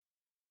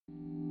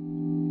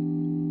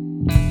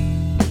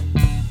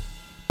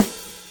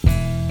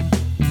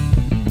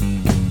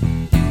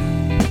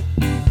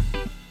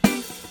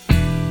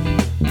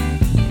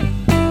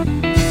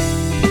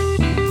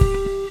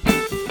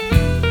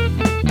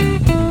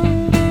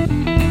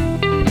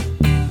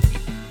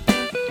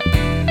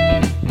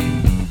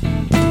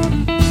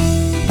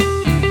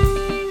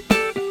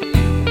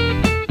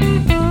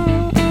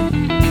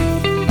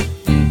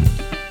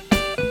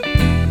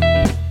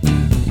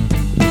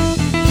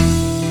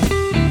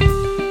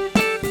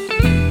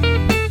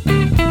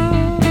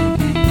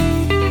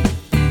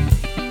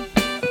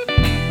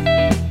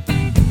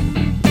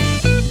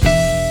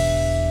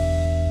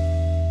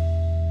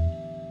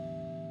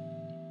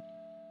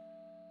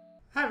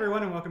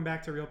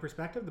back to Real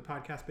Perspective, the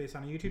podcast based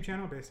on a YouTube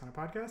channel, based on a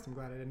podcast. I'm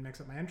glad I didn't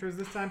mix up my intros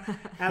this time.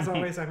 As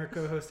always, I'm your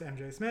co-host,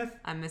 MJ Smith.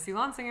 I'm Missy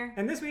Lonsinger.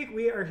 And this week,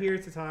 we are here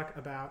to talk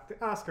about the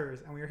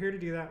Oscars, and we are here to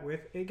do that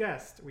with a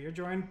guest. We are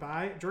joined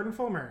by Jordan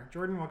Fulmer.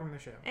 Jordan, welcome to the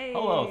show. Hey.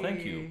 Hello,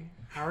 thank you.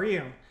 How are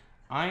you?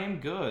 I am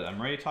good.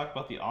 I'm ready to talk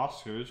about the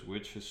Oscars,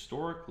 which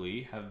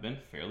historically have been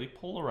fairly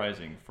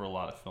polarizing for a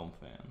lot of film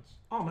fans.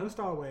 Almost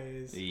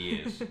always.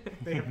 Yes.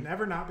 They have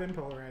never not been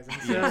polarizing.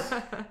 Yes.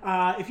 So,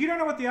 if you don't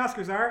know what the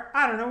Oscars are,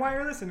 I don't know why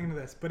you're listening to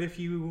this. But if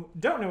you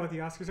don't know what the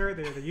Oscars are,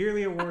 they're the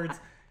yearly awards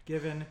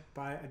given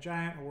by a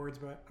giant awards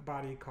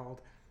body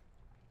called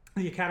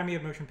the Academy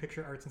of Motion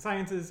Picture Arts and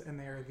Sciences, and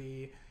they are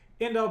the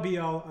end-all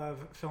be-all of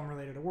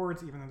film-related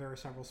awards, even though there are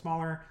several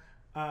smaller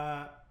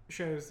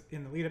shows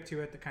in the lead-up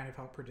to it that kind of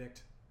help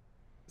predict,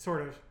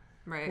 sort of.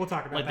 Right. We'll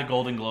talk about Like that. the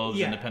Golden Globes,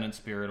 Yeah. Independent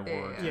Spirit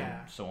Awards,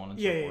 Yeah. and so on and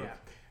so forth. Yeah.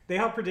 They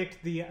help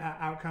predict the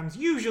outcomes.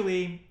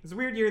 Usually, it's a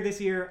weird year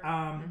this year,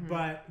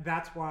 but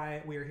that's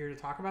why we are here to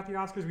talk about the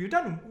Oscars. We've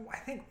done, I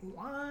think,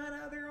 one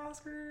other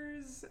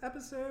Oscars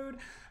episode.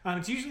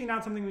 It's usually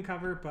not something we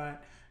cover,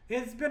 but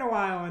it's been a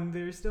while, and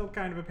there's still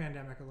kind of a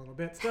pandemic a little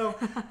bit still.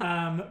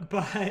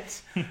 Yeah.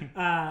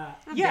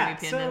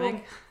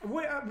 So,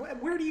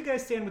 where do you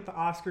guys stand with the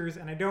Oscars?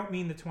 And I don't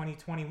mean the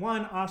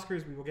 2021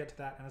 Oscars. We will get to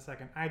that in a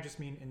second. I just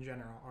mean in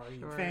general. Are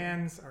you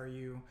fans?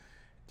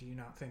 Do you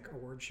not think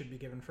awards should be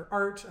given for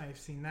art? I've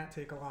seen that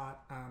take a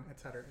lot, et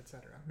cetera, et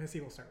cetera.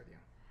 Missy, we'll start with you.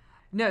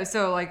 No,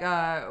 so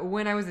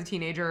when I was a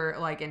teenager,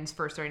 and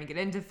first starting to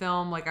get into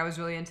film, I was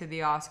really into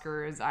the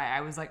Oscars. I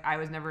was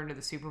never into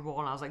the Super Bowl,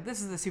 and I was like, this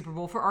is the Super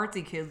Bowl for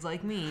artsy kids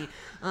like me.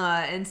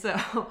 And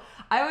so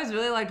I always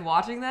really liked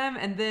watching them,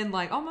 and then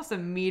almost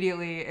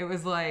immediately it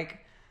was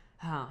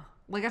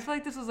I feel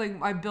like this was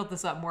I built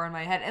this up more in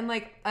my head, and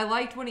I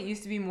liked when it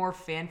used to be more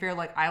fanfare.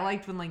 I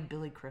liked when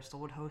Billy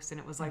Crystal would host, and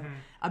it was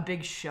a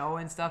big show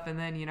and stuff. And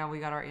then we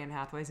got our Anne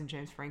Hathaways and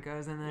James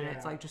Francos, and then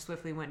it's just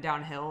swiftly went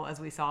downhill as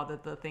we saw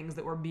that the things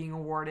that were being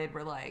awarded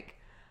were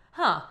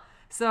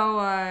So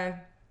I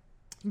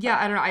don't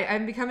know.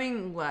 I'm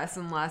becoming less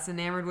and less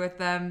enamored with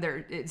them.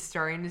 It's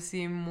starting to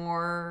seem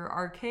more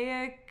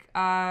archaic.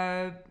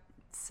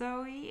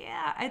 So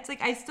yeah, it's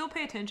I still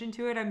pay attention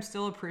to it. I'm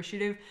still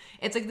appreciative.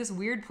 It's this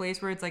weird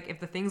place where it's if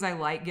the things I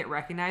like get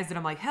recognized, then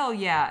I'm like, hell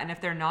yeah. And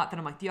if they're not, then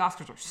I'm like, the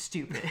Oscars are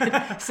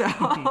stupid.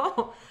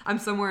 So I'm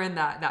somewhere in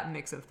that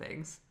mix of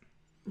things.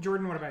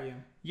 Jordan, what about you?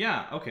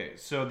 Yeah, okay.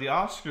 So the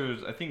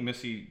Oscars, I think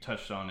Missy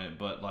touched on it,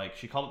 but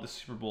she called it the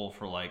Super Bowl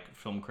for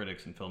film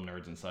critics and film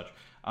nerds and such.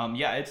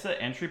 It's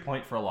the entry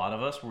point for a lot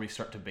of us where we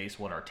start to base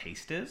what our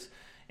taste is.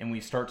 And we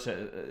start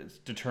to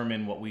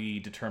determine what we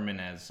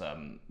determine as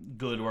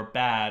good or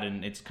bad.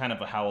 And it's kind of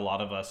how a lot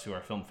of us who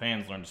are film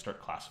fans learn to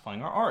start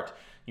classifying our art.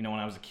 When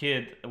I was a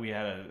kid, we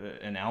had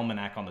an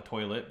almanac on the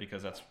toilet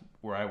because that's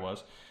where I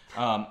was.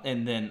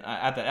 And then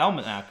at the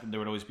almanac, there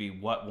would always be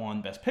what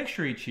won Best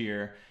Picture each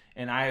year.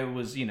 And I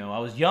was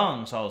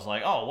young, so I was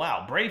like, oh,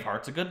 wow,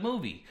 Braveheart's a good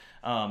movie.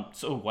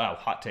 Wow,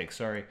 hot take,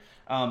 sorry.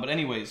 But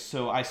anyways,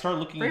 so I started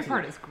looking into...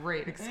 Braveheart is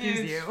great, excuse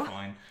you. It's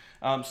fine.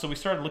 So we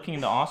started looking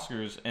into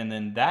Oscars, and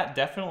then that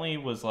definitely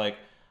was I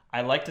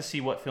like to see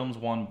what films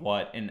won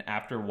what, and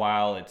after a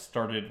while, it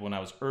started when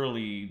I was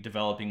early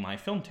developing my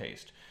film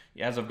taste.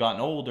 As I've gotten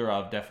older,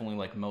 I've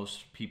definitely,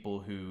 most people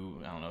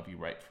who, I don't know if you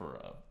write for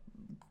a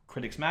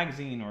Critics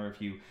Magazine, or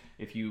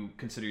if you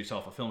consider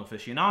yourself a film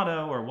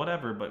aficionado or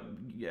whatever, but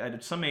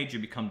at some age you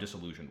become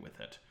disillusioned with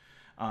it.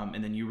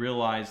 And then you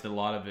realize that a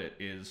lot of it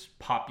is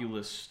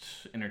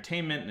populist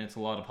entertainment, and it's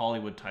a lot of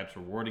Hollywood types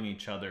rewarding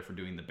each other for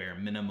doing the bare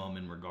minimum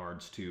in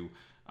regards to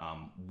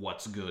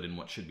what's good and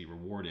what should be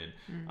rewarded.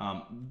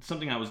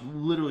 Something I was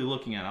literally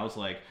looking at, I was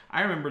like,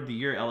 I remember the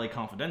year LA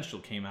Confidential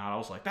came out, I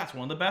was like, that's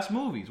one of the best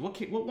movies. What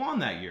won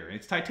that year?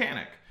 It's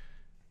Titanic.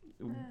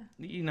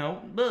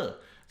 Bleh.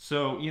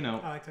 So,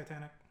 I like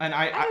Titanic. And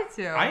I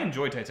do too. I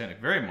enjoy Titanic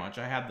very much.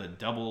 I had the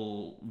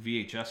double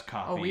VHS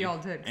copy. Oh, we all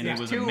did. And it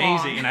was too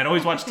amazing. long. And I'd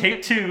always watch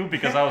Take Two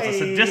because I was a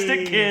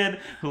sadistic kid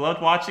who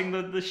loved watching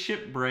the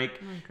ship break.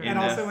 Okay. And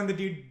also when the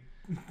dude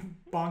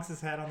bonks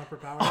his head on the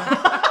propeller.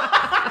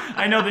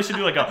 I know they should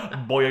do a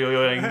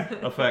boing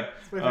effect.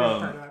 That's my favorite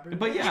part of that movie.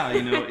 But yeah,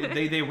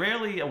 they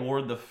rarely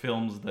award the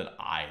films that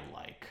I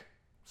like.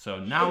 So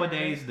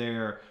nowadays they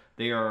are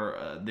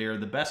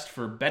the best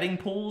for betting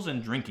pools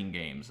and drinking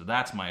games.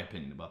 That's my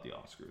opinion about the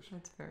Oscars.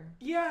 That's fair.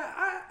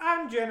 Yeah,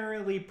 I'm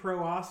generally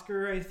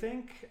pro-Oscar, I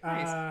think.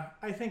 Nice.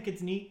 I think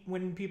it's neat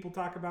when people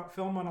talk about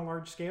film on a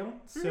large scale.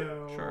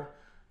 So Sure.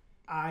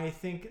 I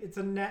think it's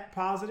a net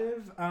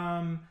positive.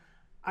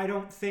 I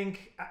don't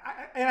think...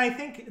 I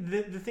think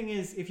the thing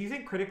is, if you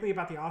think critically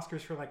about the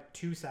Oscars for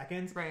 2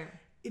 seconds... Right.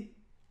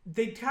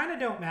 They kind of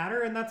don't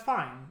matter, and that's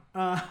fine.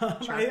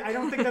 Sure. I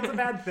don't think that's a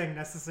bad thing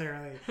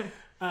necessarily.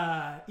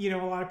 A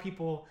lot of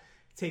people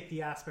take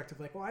the aspect of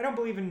well, I don't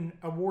believe in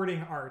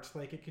awarding art.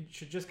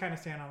 Should just kind of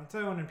stand on its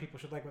own, and people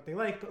should like what they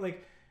like. But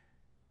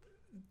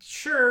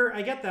sure,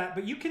 I get that,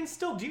 but you can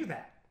still do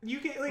that. You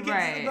can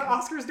right. The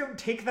Oscars don't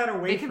take that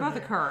away. They can both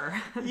occur.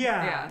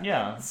 Yeah.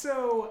 Yeah.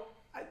 So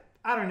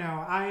I don't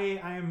know. I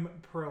am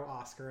pro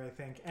Oscar, I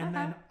think. And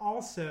then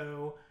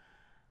also,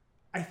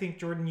 I think,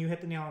 Jordan, you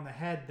hit the nail on the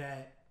head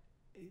that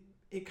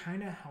it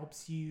kind of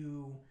helps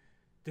you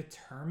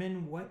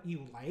determine what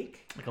you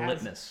like. Like a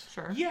litmus.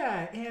 Sure.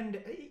 Yeah, and,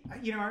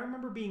 I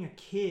remember being a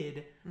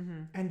kid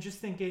and just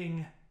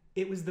thinking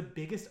it was the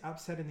biggest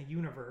upset in the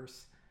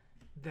universe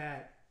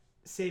that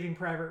Saving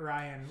Private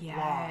Ryan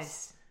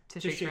lost to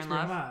Shakespeare in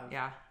Love.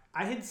 Yeah.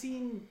 I had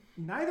seen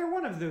neither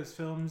one of those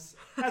films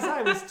as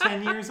I was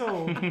 10 years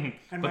old, and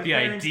But my the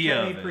parents idea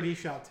kept of me it. pretty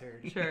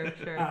sheltered. Sure.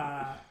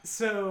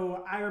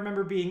 So I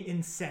remember being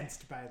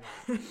incensed by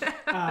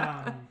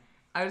that.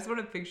 I just want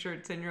to picture a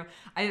 10-year-old.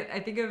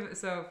 I think of,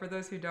 so for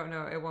those who don't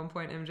know, at one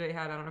point MJ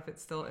had, I don't know if it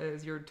still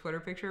is, your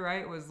Twitter picture,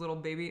 right? Was little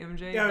baby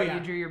MJ, Oh, but yeah.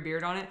 you drew your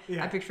beard on it.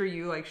 Yeah. I picture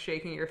you like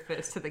shaking your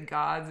fist to the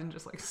gods and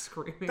just like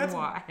screaming That's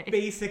why.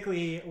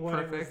 basically what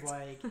it Perfect. was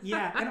like.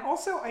 Yeah, and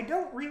also I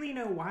don't really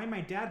know why my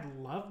dad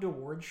loved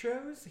award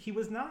shows. He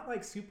was not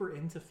like super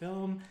into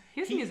film. He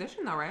was a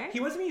musician though, right?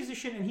 He was a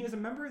musician, and he was a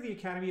member of the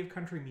Academy of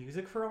Country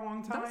Music for a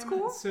long time. That's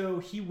cool. So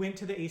he went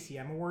to the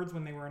ACM Awards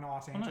when they were in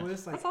Los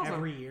Angeles, like That's awesome.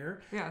 every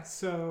year. Yeah.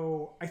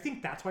 So I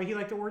think that's why he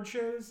liked award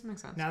shows.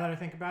 Makes sense. Now that I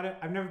think about it,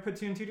 I've never put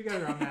two and two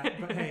together on that.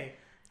 But hey,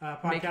 Making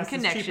podcast is cheaper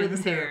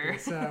connections than here. therapy.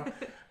 So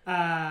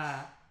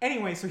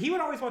anyway, so he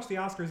would always watch the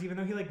Oscars, even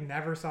though he like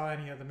never saw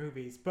any of the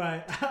movies.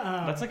 But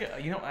That's like,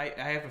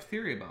 I have a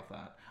theory about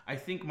that. I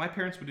think my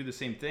parents would do the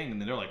same thing,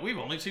 and they're like, we've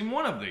only seen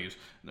one of these.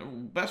 The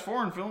best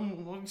foreign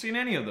film, we haven't seen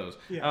any of those.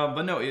 Yeah.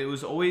 But no, it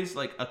was always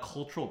like a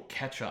cultural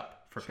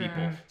catch-up for Sure.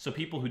 people. So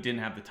people who didn't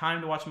have the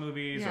time to watch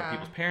movies, or Yeah.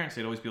 people's parents,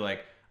 they'd always be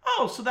like,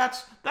 oh, so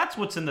that's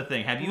what's in the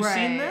thing. Have you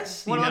seen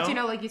this? Well, once you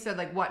know, like you said,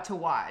 like what to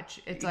watch,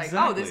 it's like,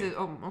 oh, this is,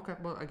 okay,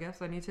 well, I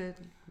guess I need to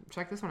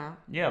check this one out.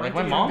 Yeah, like Rent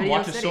my it from mom Video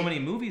watches so City. many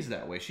movies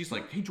that way. She's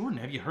like, hey, Jordan,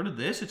 have you heard of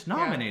this? It's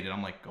nominated.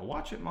 I'm like, go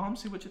watch it, Mom.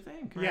 See what you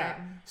think. yeah.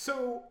 Right.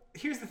 So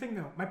here's the thing,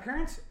 though. My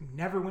parents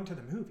never went to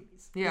the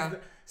movies. Yeah.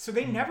 So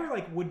they never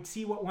like would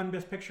see what won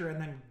Best Picture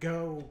and then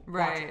go watch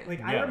Right. it.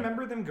 Like I Yeah.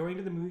 remember them going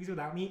to the movies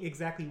without me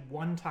exactly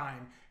one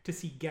time to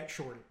see Get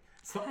Shorty.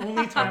 It's the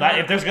only time.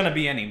 If there's going to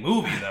be any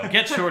movie, though,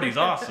 Get Shorty's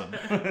awesome.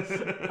 That's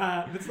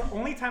the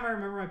only time I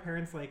remember my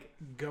parents like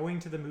going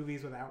to the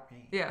movies without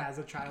me as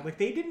a child. Like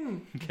they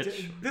didn't.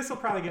 This will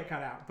probably get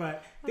cut out,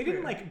 but they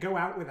didn't like go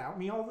out without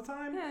me all the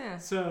time. Yeah.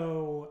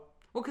 So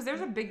Well, because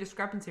there's a big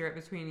discrepancy right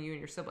between you and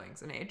your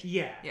siblings in age.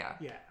 yeah. Yeah.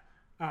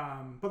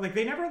 But like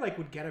they never like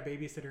would get a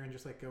babysitter and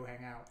just like go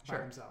hang out by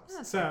themselves.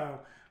 That's So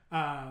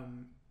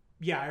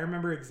yeah, I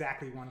remember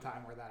exactly one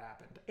time where that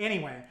happened.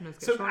 Anyway, Let's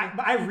get so shorty.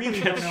 I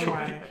really don't know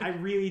why. I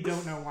really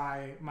don't know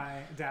why my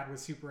dad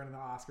was super into the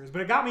Oscars,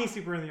 but it got me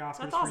super into the Oscars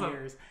That's for awesome.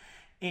 years,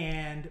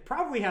 and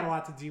probably had a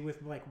lot to do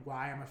with like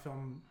why I'm a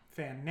film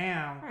fan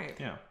now. Right.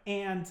 Yeah.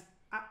 And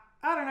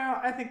I don't know.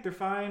 I think they're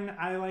fine.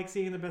 I like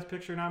seeing the Best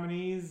Picture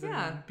nominees and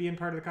Yeah. being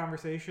part of the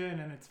conversation,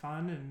 and it's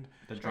fun. And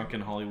The drunken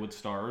Hollywood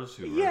stars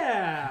who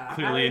yeah, are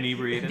clearly I-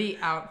 inebriated. The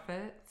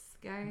outfits,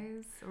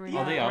 guys. Oh,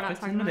 the outfits.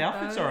 The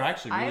outfits are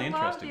actually really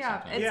interesting Yeah,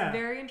 sometimes. it's Yeah.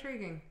 very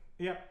intriguing.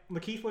 Yep,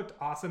 Lakeith looked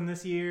awesome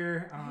this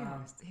year.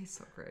 He's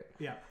so great.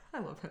 Yeah, I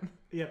love him.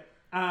 yep.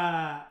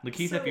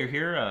 Lakeith, So- if you're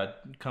here,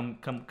 come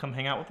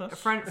hang out with us.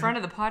 Friend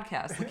of the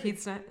podcast, Lakeith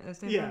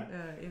Stanford. Yeah.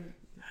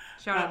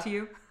 Shout out to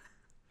you.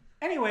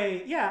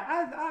 Anyway,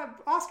 yeah,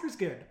 Oscar's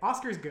good.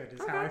 Oscar's good is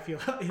how I feel.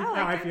 Is how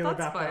I it. feel That's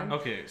about fine. them.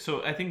 Okay,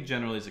 so I think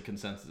generally as a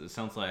consensus, it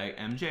sounds like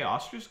MJ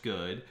Oscar's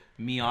good,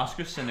 me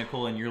Oscar's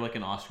cynical, and you're like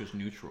an Oscar's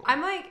neutral.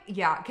 I'm like,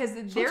 yeah, because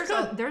good.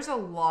 there's a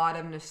lot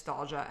of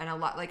nostalgia and a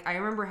lot, like, I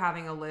remember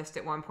having a list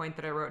at one point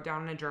that I wrote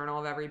down in a journal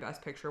of every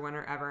Best Picture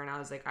winner ever, and I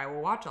was like, I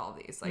will watch all of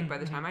these, like, by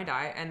the time I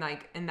die,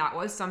 and that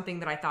was something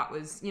that I thought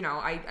was,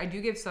 I do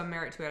give some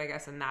merit to it, I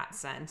guess, in that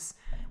sense,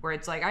 where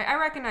it's like, I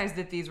recognize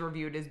that these were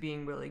viewed as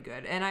being really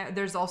good, and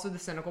there's also the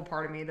cynical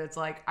part of me that's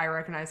like, I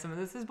recognize some of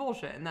this is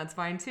bullshit, and that's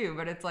fine too,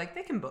 but it's like,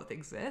 they can both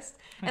exist.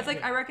 It's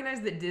like, I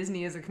recognize that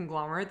Disney is a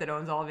conglomerate that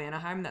owns all of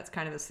Anaheim, that's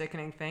kind of a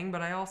sickening thing,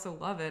 but I also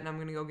love it, and I'm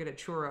gonna go get a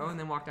churro and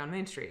then walk down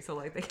Main Street, so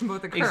like, they can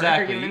both occur.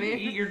 exactly. You know what I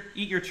mean?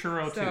 Eat your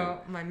churro So,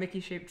 my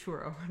Mickey-shaped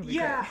churro. It'll be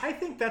Yeah, great. I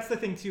think that's the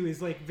thing too.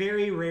 Is like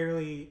very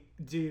rarely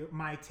do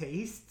my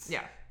tastes.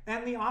 Yeah.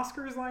 And the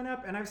Oscars line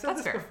up, and I've said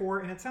That's this fair. before,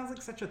 and it sounds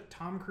like such a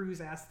Tom Cruise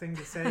ass thing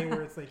to say,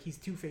 where it's like he's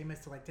too famous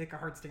to like take a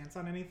hard stance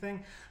on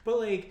anything. But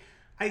like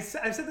I've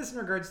said this in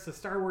regards to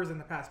Star Wars in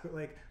the past, but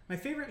like my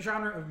favorite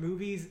genre of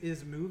movies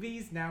is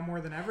movies now more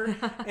than ever.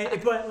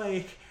 But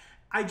like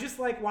I just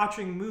like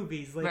watching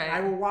movies. Like Right. I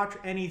will watch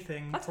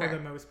anything That's for fair.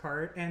 the most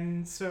part,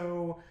 and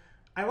so.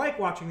 I like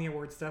watching the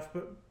award stuff,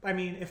 but I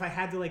mean, if I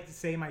had to like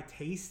say my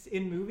taste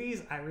in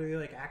movies, I really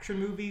like action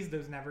movies.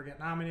 Those never get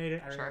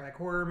nominated. I Sure. really like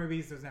horror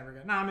movies. Those never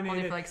get Only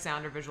nominated. for like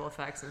sound or visual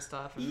effects and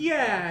stuff. And,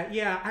 Yeah.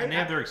 And they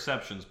have their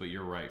exceptions, but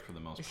you're right for the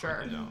most Sure.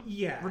 part. They don't.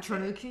 Yeah.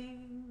 Return of the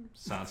King.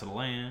 Silence of the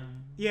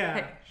Lamb.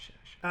 Yeah.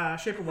 Hey.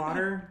 Shape of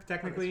Water,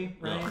 technically,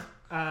 right?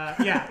 Ugh.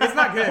 Yeah, it's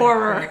not good.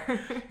 Horror.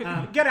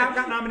 Get Out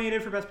got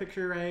nominated for Best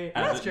Picture, right?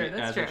 As true, it,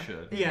 that's as true. it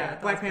should. Yeah,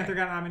 that Black was Panther good.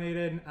 got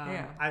nominated.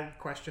 Yeah. I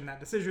questioned that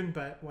decision,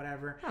 but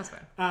whatever. That's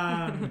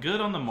fine. Good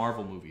on the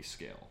Marvel movie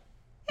scale.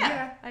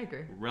 Yeah. I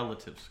agree.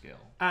 Relative scale.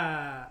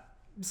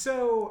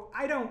 So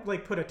I don't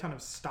like put a ton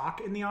of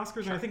stock in the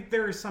Oscars, and I think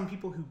there are some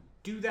people who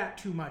do that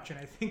too much, and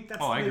I think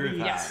that's I agree with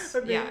that.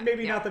 Yes.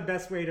 maybe Yeah. not the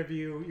best way to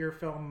view your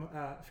film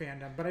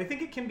fandom, but I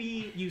think it can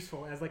be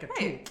useful as like a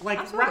Right. tool, like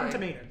Absolutely. Rotten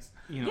Tomatoes.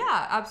 You know,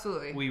 Yeah,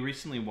 absolutely. we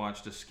recently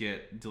watched a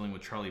skit dealing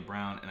with Charlie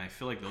Brown, and I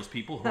feel like those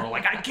people who are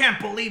like, I can't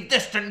believe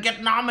this didn't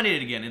get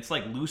nominated again. It's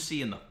like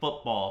Lucy in the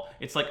football.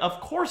 It's like, of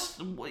course,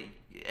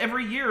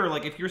 every year,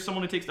 like if you're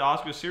someone who takes the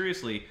Oscars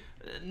seriously,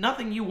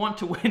 nothing you want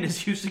to win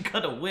is usually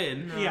gonna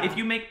win. Yeah. If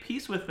you make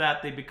peace with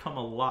that, they become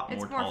a lot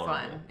It's more more tolerable.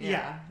 fun.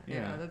 Yeah.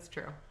 Yeah, that's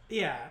true.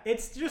 Yeah,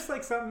 it's just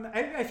like something.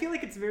 I feel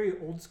like it's very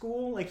old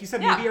school, like you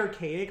said, Yeah. maybe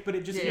archaic, but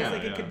it just Yeah, feels yeah,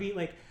 like it could be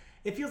like.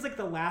 It feels like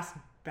the last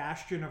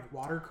bastion of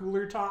water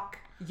cooler talk.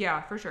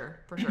 Yeah, for sure.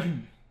 For sure.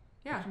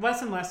 Yeah.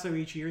 Less and less so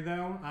each year,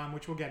 though,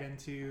 which we'll get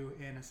into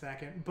in a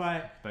second.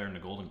 But Better than the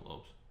Golden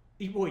Globes.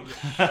 well,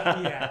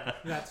 yeah,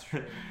 that's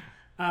true.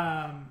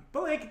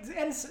 But like,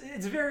 and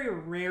it's very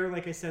rare,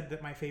 like I said,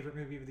 that my favorite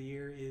movie of the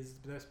year is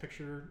the Best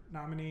Picture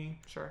nominee.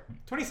 Sure.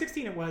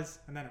 2016 it was,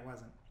 and then it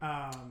wasn't.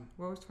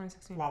 What was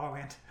 2016? La La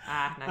Land.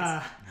 Ah,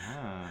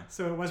 nice.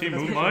 So it was Team the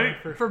Best Moonlight?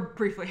 Picture For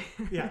briefly.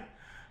 yeah.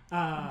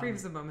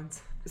 Briefs of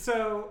moments.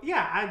 So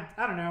yeah,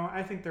 I don't know.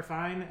 I think they're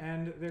fine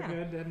and they're Yeah.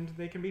 good and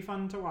they can be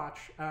fun to watch.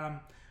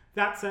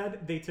 That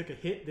said, they took a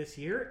hit this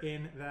year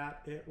in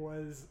that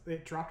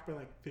it dropped by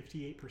like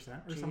 58%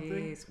 or something.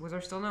 Jeez. Was there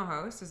still no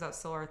host? Is that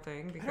still our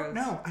thing? I Because don't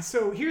know.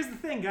 So here's the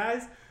thing,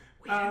 guys.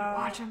 we didn't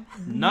watch them.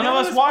 None of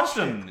us watched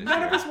them. it.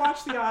 None of us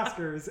watched the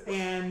Oscars,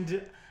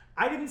 and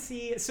I didn't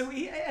see. So,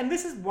 and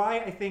this is why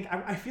I think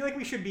I feel like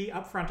we should be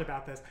upfront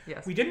about this.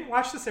 Yes. We didn't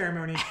watch the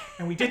ceremony,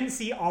 and we didn't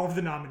see all of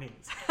the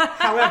nominees.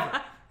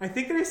 However, I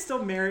think there is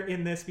still merit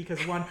in this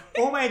because one,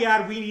 oh my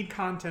God, we need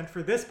content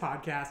for this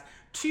podcast.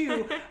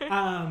 Two,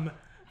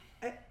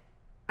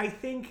 I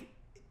think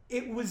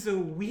it was a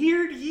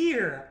weird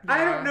year.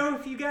 I don't know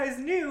if you guys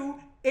knew,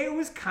 it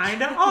was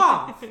kind of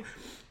off.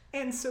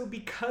 And so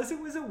because it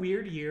was a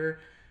weird year,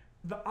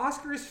 the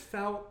Oscars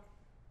felt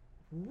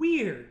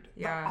weird.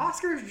 Yeah. The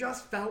Oscars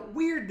just felt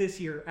weird this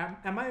year.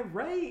 Am I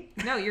right?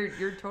 No,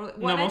 you're totally.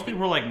 No, most people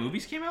were like,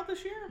 movies came out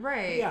this year?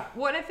 Right. Yeah.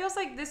 Well, and it feels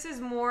like this is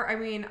more. I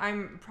mean,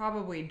 I'm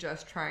probably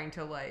just trying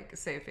to like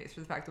save face for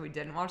the fact that we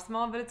didn't watch them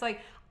all, but it's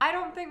like I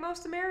don't think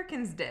most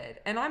Americans did,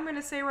 and I'm going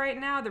to say right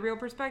now, the Real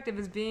Perspective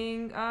is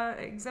being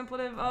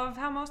exemplative of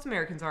how most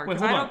Americans are.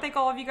 Because I don't think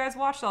all of you guys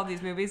watched all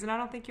these movies, and I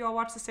don't think you all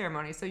watched the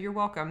ceremony. So you're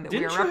welcome that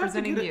we are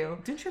representing you.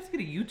 Didn't you have to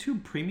get a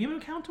YouTube Premium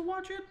account to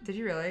watch it? Did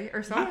you really,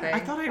 or something? I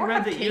thought I or read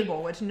have that you-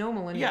 cable, which no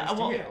millennials Yeah,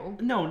 well, do.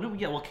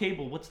 no,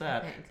 cable. What's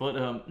that? think.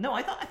 But no,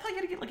 I thought you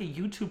had to get like a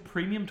YouTube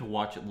Premium to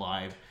watch it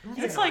live.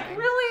 It's Yeah. like,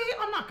 really?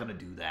 I'm not gonna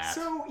do that.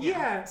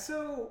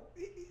 So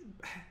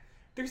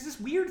there's this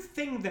weird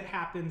thing that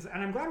happens,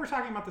 and I'm glad we're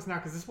talking about this now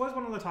because this was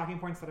one of the talking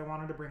points that I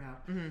wanted to bring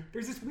up.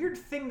 There's this weird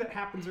thing that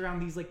happens around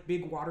these like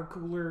big water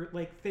cooler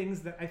like things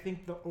that I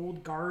think the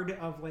old guard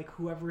of like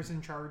whoever's in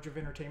charge of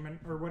entertainment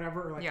or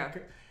whatever, or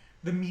like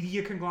the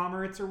media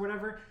conglomerates or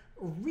whatever,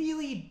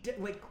 really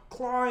like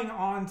clawing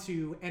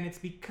onto, and it's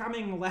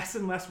becoming less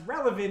and less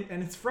relevant,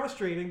 and it's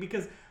frustrating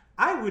because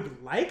I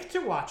would like to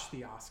watch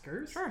the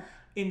Oscars. Sure.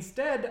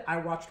 Instead, I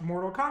watched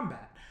Mortal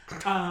Kombat.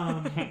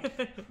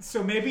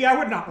 So maybe I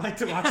would not like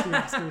to watch the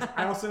Oscars.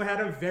 I also had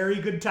a very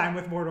good time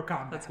with Mortal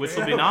Kombat. Which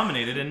will be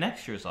nominated in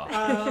next year's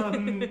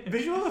Oscars.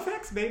 Visual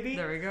effects, baby.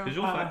 There we go.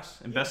 Visual effects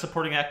and best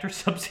supporting actor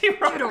Sub-Zero.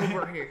 Get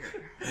over here.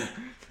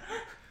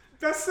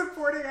 Best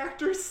supporting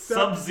actor,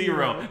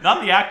 Sub-Zero,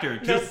 not the actor,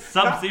 just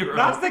Sub-Zero.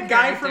 Not the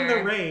guy from the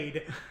Character.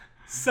 Raid.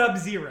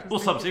 Sub-Zero. Well,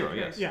 Sub-Zero,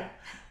 yes. Yeah.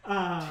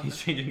 He's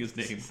changing his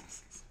name.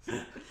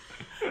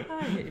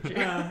 I hate you.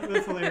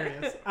 That's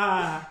hilarious.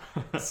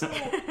 So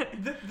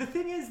the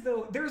thing is,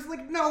 though, there's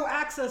like no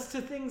access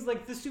to things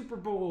like the Super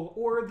Bowl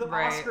or the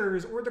Right.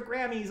 Oscars or the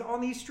Grammys on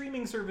these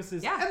streaming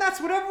services. Yeah. And that's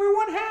what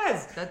everyone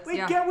has. That's- like,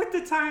 yeah. get with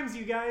the times,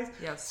 you guys.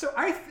 Yes. So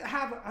I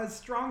have a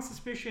strong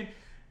suspicion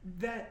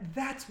that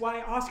that's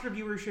why Oscar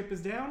viewership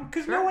is down,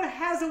 because no Sure. one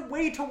has a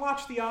way to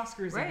watch the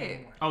Oscars Right.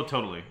 anymore. Oh,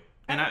 totally.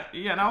 And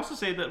I also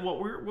say that what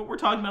we're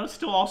talking about is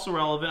still also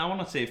relevant. I want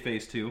to say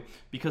phase two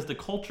because the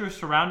culture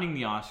surrounding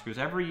the Oscars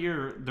every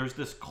year there's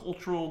this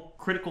cultural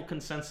critical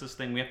consensus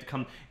thing. We have to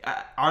come.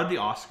 Are the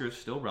Oscars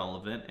still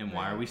relevant, and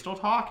why are we still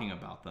talking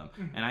about them?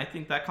 And I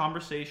think that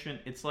conversation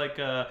it's like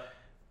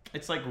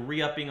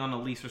re-upping on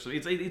a lease or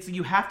something. It's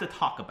you have to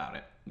talk about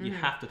it. You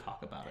have to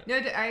talk about it. No,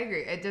 I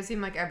agree. It does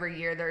seem like every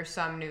year there's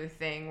some new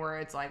thing where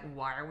it's like,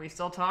 why are we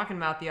still talking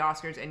about the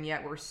Oscars, and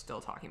yet we're still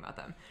talking about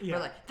them? Yeah.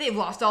 We're like, they've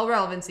lost all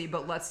relevancy,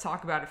 but let's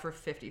talk about it for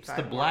 55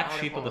 It's the black more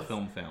sheep of the articles.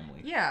 film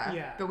family. Yeah,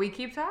 Yeah. but we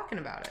keep talking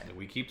about it.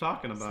 We keep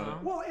talking about So-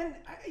 it. Well,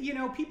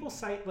 and people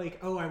cite like,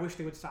 oh, I wish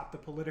they would stop the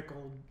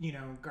political,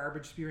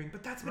 garbage spewing,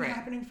 but that's been Right.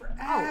 happening forever.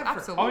 Oh,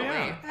 absolutely. Oh,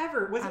 yeah.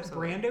 Ever. Was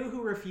Absolutely. it Brando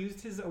who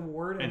refused his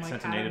award And like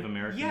sent a had Native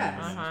American Yes.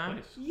 in his Uh-huh.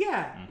 place.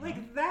 Yeah,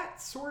 like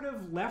that sort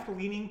of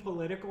left-leaning leaning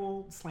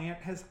political slant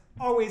has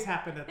always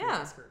happened at the Yeah.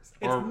 Oscars.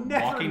 It's Or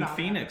never Walking not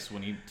Phoenix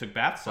when he took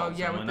bath salts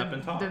and with went up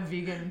and talked. the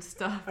vegan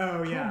stuff.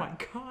 Oh, yeah. Oh my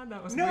god,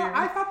 that was No, weird.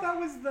 I thought that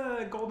was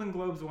the Golden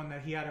Globes one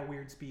that he had a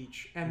weird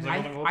speech. And Was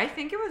it then- I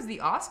think it was the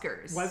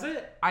Oscars. was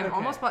it? I'm Okay.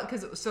 almost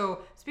because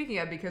speaking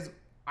of, because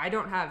I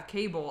don't have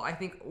cable. I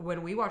think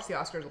when we watched the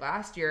Oscars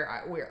last year,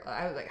 I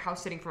was like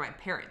house sitting for my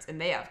parents, and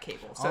they have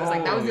cable, so it was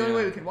like that was the only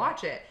way we could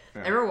watch it.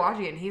 Yeah. I remember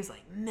watching it, and he was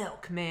like,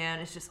 "Milk, man,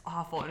 it's just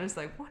awful," and it's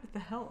like, what the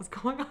hell is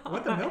going on?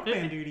 What the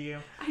milkman do to you?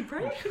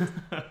 Right?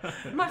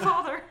 My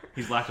father.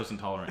 He's lactose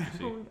intolerant, you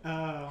see.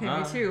 Oh.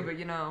 Yeah, me too, but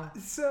you know.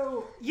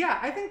 So yeah,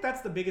 I think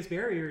that's the biggest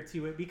barrier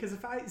to it because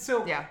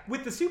Yeah.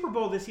 with the Super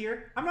Bowl this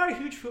year, I'm not a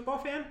huge football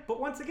fan, but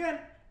once again,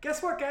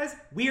 guess what, guys?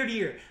 Weird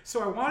year.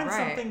 So I wanted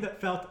Right. something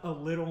that felt a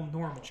little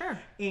normal. Sure.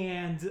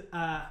 And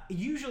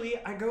usually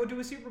I go to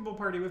a Super Bowl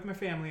party with my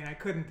family, and I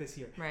couldn't this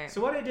year. Right.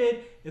 So what I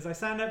did is I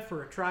signed up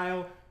for a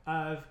trial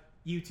of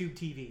YouTube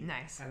TV.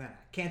 Nice. And then I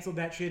canceled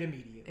that shit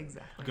immediately.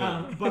 Exactly.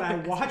 Good. But I That's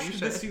what you watched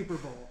the should. Super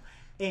Bowl,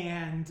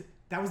 and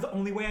that was the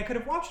only way I could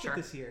have watched Sure. it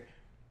this year.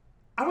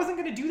 I wasn't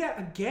gonna do that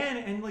again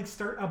and like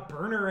start a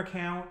burner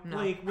account No.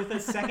 like with a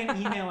second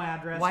email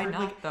address. Why or, not,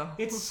 like, though?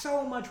 It's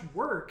so much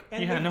work.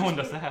 And Yeah, they've no just one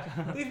does made-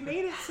 that. They've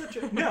made it such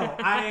a no.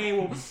 I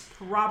will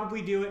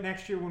probably do it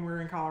next year when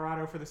we're in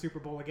Colorado for the Super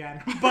Bowl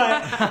again.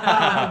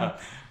 But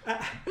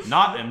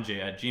Not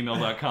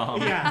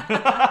mj@gmail.com.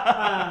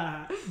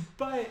 yeah,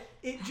 but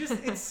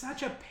it's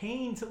such a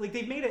pain to like.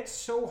 They've made it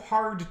so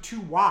hard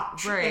to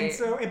watch, and Right.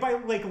 so if I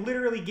like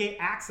literally get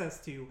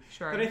access to.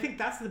 Sure. But I think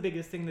that's the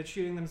biggest thing that's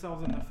shooting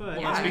themselves in the foot.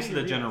 Yeah. That I speaks to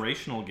the mean,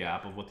 generational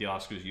gap of what the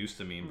Oscars used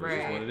to mean versus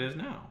Right. what it is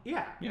now.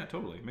 Yeah. Yeah,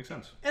 totally. Makes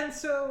sense. And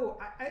so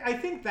I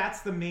think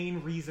that's the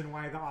main reason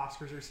why the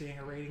Oscars are seeing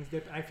a ratings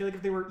dip. I feel like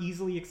if they were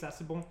easily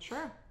accessible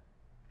Sure.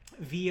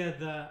 via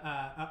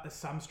the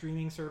some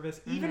streaming service,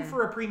 Mm-hmm. even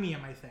for a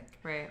premium, I think,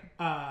 Right.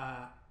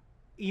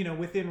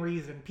 within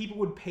reason, people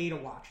would pay to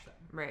watch them.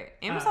 Right.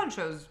 Amazon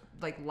shows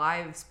like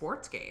live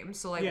sports games,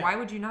 so like Yeah. why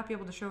would you not be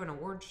able to show an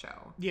award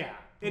show? Yeah,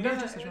 it Maybe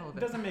it's just doesn't. as It relevant.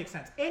 doesn't make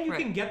sense, and you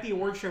Right. can get the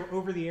award show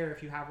over the air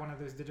if you have one of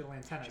those digital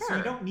antennas. So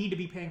you Sure. don't need to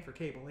be paying for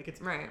cable. Like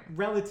it's Right.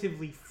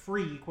 relatively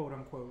free, quote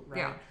unquote.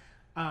 Right.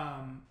 Yeah.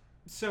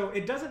 So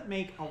it doesn't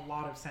make a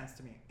lot of sense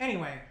to me.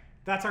 Anyway,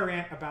 that's our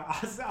rant about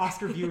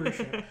Oscar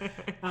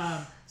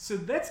viewership. So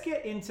let's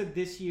get into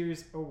this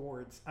year's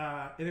awards.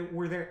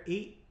 Were there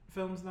 8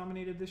 films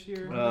nominated this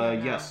year?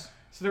 Yes.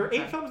 So there were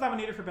 8 Okay. films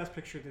nominated for Best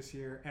Picture this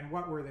year, and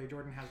what were they?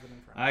 Jordan has them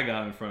in front. I got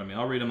them in front of me.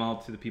 I'll read them all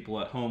to the people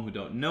at home who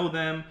don't know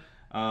them.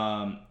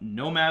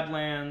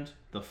 Nomadland,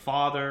 The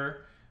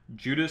Father,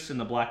 Judas and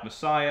the Black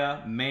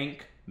Messiah,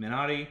 Mank,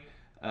 Minari,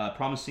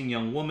 Promising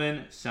Young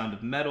Woman, Sound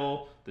of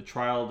Metal, The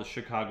Trial of the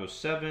Chicago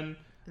 7,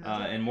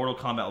 and Mortal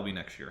Kombat will be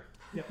next year.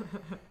 Yep.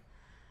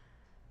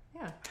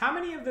 Yeah. How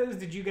many of those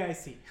did you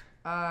guys see?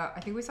 I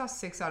think we saw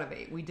 6 out of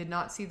 8. We did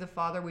not see The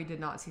Father. We did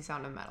not see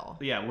Sound of Metal.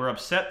 Yeah, we're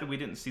upset that we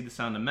didn't see The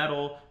Sound of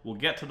Metal. We'll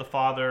get to The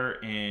Father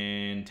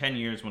in 10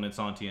 years when it's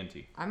on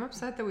TNT. I'm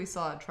upset that we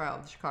saw Trial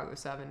of the Chicago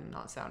 7 and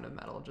not Sound of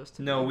Metal. Just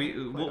to No, be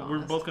quite we're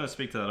honest. both going to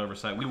speak to that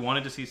oversight. We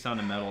wanted to see Sound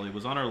of Metal. It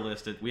was on our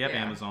list. We have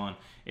Yeah. Amazon.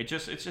 It's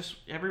just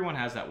everyone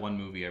has that one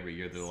movie every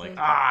year. They're like,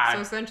 So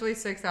essentially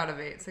 6 out of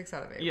 8. 6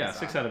 out of 8. yeah,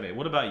 6 out of 8.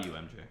 What about you,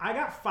 MJ? I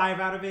got 5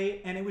 out of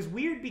 8, and it was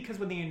weird because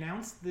when they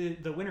announced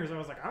the winners, I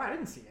was like, oh, I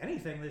didn't see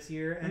anything this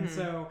year, and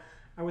so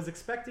I was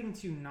expecting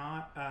to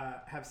not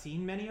have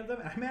seen many of them,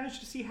 and I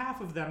managed to see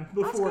half of them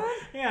before. good.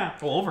 Yeah.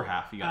 Well, over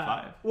half. You got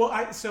 5. Well,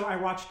 I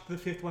watched the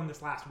 5th one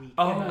this last week.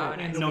 Oh,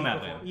 and the week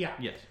Nomadland. before. Yeah.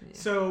 Yes.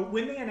 So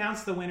when they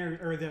announced the winner,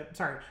 or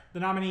the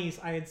nominees,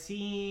 I had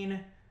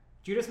seen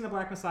Judas and the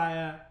Black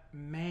Messiah,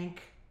 Mank,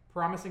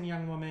 Promising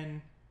Young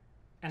Woman,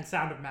 and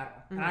Sound of Metal.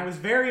 And I was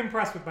very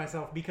impressed with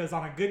myself because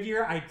on a good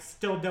year, I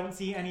still don't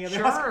see any of the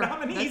Sure, Oscar that's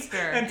nominees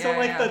fair. until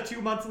Yeah, the yeah.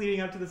 2 months leading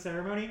up to the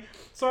ceremony.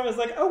 So I was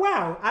like, oh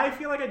wow, I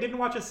feel like I didn't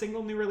watch a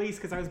single new release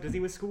because I was busy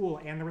with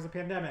school and there was a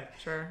pandemic.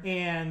 Sure.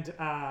 And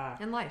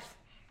In life.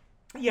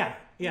 yeah.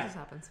 It just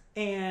happens.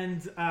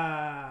 And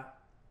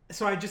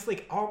so I just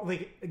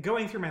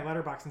going through my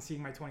letterbox and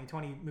seeing my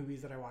 2020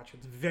 movies that I watch,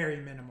 it's very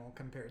minimal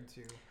compared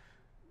to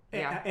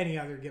Yeah. any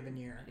other given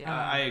year. Yeah.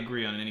 I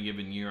agree. On any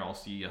given year, I'll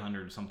see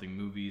 100 something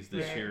movies.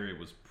 This Right. year, it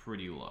was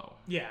pretty low.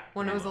 Yeah.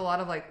 When it was a lot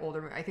of like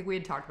older, I think we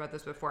had talked about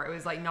this before. It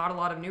was like not a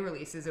lot of new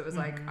releases. It was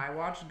like I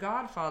watched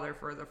Godfather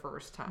for the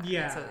first time.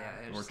 Yeah. So,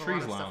 yeah, it Or was just a lot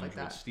Trees of stuff Lounge like with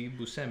that, Steve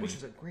Buscemi. which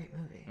is a great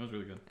movie. That was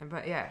really good.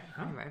 But yeah,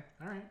 anyway,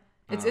 All right.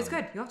 it's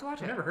good. You have to watch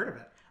I've it. never heard of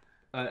it.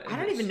 I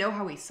don't even know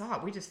how we saw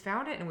it. We just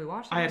found it and we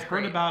watched it. I It had was heard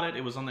great. about it.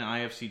 It was on the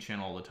IFC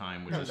channel all the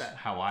time, which Oh, is that.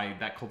 how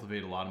that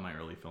cultivated a lot of my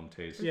early film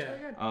taste. Yeah. Very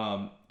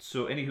good.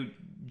 So anywho,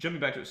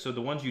 jumping back to it, so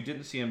the ones you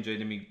didn't see, MJ,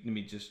 let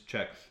me just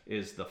check,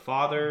 is The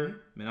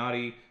Father,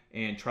 Minari,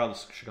 and Trial of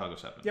the Chicago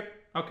 7. Yep.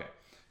 Okay.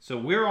 So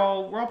we're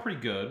all pretty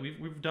good.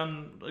 We've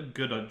done a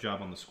good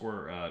job on the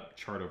score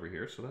chart over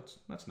here, so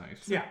that's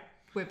nice. Yeah.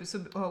 Wait, so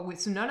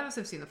none of us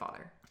have seen The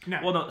Father. No.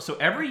 Well, no. So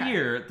every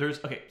year there's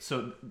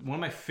So one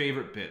of my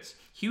favorite bits.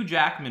 Hugh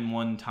Jackman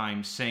one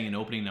time sang an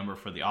opening number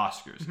for the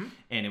Oscars,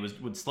 and it was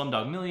with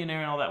Slumdog Millionaire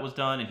and all that was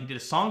done, and he did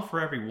a song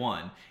for every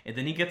one. And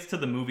then he gets to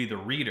the movie The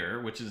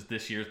Reader, which is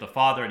this year's The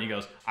Father, and he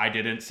goes, "I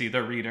didn't see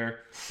The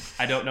Reader.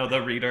 I don't know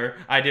The Reader.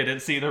 I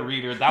didn't see The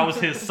Reader." That was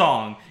his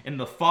song. And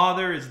The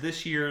Father is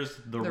this year's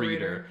The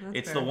Reader.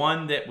 It's fair. the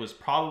one that was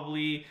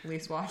probably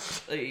Least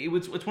watched.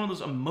 it's one of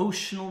those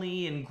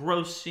emotionally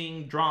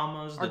engrossing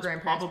dramas. Our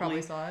grandparents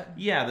probably saw it.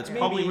 Yeah, that's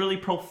probably really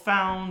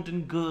profound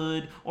and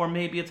good, or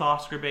maybe it's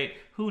Oscar bait.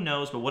 Who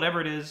knows? But whatever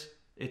it is,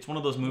 it's one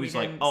of those movies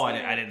like, didn't oh, see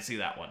I didn't see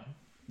that one.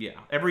 Yeah,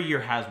 every year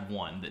has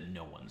one that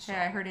no one saw. Hey,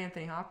 I heard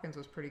Anthony Hopkins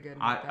was pretty good.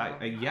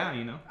 Yeah,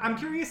 you know. I'm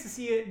curious to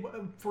see it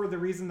for the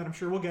reason that I'm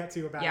sure we'll get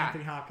to about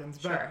Anthony Hopkins.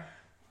 But Sure.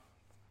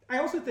 I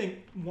also think,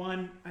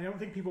 I don't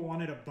think people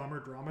wanted a bummer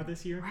drama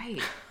this year. Right.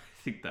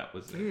 I think that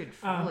was it. Dude,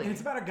 And fully.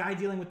 it's about a guy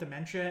dealing with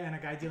dementia and a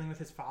guy dealing with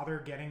his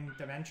father getting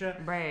dementia.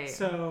 Right.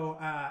 So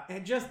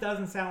it just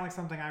doesn't sound like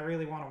something I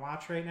really want to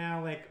watch right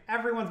now. Like,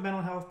 everyone's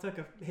mental health took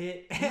a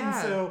hit. And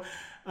Yeah. so,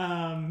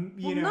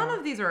 you know. None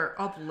of these are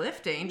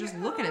uplifting. Just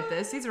looking at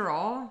this, these are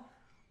all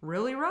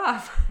really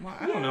rough. Well,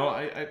 I don't know.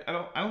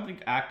 I don't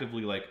think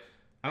actively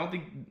I don't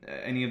think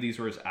any of these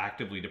were as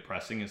actively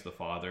depressing as The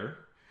Father.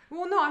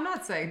 Well, no, I'm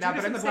not saying that,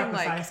 Judas but and I'm the saying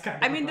Black like, Messiah is kind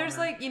of I a mean, there's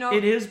bummer. like, you know,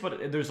 It is,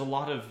 but there's a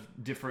lot of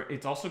different.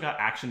 It's also got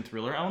action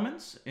thriller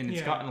elements, and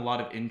it's Yeah. gotten a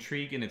lot of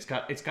intrigue, and it's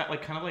got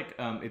like kind of like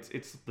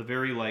it's the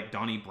very like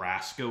Donnie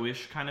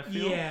Brasco-ish kind of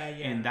feel, Yeah.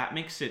 and that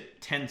makes it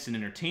tense and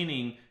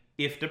entertaining,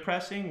 if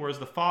depressing. Whereas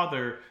The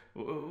Father,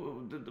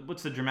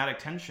 what's the dramatic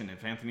tension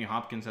if Anthony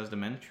Hopkins has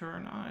dementia or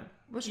not?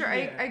 well, sure,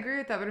 Yeah. I agree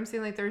with that, but I'm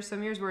saying like there's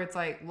some years where it's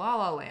like La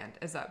La Land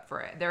is up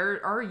for it.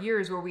 There are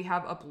years where we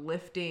have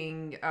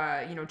uplifting,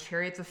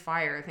 Chariots of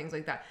Fire, things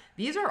like that.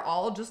 These are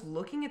all just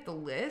looking at the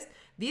list.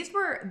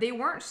 They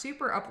weren't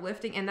super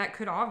uplifting, and that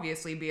could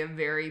obviously be a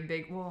very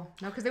big,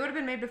 because they would have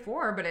been made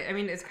before, but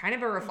it's kind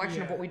of a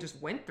reflection of what we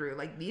just went through.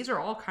 Like, these are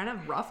all kind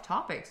of rough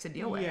topics to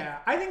deal with. Yeah,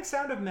 I think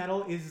Sound of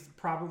Metal is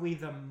probably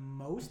the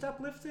most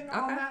uplifting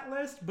on that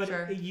list, but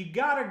Sure. you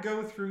gotta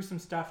go through some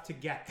stuff to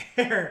get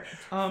there,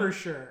 for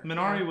sure.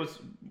 Minari was.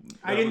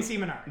 I didn't see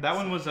Minari. That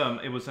one was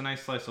it was a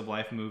nice slice of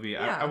life movie.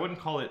 Yeah. I wouldn't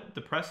call it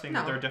depressing,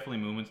 No. but there are definitely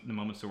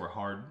moments that were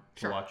hard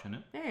to watch in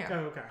it. Yeah. Oh,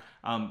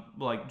 okay.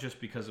 Like just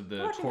because of the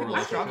Watching people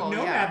correlation. struggle.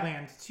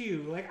 Nomadland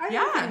too. Like, I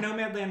don't think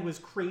Nomadland was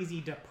crazy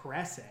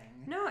depressing.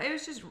 No, it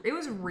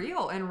was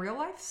real, and real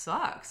life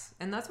sucks.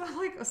 And that's what,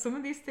 like, some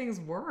of these things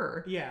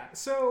were. Yeah.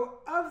 So,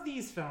 of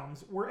these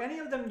films, were any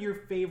of them your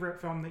favorite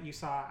film that you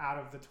saw out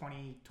of the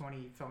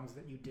 2020 films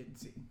that you did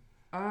see?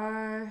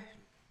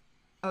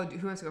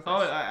 Who wants to go first?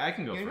 Oh, I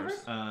can go You wanna go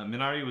first.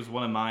 Minari was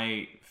one of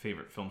my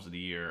favorite films of the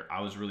year.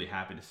 I was really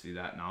happy to see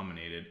that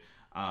nominated.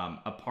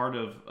 A part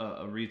of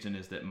a reason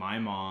is that my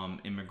mom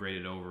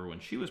immigrated over when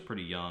she was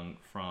pretty young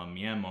from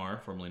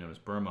Myanmar, formerly known as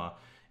Burma,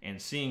 and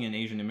seeing an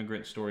Asian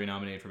immigrant story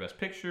nominated for Best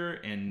Picture,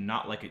 and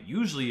not like it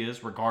usually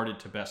is regarded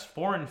to Best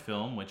Foreign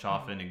Film, which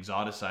often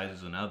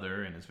exoticizes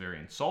another and is very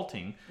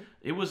insulting.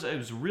 It was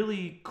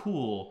really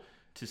cool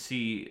to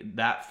see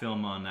that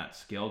film on that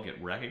scale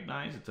get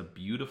recognized. It's a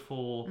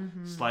beautiful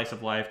slice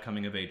of life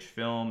coming of age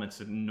film. It's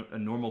a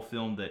normal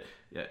film that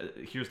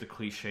here's the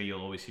cliche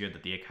you'll always hear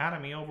that the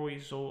Academy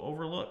always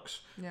overlooks.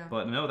 Yeah.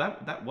 But no,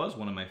 that was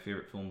one of my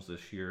favorite films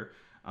this year.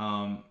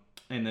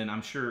 And then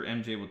I'm sure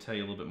MJ will tell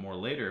you a little bit more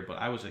later, but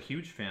I was a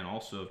huge fan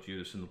also of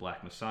Judas and the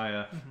Black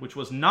Messiah, which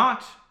was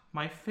not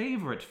my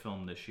favorite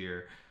film this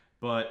year.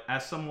 But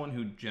as someone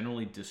who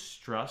generally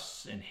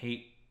distrusts and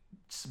hates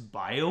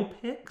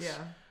biopics, Yeah,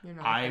 you're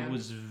not. I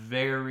was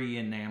very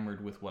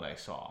enamored with what I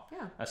saw.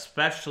 Yeah.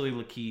 Especially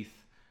Lakeith.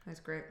 That's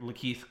great.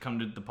 Lakeith, come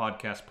to the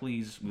podcast,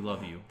 please. We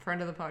love you.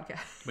 Friend of the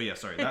podcast. But yeah,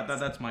 sorry,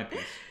 that's my piece.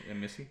 Yeah,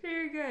 Missy?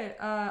 Very good.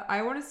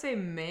 I want to say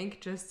Mank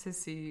just to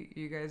see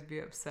you guys be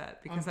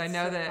upset because I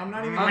know that I'm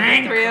not even of gonna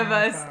the look three up of from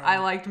my us, phone. I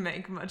liked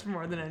Mank much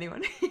more than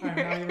anyone. I'm not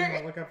even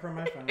gonna look up from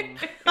my phone.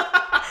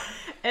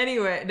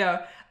 Anyway, no.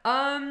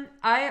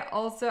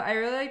 I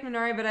really like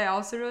Minari, but I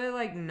also really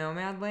like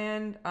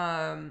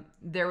Nomadland.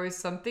 There was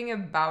something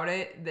about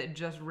it that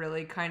just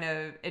really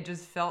it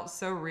just felt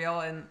so real,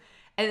 and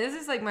this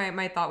is like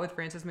my thought with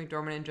Frances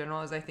McDormand in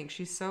general is I think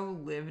she's so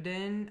lived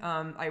in.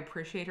 I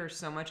appreciate her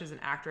so much as an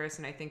actress,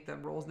 and I think the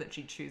roles that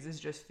she chooses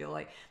just feel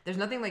like there's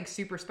nothing like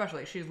super special.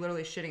 Like she's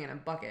literally shitting in a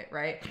bucket,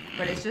 right?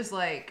 But it's just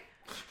like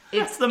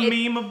That's the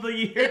meme of the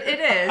year. it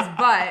is,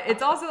 but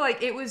it's also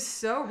like it was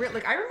so real.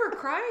 Like I remember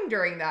crying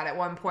during that at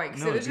one point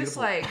because No, it was it's just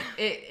like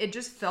it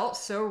just felt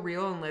so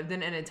real and lived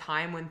in a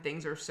time when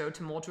things are so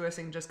tumultuous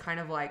and just kind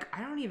of like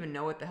I don't even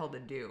know what the hell to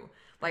do.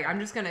 Like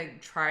I'm just gonna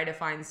try to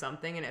find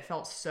something, and it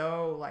felt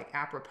so like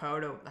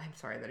apropos to. I'm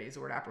sorry that I used the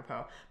word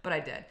apropos, but I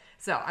did.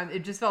 So it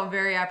just felt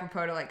very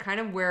apropos to like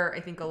kind of where I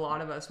think a lot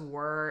of us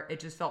were.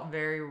 It just felt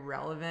very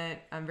relevant.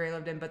 I'm very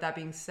lived in. But that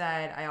being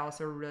said, I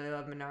also really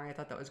love Minari. I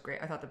thought that was great.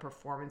 I thought the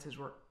performances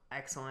were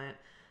excellent.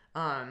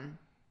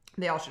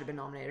 they all should have been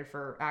nominated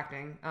for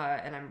acting,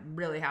 and I'm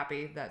really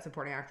happy that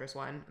supporting actress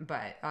won.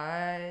 But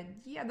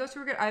yeah, those two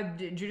were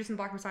good. Judas and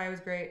the Black Messiah was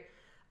great.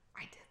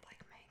 I did like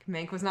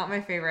Mank. Mank was not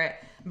my favorite,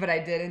 but I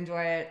did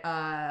enjoy it.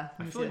 I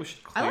feel like we should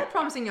I like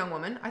Promising Young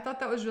Woman. I thought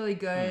that was really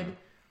good.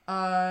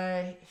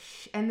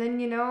 And then,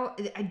 you know,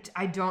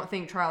 I don't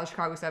think Trial of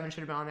Chicago 7 should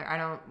have been on there. I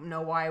don't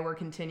know why we're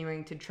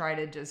continuing to try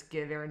to just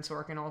give Aaron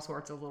Sorkin all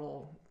sorts of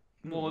little...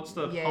 Well, it's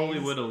the yays.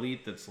 Hollywood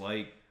elite that's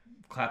like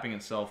clapping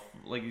itself,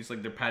 like it's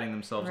like they're patting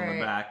themselves on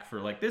the back for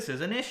like, this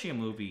is an issue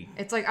movie.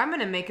 It's like, I'm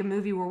going to make a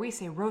movie where we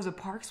say Rosa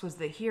Parks was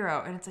the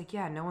hero. And it's like,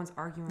 yeah, no one's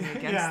arguing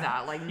against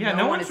that. Like, no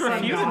one one's is saying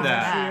refuted that was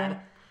that.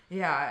 bad.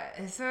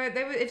 Yeah, so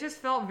it just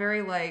felt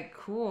very like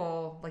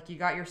cool. Like you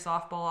got your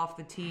softball off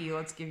the tee.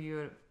 Let's give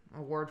you an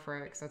award for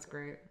it because that's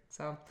great.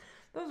 So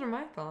those are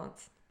my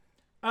thoughts.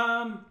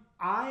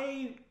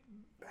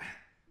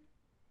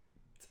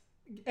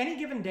 Any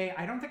given day,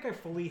 I don't think I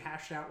fully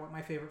hashed out what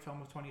my favorite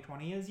film of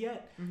 2020 is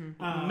yet.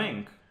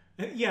 Mank.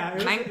 Yeah,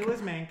 it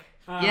was Mank.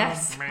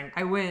 Yes, Mank.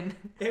 I win.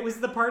 It was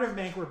the part of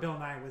Mank where Bill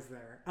Nye was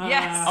there.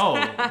 Yes.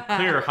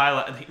 Clear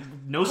highlight.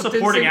 No Upton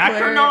supporting actor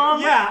Sinclair.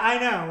 nom? Yeah, I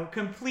know.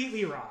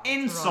 Completely wrong.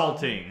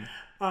 Insulting.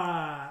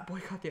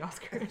 Boycott the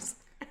Oscars.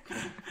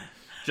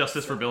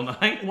 Justice for Bill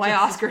Nye? Why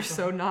Oscars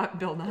so not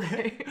Bill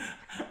Nye?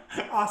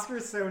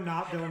 Oscars so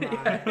not Bill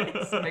Nye.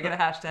 Yes, make it a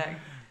hashtag.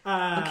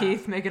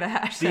 Keith, make it a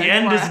hashtag. The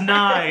end is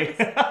nigh.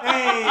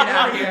 Hey, Get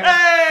out of here.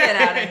 Hey! Get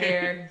out of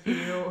here.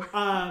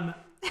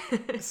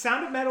 You.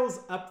 Sound of Metal's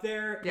up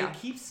there. Yeah. It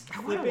keeps I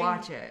flipping.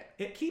 want to watch it.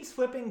 It keeps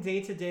flipping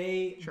day to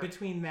day Sure.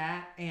 between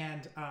that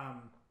and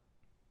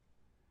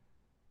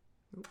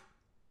Do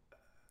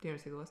you want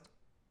to see the list?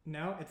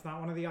 no, it's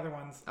not one of the other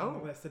ones on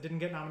the list. It didn't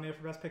get nominated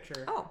for Best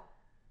Picture. Oh.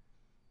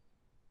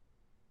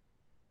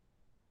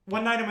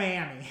 One Night in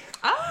Miami.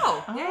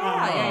 Oh.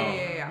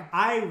 Yeah.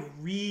 I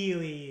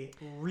really,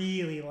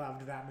 really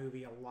loved that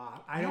movie a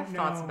lot. I don't have know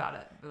thoughts about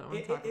it. But I don't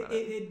want to talk about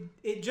it.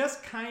 It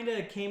just kind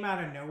of came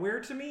out of nowhere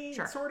to me,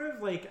 Sure. sort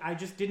of. Like, I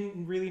just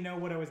didn't really know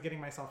what I was getting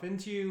myself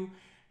into,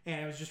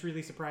 and it was just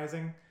really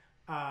surprising.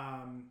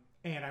 And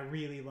I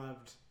really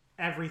loved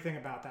everything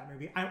about that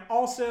movie. I'm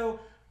also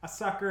a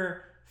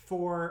sucker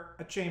for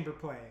a chamber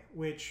play,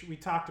 which we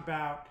talked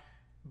about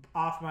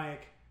off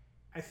mic,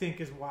 I think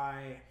is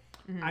why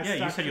I Yeah, you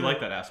stuck said you through- like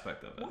that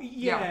aspect of it.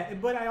 Yeah,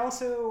 but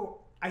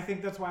I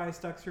think that's why I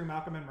stuck through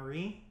Malcolm and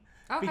Marie.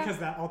 Okay. Because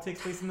that all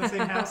takes place in the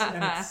same house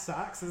and it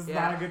sucks. It's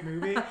not a good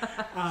movie.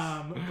 But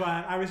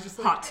I was just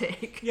like... Hot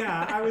take.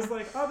 Yeah, I was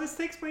like, oh, this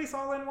takes place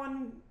all in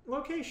one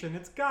location.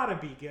 It's gotta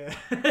be good.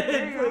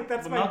 Like,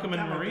 that's But my, Malcolm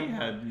and that might Marie be-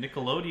 had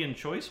Nickelodeon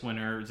Choice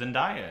winner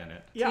Zendaya in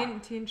it. Yeah.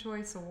 Teen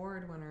Choice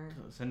Award winner.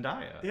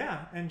 Zendaya.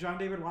 Yeah, and John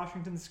David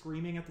Washington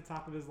screaming at the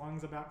top of his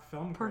lungs about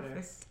film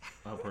critics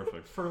Oh,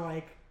 perfect. for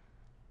like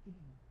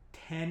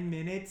 10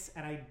 minutes,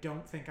 and I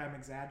don't think I'm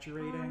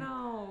exaggerating.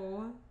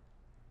 Oh no.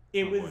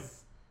 It Oh, boy. was...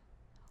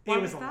 Why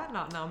it was was a that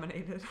not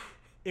nominated?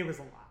 It was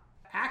a lot.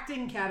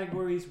 Acting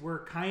categories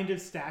were kind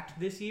of stacked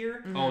this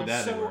year. Oh,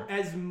 that they So were.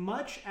 as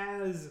much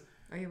as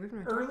Oh yeah, we've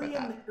been talking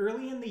about that.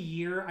 early in the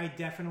year, I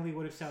definitely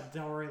would have said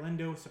Delroy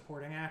Lindo,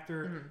 supporting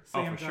actor.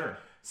 Oh, Sam for Dark. sure.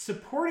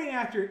 Supporting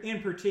actor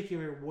in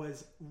particular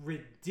was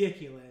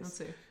ridiculous. Let's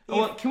see.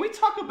 Well, can we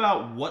talk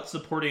about what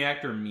supporting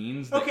actor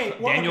means? That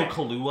Daniel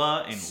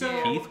Kaluuya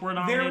and Keith were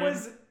nominated? There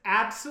was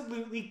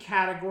absolutely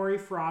category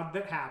fraud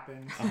that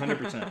happened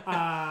 100%.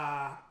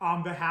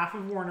 on behalf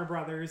of Warner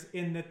Brothers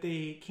in that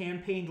they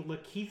campaigned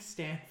Lakeith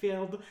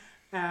Stanfield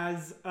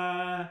as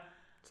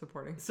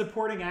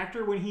supporting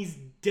actor when he's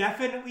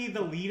definitely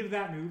the lead of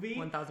that movie.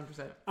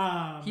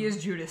 1000%. He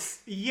is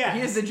Judas. Yes.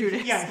 He is the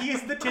Judas. Yeah, he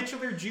is the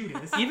titular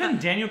Judas. Even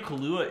Daniel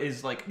Kaluuya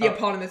is like The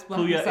eponymous Black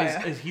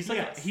Messiah. He's like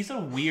Yes. he's a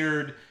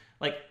weird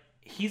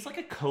he's like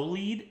a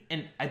co-lead,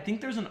 and I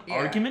think there's an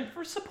argument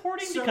for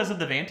supporting because of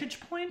the vantage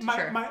point.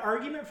 My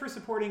argument for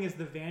supporting is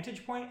the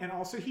vantage point, and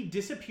also he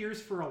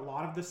disappears for a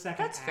lot of the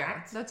second That's fair.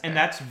 act. That's fair. And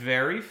that's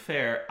very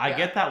fair. I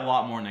get that a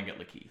lot more than I get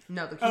Lakeith.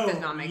 No, the Keith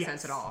does not make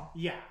sense at all.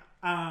 Yeah.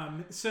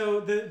 So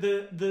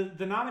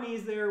the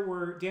nominees there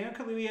were Daniel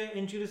Kaluuya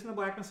in Judas and the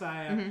Black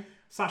Messiah,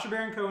 Sacha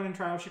Baron Cohen in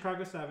Trial of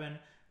Chicago 7,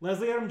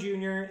 Leslie Odom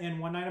Jr. in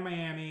One Night in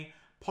Miami,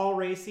 Paul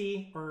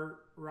Raci or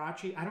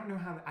Rachi, I don't know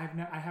how I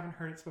haven't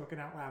heard it spoken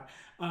out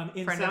loud.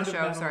 In Friend Sound of the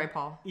show, Metal, sorry,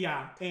 Paul.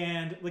 Yeah,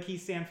 and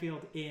Lakeith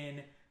Stanfield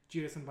in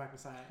Judas and the Black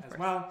Messiah as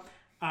well.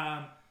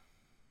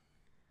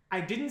 I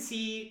didn't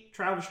see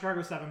Trial of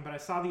Chicago 7, but I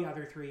saw the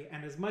other three,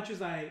 and as much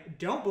as I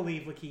don't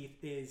believe Lakeith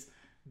is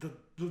the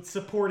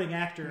supporting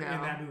actor in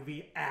that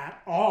movie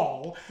at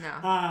all,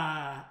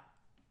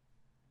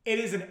 it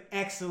is an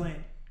excellent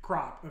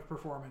crop of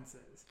performances.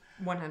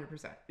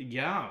 100%.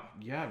 Yeah,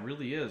 it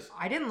really is.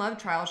 I didn't love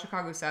Trial of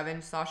Chicago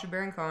 7. Sacha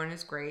Baron Cohen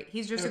is great.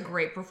 He's just a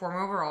great performer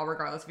overall,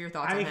 regardless of your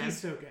thoughts on him. He's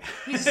so good.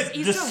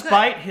 He's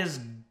Despite his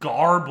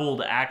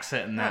garbled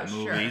accent in that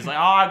movie, sure. he's like,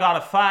 "Oh, I got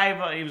a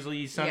 5."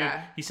 He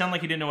sounded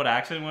like he didn't know what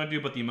accent he wanted to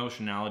do, but the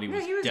emotionality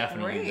was, he was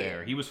definitely great.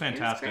 there. He was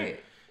fantastic. great.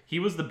 He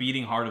was the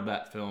beating heart of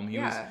that film. He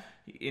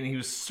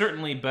was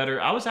certainly better.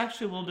 I was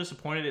actually a little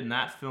disappointed in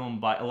that film,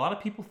 but a lot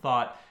of people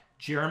thought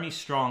Jeremy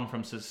Strong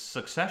from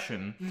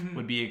Succession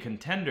would be a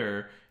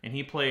contender, and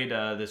he played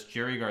this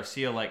Jerry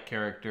Garcia-like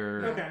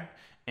character. Okay.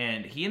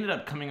 And he ended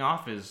up coming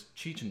off as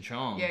Cheech and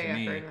Chong to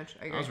me. very much.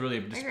 I agree. was really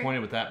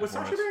disappointed with that Was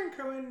performance. Sacha Baron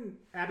Cohen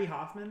Abby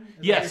Hoffman?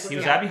 Yes, he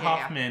was Abby Yeah.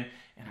 Hoffman,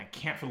 and I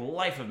can't for the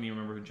life of me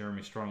remember who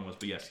Jeremy Strong was,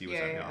 but yes, he was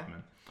Abby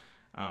Hoffman.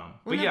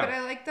 But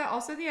I like that.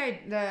 Also,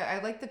 I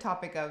like the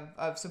topic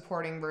of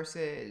supporting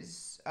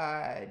versus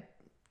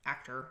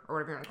actor or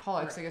whatever you want to call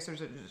it. Because I guess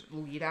there's a just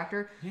lead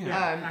actor.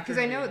 Because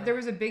I know there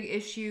was a big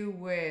issue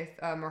with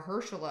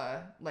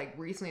Mahershala, like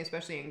recently,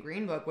 especially in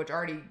Green Book, which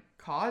already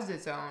caused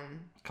its own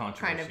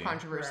kind of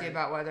controversy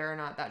about whether or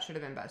not that should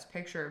have been Best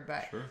Picture.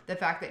 But the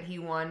fact that he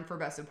won for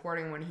Best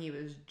Supporting when he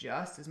was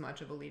just as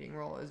much of a leading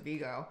role as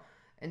Viggo,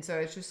 and so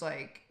it's just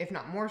like, if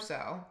not more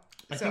so.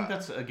 I think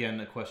that's, again,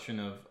 a question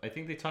of, I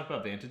think they talk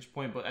about vantage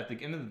point, but at the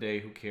end of the day,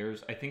 who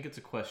cares? I think it's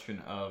a question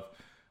of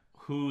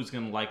who's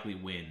going to likely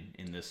win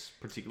in this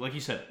particular, like you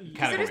said,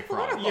 category it is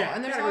political,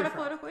 and there's a lot of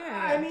political.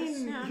 I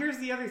mean, here's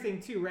the other thing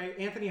too, right?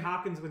 Anthony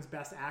Hopkins wins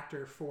Best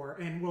Actor for,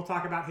 and we'll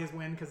talk about his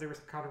win because there was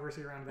some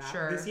controversy around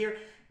that this year.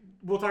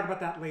 We'll talk about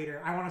that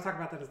later. I want to talk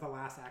about that as the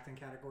last acting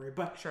category,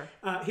 but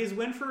his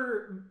win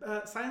for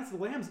Silence of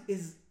the Lambs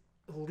is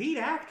lead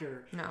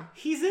actor. No,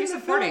 he's in the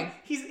supporting. film.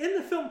 He's in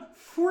the film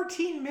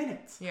 14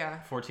 minutes.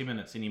 14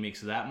 minutes, and he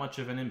makes that much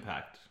of an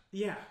impact.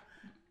 Yeah,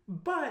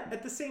 but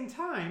at the same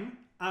time,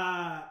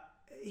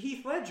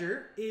 Heath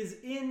Ledger is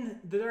in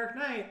The Dark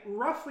Knight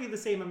roughly the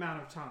same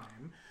amount of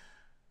time,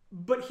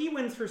 but he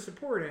wins for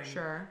supporting.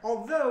 Sure.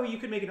 Although you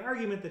could make an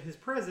argument that his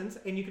presence,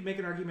 and you could make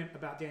an argument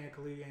about Daniel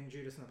Kaluuya and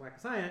Judas and the Black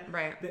Messiah,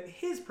 that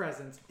his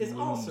presence is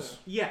also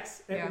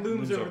it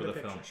looms over the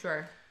picture. Film.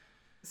 Sure.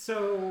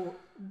 So,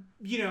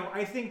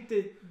 I think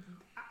that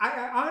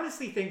I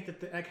honestly think that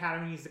the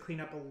Academy needs to clean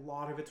up a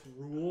lot of its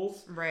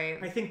rules.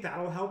 Right. I think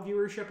that'll help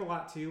viewership a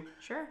lot too.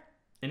 Sure.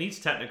 It needs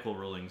technical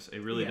rulings. It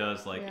really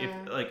does.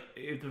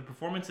 If the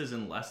performance is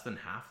in less than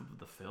half of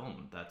the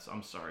film,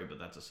 I'm sorry, but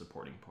that's a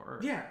supporting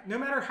part. Yeah, no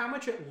matter how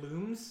much it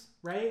looms,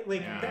 right?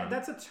 Like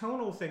that's a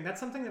tonal thing. That's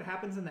something that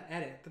happens in the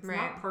edit. That's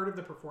not part of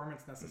the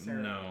performance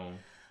necessarily. No.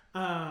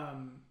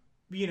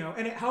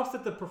 And it helps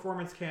that the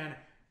performance can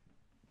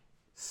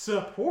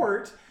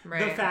support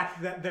the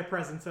fact that the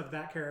presence of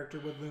that character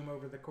would loom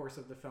over the course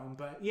of the film.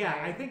 But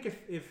I think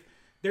if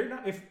they're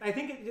not, I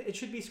think it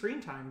should be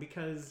screen time,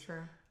 because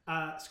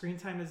screen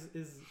time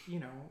is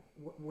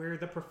where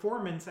the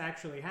performance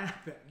actually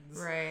happens.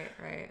 Right.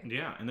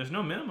 Yeah, and there's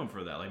no minimum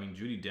for that. I mean,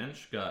 Judi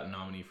Dench got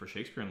nominated for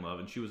Shakespeare in Love,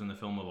 and she was in the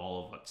film of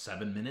all of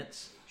 7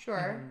 minutes.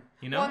 Sure.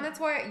 Well, and that's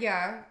why,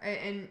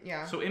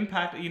 So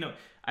impact,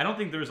 I don't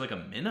think there's like a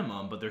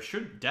minimum, but there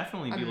should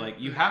definitely be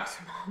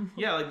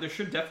there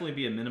should definitely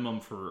be a minimum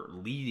for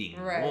leading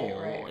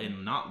role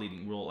and not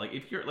leading role. Like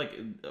if you're like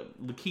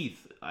Lakeith,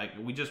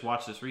 we just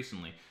watched this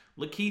recently.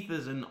 Lakeith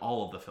is in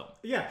all of the film.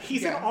 Yeah,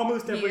 he's in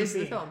almost every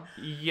scene. The film.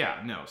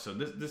 Yeah, no. So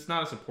this is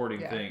not a supporting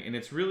thing, and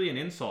it's really an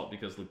insult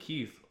because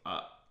Lakeith,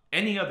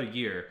 any other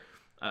year,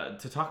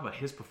 to talk about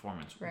his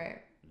performance.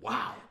 Right.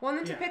 Wow. Well, and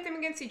then to pit them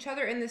against each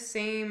other in the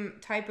same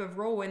type of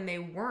role when they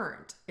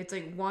weren't. It's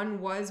like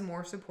one was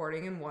more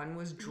supporting and one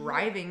was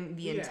driving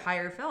the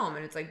entire film.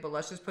 And it's like, but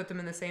let's just put them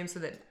in the same so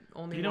that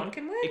only one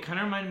can win. It kind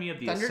of reminded me of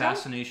the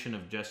assassination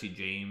of Jesse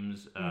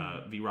James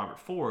v. Robert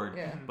Ford.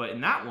 Yeah. But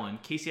in that one,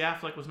 Casey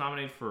Affleck was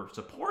nominated for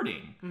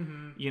supporting,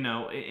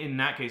 in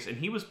that case. And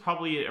he was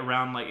probably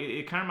around, like,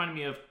 it kind of reminded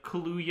me of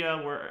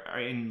Kaluuya where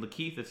in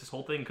Lakeith, it's this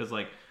whole thing, because,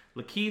 like,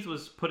 Lakeith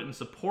was put in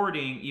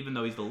supporting even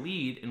though he's the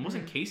lead, and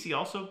wasn't Casey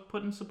also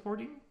put in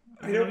supporting?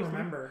 I don't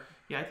remember.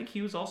 Yeah, I think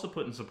he was also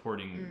put in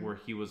supporting where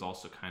he was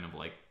also kind of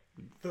like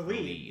the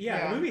lead.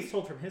 Yeah, the movie's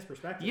told from his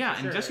perspective. Yeah,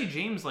 and Jesse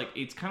James, like,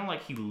 it's kind of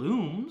like he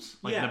looms,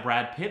 like the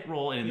Brad Pitt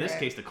role, and in this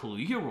case the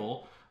Kaluuya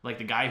role, like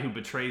the guy who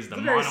betrays the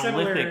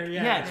monolithic.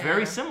 It's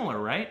very similar,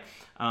 right?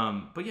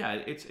 But yeah,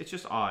 it's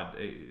just odd.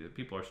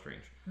 People are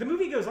strange. The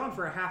movie goes on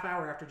for a half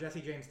hour after Jesse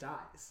James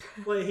dies.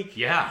 Like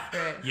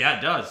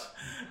it does.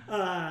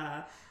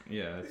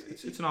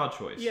 It's an odd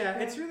choice. Yeah,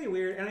 it's really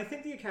weird, and I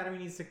think the Academy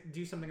needs to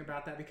do something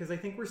about that, because I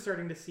think we're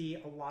starting to see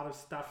a lot of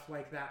stuff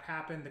like that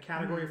happen. The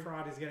category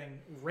fraud is getting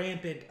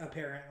rampant,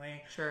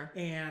 apparently. Sure.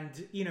 And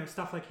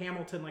stuff like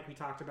Hamilton, like we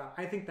talked about,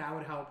 I think that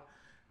would help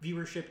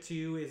viewership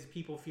too, is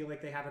people feel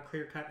like they have a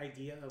clear-cut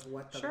idea of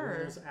what the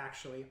rules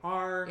actually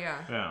are.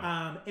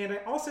 And I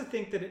also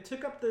think that it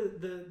took up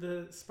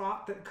the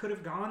spot that could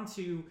have gone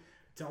to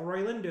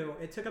Delroy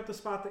Lindo. It took up the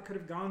spot that could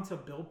have gone to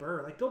Bill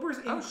Burr. Like, Bill Burr's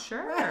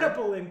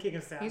incredible in King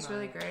of Staten Island. He's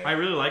really great. I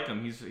really like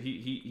him.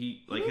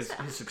 He like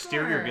his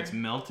exterior gets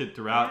melted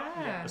throughout,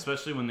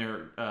 especially when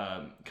they're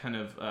kind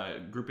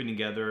of grouping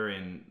together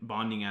and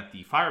bonding at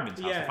the fireman's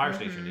house, the fire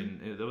station,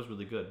 and that was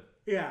really good.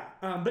 Yeah,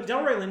 but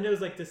Delroy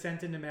Lindo's like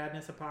Descent into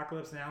Madness,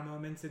 Apocalypse Now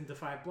moments in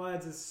Five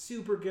Bloods is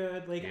super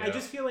good. Like, I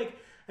just feel like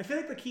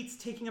Lakeith's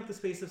taking up the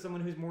space of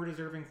someone who's more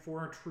deserving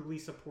for a truly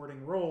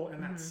supporting role,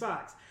 and that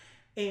sucks.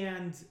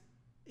 And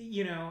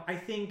I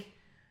think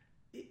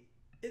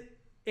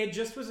it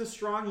just was a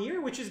strong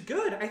year, which is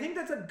good. I think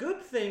that's a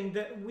good thing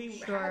that we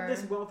had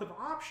this wealth of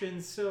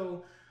options.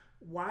 So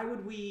why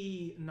would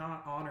we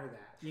not honor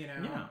that? You know?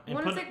 Yeah. And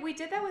Well, it's like we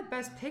did that with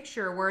Best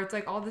Picture, where it's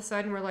like all of a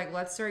sudden we're like,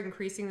 let's start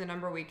increasing the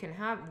number we can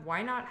have.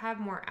 Why not have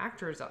more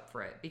actors up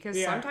for it?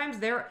 Because sometimes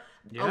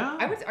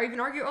I would even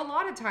argue a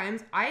lot of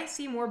times I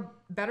see more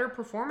better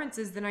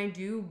performances than I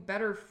do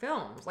better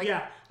films. Like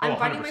I'm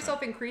finding 100%.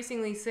 myself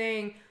increasingly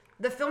saying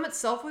the film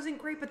itself wasn't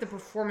great, but the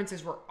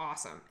performances were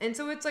awesome. And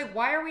so it's like,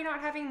 why are we not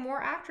having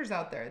more actors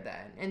out there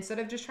then? Instead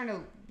of just trying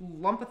to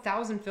lump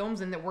 1,000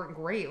 films in that weren't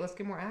great, let's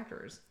get more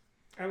actors.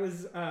 That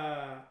was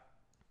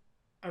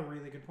a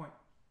really good point.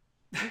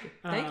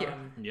 Thank you.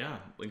 Yeah,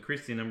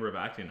 increase the number of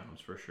acting noms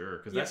for sure,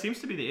 because that seems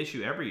to be the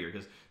issue every year.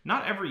 Because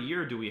not every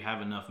year do we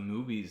have enough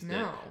movies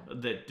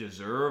that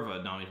deserve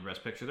a nomination for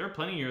Best Picture. There are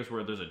plenty of years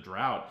where there's a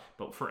drought,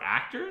 but for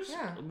actors,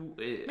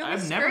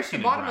 I've never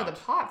seen the bottom a of drought.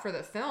 the pot for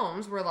the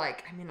films. We're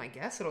like, I mean, I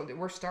guess it'll do.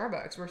 We're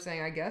Starbucks. We're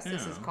saying, I guess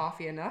this is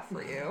coffee enough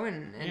for you,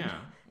 and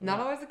not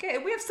always the case.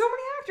 We have so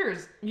many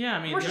actors. Yeah,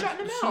 I mean, we're there's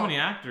shutting them so out. many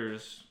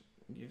actors.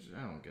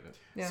 I don't get it.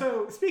 Yeah.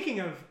 So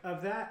speaking of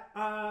that,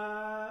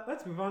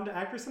 let's move on to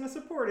actress in a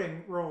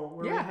supporting role,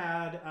 where we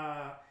had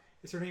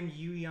is her name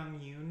Yoo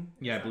Young-yoon?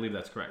 Yeah, I believe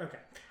that's correct. Okay.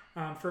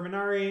 For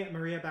Minari,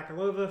 Maria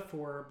Bakalova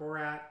for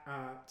Borat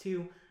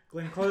 2,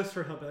 Glenn Close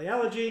for Hillbilly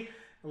Elegy,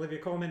 Olivia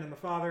Colman in The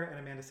Father, and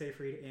Amanda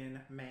Seyfried in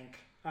Mank.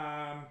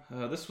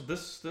 This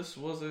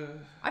was a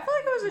I feel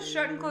like it was a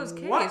shut and close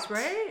case, What?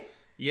 right?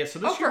 yeah. So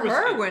this For year was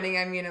her winning,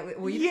 I mean,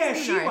 you didn't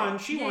see she Minari. won.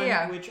 She won,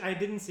 Yeah. which I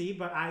didn't see,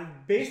 but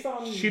based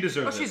on she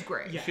deserves it. she's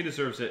great. Yeah. She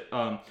deserves it.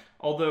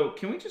 Although,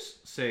 can we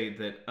just say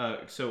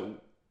that? So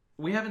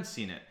we haven't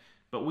seen it,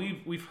 but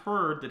we've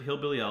heard that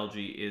Hillbilly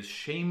Elegy is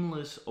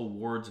shameless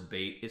awards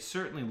bait. It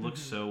certainly looks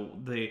so.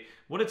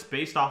 What it's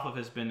based off of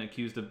has been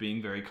accused of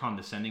being very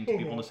condescending to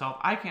people in the South.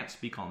 I can't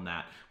speak on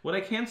that. What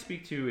I can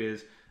speak to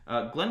is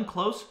Glenn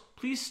Close.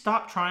 Please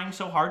stop trying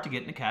so hard to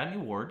get an Academy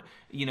Award.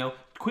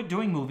 Quit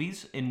doing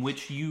movies in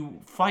which you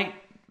fight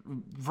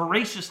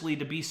voraciously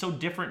to be so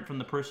different from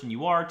the person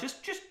you are.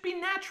 Just be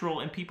natural,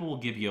 and people will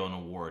give you an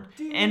award.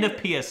 Dude. End of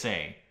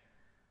PSA.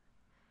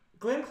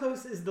 Glenn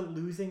Close is the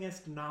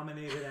losingest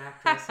nominated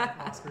actress in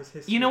Oscars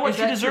history. You know what? Is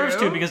She that deserves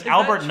true? to, because Is that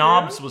Albert true?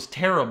 Nobbs was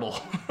terrible.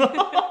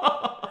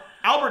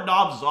 Albert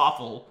Nobbs is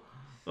awful.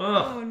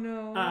 Ugh. Oh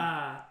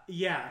no.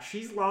 Yeah,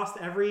 she's lost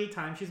every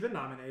time she's been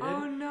nominated.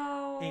 Oh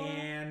no.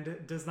 And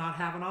does not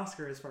have an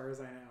Oscar as far as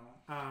I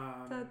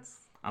know. That's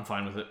I'm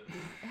fine with it.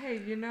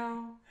 hey,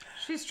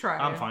 she's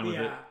trying. I'm fine with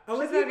it. Yeah, out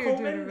Olivia here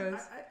doing her Colman.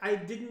 best. I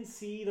didn't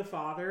see The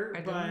Father,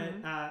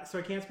 but so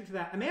I can't speak to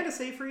that. Amanda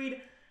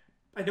Seyfried,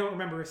 I don't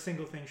remember a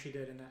single thing she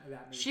did in that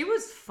movie. She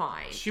was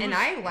fine,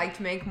 I liked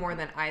Mank more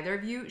than either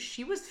of you.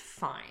 She was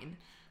fine.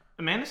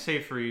 Amanda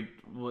Seyfried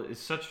is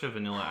such a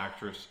vanilla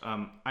actress.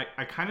 I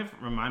kind of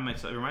remind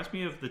myself. It reminds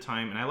me of the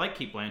time, and I like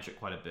Cate Blanchett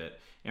quite a bit.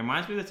 It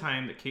reminds me of the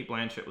time that Cate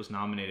Blanchett was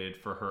nominated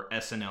for her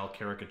SNL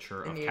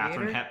caricature of The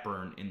Katharine Aviator?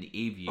 Hepburn in The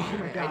Aviator. Oh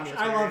my I gosh, knew I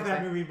what you were love that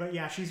gonna movie, but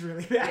yeah, she's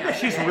really bad. Yeah.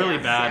 She's really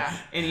bad. Yeah.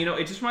 And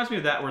it just reminds me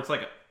of that, where it's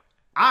like,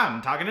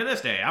 I'm talking to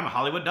this day. I'm a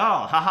Hollywood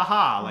doll. Ha ha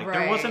ha. Like,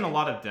 there wasn't a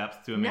lot of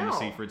depth to Amanda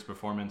Seyfried's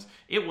performance.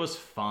 It was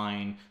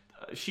fine.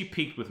 She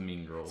peaked with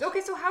Mean Girls.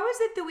 Okay, so how is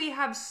it that we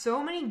have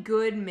so many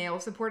good male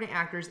supporting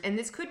actors? And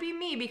this could be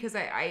me, because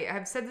I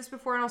have said this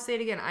before and I'll say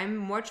it again. I'm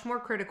much more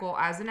critical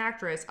as an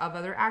actress of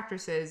other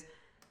actresses.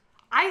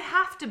 I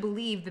have to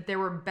believe that there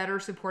were better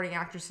supporting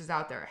actresses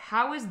out there.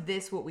 How is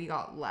this what we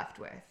got left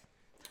with?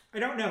 I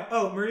don't know.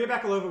 Oh, Maria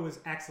Bakalova was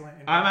excellent.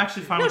 I'm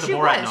actually fine with the she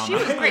Borat was. nom. She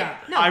was great. Yeah.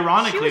 No,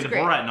 Ironically, she was the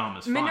great. Borat nom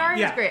is fine. Minari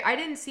Yeah. was great. I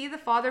didn't see The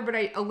Father, but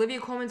Olivia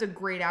Colman's a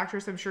great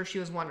actress. I'm sure she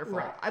was wonderful.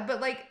 Right. But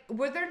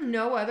were there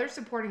no other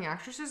supporting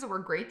actresses that were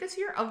great this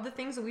year of the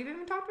things that we've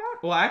even talked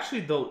about? Well,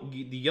 actually,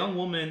 the young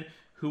woman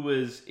who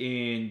was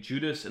in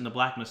Judas and the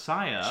Black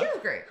Messiah, She was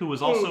great. who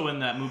was also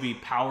in that movie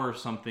Power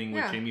something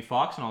with Yeah. Jamie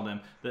Foxx and all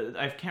them.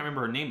 I can't remember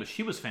her name, but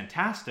she was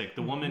fantastic.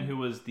 The woman who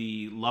was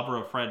the lover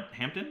of Fred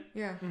Hampton.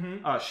 Yeah.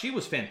 She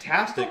was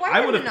fantastic. The wife I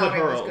in would have put Minari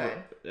her. was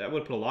good. I would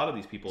have put a lot of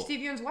these people.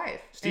 Steve Yeun's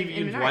wife. Steve in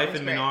Yeun's Minari wife was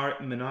in great.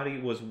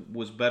 Minari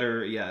was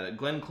better. Yeah,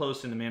 Glenn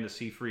Close and Amanda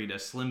Seyfried,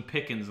 Slim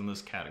Pickens in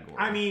this category.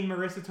 I mean,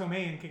 Marissa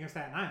Tomei in King of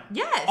Staten Island.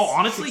 Yes. Oh,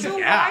 honestly, so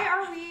yeah. why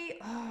are we?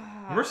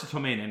 Marissa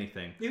Tomei in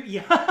anything.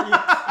 Yeah.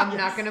 I'm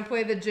not gonna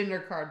play the gender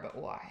card, but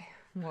why?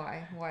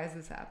 Why is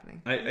this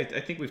happening? I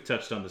think we've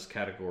touched on this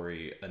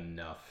category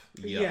enough.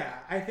 Yep. Yeah,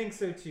 I think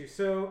so too.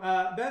 So,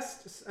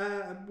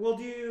 we'll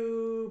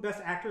do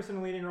best actress in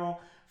a leading role.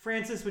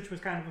 Frances, which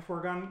was kind of a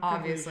foregone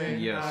Obviously.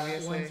 conclusion. Yes.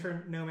 Obviously. Wins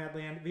for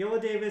Nomadland. Viola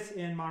Davis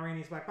in Ma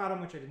Rainey's Black Bottom,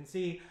 which I didn't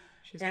see.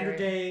 She's Andrew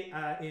great.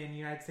 Day in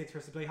United States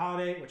vs. Billie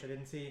Holiday, which I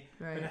didn't see.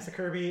 Right. Vanessa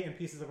Kirby in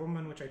Pieces of a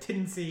Woman, which I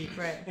didn't see.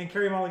 Right. And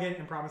Carey Mulligan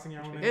in Promising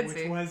Young Woman, did which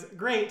see. was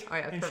great. Oh,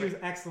 yeah, and she was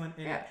excellent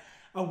in Yeah. it.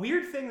 A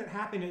weird thing that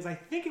happened is I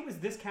think it was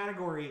this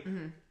category.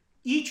 Mm-hmm.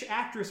 Each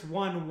actress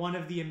won one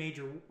of the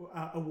major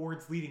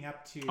awards leading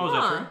up to. Oh, is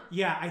that true?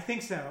 Yeah, I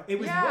think so. It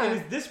was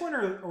this one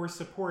or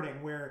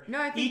supporting, where No,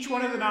 I think each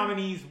one of the you-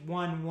 nominees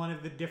won one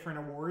of the different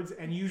awards,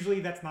 and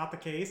usually that's not the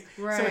case.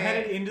 So Right.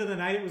 headed into the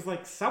night, it was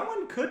like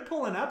someone could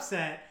pull an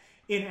upset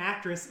in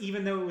actress,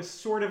 even though it was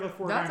sort of a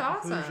foregone That's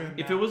awesome. conclusion.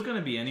 If it was going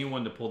to be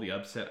anyone to pull the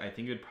upset, I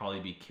think it would probably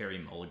be Carey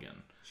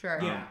Mulligan. Sure.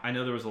 Yeah. I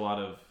know there was a lot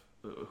of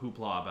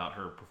hoopla about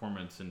her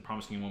performance in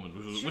Promising Young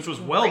Woman, which was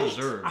great. well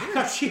deserved. I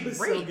thought she was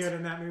so Great. good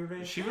in that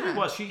movie. She really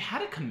was. She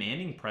had a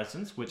commanding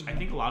presence, which I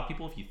think a lot of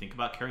people, if you think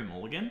about Carey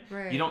Mulligan,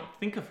 Right. you don't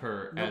think of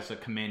her as a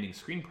commanding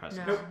screen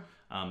presence.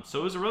 No. So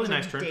it was a really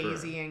nice turn for her.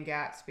 Daisy and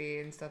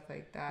Gatsby and stuff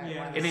like that. Yeah.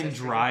 One of And the in sisters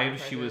Drive, in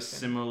she was Prejudice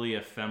similarly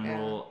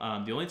ephemeral.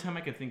 The only time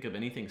I could think of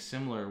anything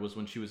similar was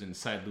when she was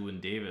inside Llewyn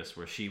Davis,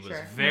 where she was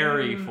Sure.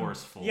 very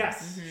forceful.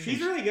 Yes,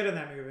 she's really good in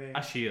that movie.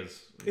 She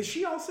is. Is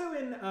she also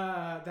in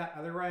that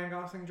other Ryan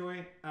Gosling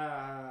joint,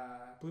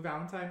 Blue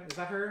Valentine? Is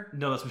that her?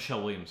 No, that's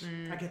Michelle Williams.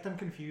 I get them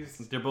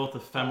confused. They're both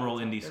ephemeral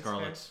indie That's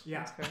scarlets. fair. Yeah.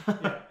 That's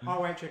fair. Yeah,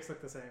 all white chicks look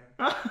the same.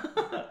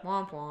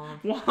 Womp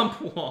womp.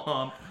 Womp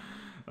womp.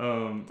 I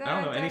don't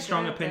know. Any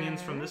strong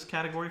opinions from this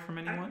category from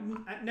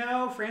anyone?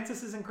 No,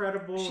 Frances is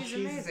incredible. She's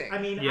amazing. I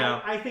mean,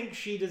 Yeah. I think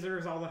she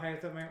deserves all the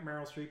hype that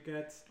Meryl Streep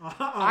gets. I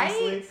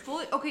Honestly.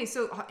 fully okay.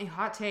 So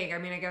hot take. I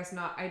mean, I guess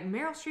not.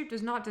 Meryl Streep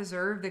does not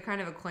deserve the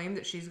kind of acclaim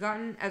that she's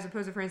gotten, as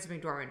opposed to Frances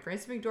McDormand.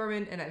 Frances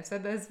McDormand, and I've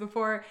said this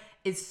before,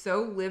 is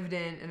so lived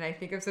in, and I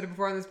think I've said it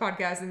before on this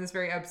podcast in this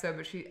very episode.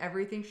 But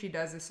everything she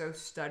does is so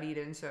studied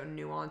and so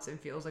nuanced and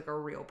feels like a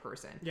real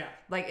person. Yeah.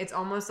 Like it's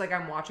almost like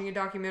I'm watching a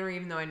documentary,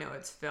 even though I know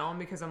it's film,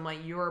 because I'm like,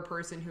 you're a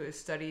person who has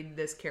studied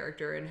this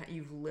character and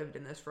you've lived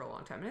in this for a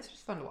long time, and it's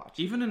just fun to watch.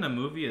 Even in a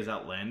movie as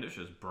outlandish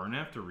as Burn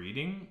After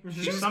Reading,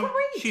 She's great.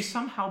 she's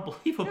somehow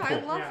believable. Yeah,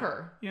 I love Yeah.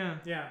 her. Yeah.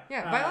 Yeah.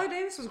 Yeah, Viola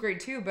Davis was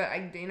great too, but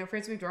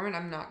Frances McDormand,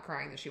 I'm not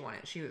crying that she won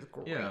it. She was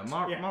great. Yeah,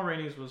 Ma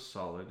Rainey's was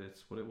solid.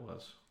 It's what it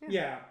was.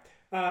 Yeah.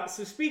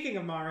 So speaking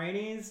of Ma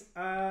Rainey's,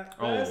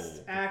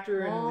 best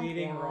actor in a Womp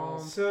leading role.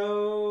 womp.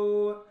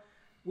 So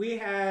we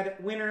had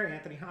winner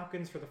Anthony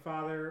Hopkins for The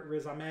Father,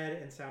 Riz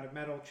Ahmed in Sound of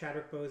Metal,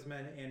 Chadwick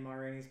Boseman in Ma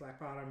Rainey's Black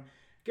Bottom,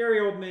 Gary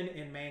Oldman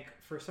in Mank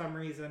for some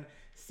reason,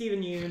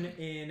 Stephen Yeun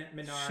in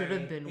Minari. Should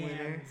have been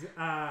winner.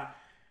 And,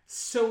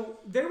 so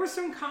there was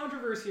some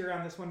controversy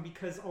around this one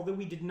because although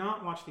we did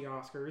not watch the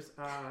Oscars,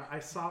 I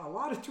saw a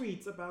lot of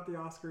tweets about the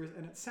Oscars,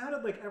 and it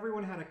sounded like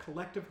everyone had a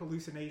collective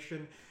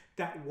hallucination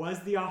that was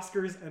the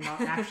Oscars and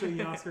not actually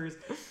the Oscars,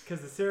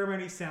 because the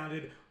ceremony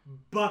sounded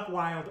buck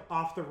wild,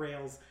 off the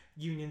rails,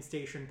 Union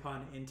Station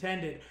pun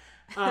intended.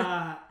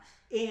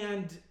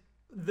 And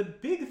the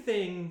big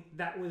thing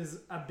that was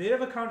a bit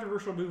of a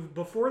controversial move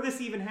before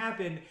this even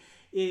happened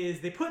is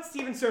they put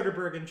Steven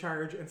Soderbergh in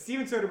charge, and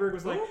Steven Soderbergh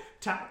was like,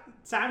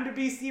 time to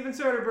be Steven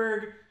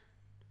Soderbergh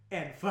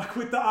and fuck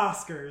with the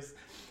Oscars.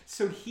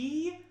 So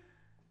he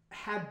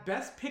had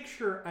Best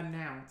Picture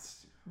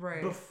announced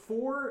Right.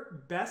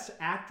 before Best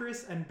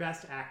Actress and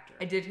Best Actor.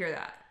 I did hear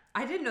that.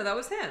 I didn't know that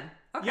was him.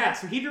 Okay. Yeah,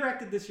 so he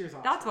directed this year's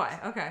Oscars. That's why.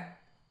 Okay.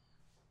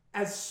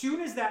 As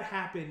soon as that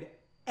happened,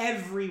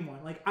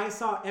 everyone, like I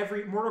saw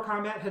Mortal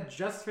Kombat had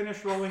just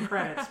finished rolling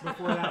credits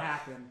before that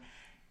happened.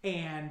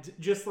 And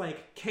just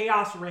like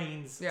chaos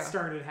reigns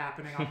started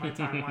happening on my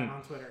timeline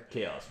on Twitter.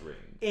 Chaos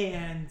reigns.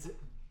 And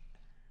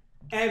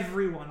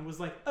everyone was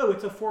like, oh,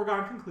 it's a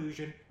foregone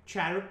conclusion.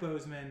 Chadwick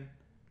Boseman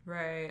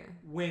Right.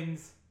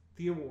 wins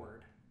the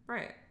award.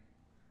 Right.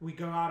 We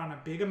go out on a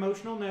big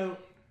emotional note.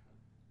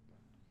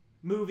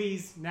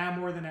 Movies, now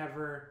more than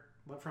ever,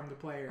 from the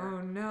player.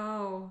 Oh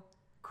no.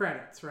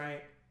 Credits,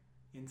 right?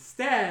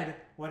 Instead,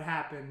 what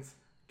happens?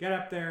 Get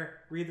up there,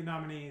 read the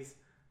nominees.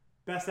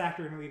 Best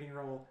actor in a leading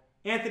role.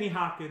 Anthony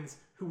Hopkins,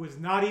 who was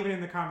not even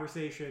in the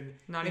conversation.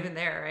 Not even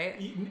there,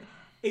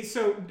 right?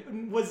 So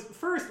was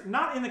first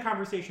not in the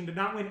conversation, did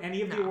not win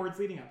any of the awards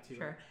leading up to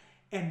it.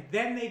 And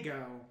then they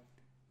go,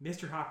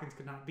 Mr. Hopkins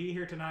could not be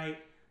here tonight.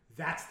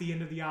 That's the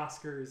end of the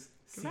Oscars.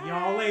 See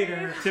y'all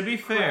later. To be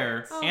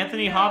fair,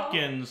 Anthony no.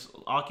 Hopkins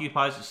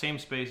occupies the same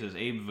space as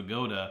Abe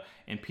Vigoda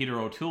and Peter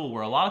O'Toole,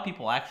 where a lot of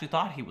people actually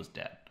thought he was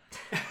dead.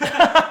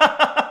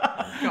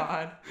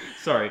 God.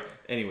 Sorry.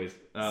 Anyways.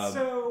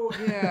 So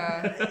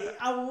Yeah.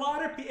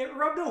 it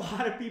rubbed a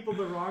lot of people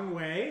the wrong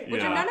way.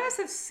 Which Yeah. none of us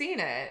have seen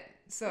it,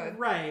 so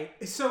Right.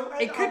 So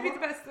it could be the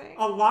best thing.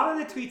 A lot of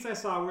the tweets I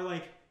saw were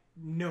like,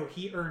 no,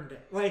 he earned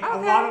it. Like, a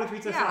Okay, lot of the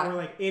tweets I saw yeah. were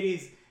like,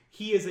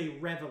 he is a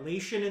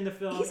revelation in the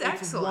film. He's It's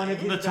excellent. one of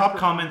his The best top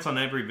comments on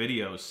every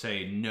video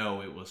say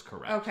no, it was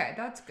correct. Okay,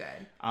 that's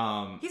good.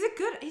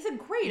 He's a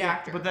great Yeah,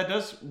 actor. But that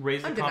does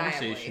raise the Undeniably.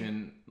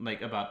 conversation,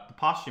 like, about the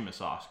posthumous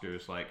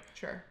Oscars. Like,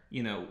 Sure.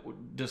 you know,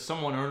 does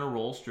someone earn a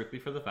role strictly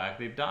for the fact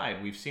they've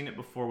died? We've seen it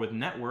before with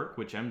Network,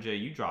 which MJ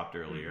you dropped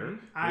earlier.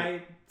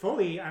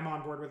 I'm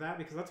on board with that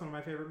because that's one of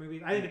my favorite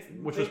movies. I think it's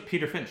Which was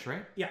Peter Finch,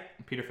 right? Yeah.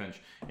 Peter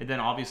Finch. And then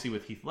obviously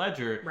with Heath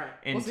Ledger. Right.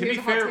 And Well, so to be here's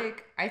a hot fair,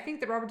 take. I think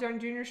that Robert Downey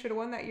Jr. should have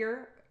won that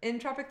year in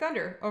Tropic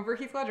Thunder over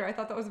Heath Ledger. I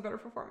thought that was a better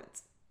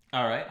performance.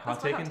 all right, hot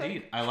That's my take hot take.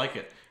 indeed. I like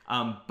it.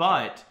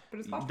 But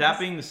it's posthumous. that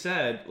being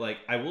said, like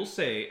I will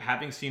say,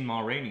 having seen Ma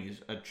Rainey's,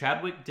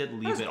 Chadwick did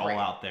leave was it all great.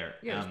 out there.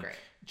 Yeah, it was great.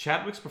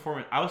 Chadwick's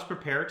performance, I was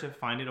prepared to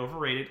find it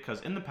overrated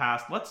because in the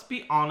past, let's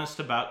be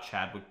honest about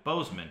Chadwick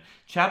Boseman.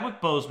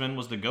 Chadwick Boseman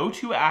was the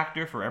go-to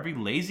actor for every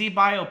lazy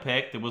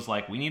biopic that was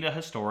like, we need a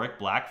historic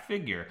black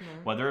figure.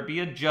 Whether it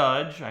be a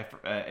judge,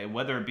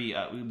 whether it be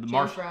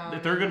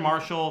Thurgood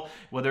Marshall,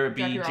 whether it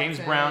be Jackie James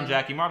Robinson. Brown,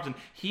 Jackie Robinson,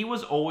 he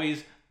was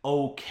always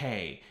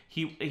okay.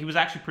 He was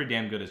actually pretty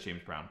damn good as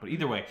James Brown. But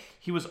either way,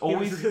 he was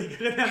always... He was really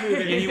good in that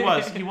movie. Yeah,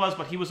 he was,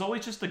 but he was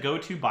always just the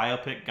go-to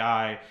biopic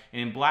guy.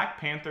 And in Black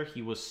Panther,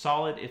 he was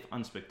solid, if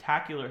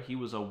unspectacular. He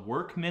was a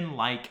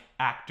workman-like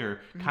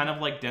actor, kind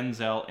of like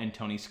Denzel in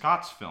Tony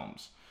Scott's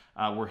films,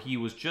 where he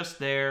was just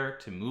there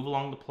to move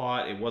along the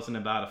plot. It wasn't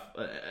about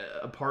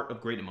a part of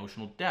great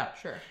emotional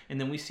depth. Sure.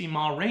 And then we see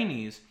Ma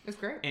Rainey's, It's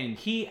great. and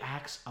he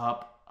acts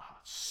up a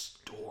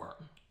storm.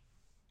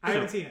 I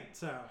haven't seen it,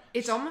 so...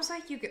 It's almost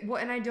like you get... Well,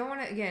 and I don't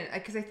want to... Again,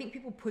 because I think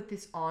people put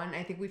this on...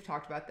 I think we've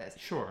talked about this.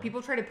 Sure.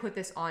 People try to put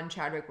this on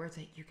Chadwick where it's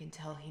like, you can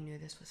tell he knew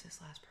this was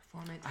his last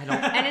performance. I don't...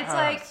 And it's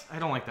like... I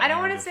don't like that I don't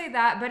want to narrative. say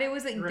that, but it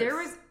was like... There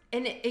There is. was...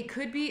 And it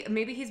could be...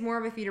 Maybe he's more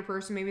of a theater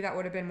person. Maybe that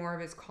would have been more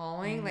of his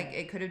calling. Like,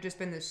 it could have just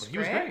been the script. he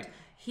was great.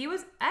 He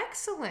was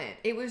excellent.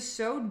 It was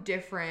so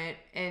different.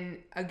 And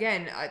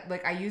again,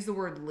 I use the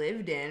word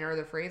lived in or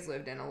the phrase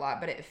lived in a lot,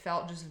 but it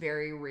felt just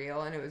very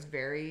real and it was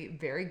very,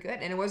 very good.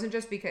 And it wasn't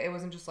just because it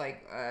wasn't just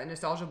like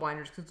nostalgia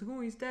blinders because,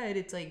 oh, he's dead.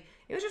 It's like,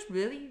 it was just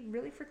really,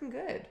 really freaking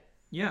good.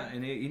 Yeah,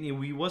 and he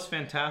was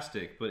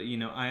fantastic, but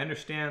I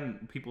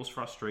understand people's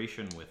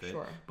frustration with it.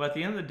 Sure. But at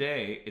the end of the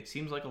day, it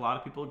seems like a lot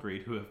of people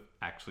agreed who have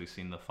actually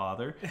seen The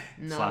Father /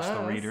 The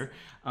us. Reader,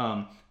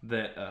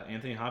 that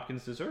Anthony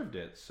Hopkins deserved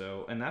it.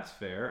 So, and that's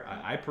fair.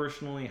 I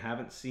personally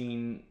haven't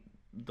seen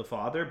The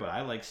Father, but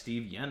I like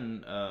Steve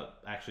Yen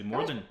actually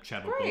more than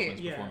Chadwick great.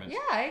 Boseman's Yeah. performance. Yeah,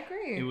 I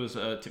agree. It was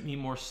to me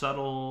more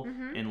subtle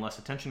and less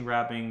attention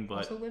grabbing,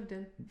 but also lived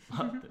in.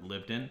 that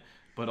lived in.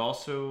 But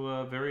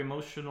also very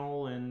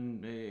emotional,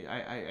 and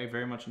I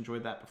very much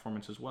enjoyed that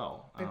performance as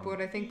well. But what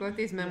I think both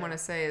these men want to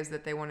say is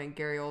that they wanted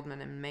Gary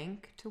Oldman and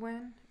Mank to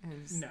win.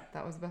 No.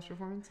 That was the best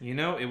performance.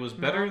 It was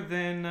better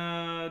than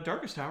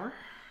Darkest Tower,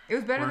 It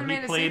was better where than he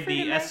Man of played Seyfried,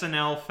 the didn't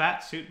SNL fat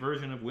suit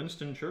version of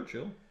Winston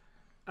Churchill.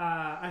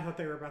 I thought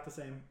they were about the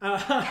same.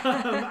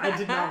 I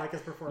did not like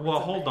his performance. Well,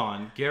 in hold Mank.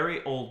 on. Gary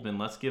Oldman,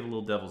 let's give a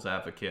little devil's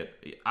advocate.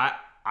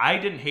 I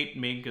didn't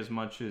hate Mank as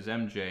much as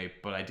MJ,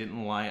 but I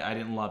didn't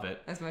love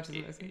it. As much as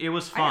Missy. It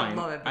was I fine.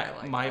 didn't love it, but I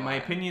liked it a my lot.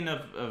 opinion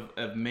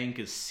of Mank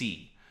is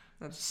C.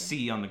 That's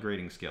C on the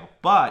grading scale.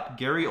 But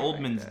Gary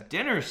Oldman's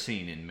dinner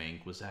scene in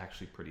Mank was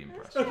actually pretty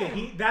impressive.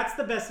 Okay, that's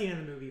the best scene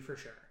in the movie for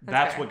sure.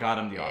 That's fair. what got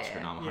him the Yeah, Oscar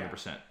yeah. nom,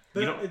 100%. The,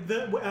 You don't,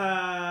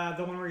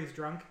 the one where he's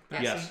drunk.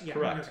 that Yes, scene? Yeah,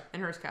 correct. okay.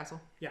 In Hearst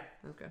Castle. Yeah.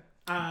 That was good.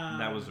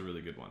 that was a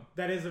really good one.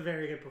 That is a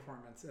very good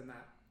performance in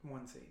that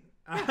one scene.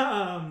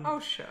 Oh,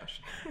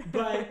 shush.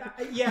 But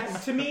yeah,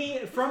 to me,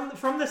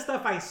 from the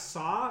stuff I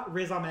saw,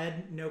 Riz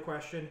Ahmed, no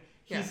question,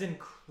 he's Yeah.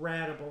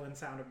 incredible in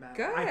Sound of Metal.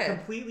 Good. I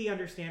completely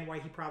understand why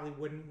he probably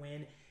wouldn't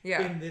win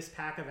Yeah. in this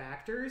pack of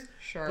actors.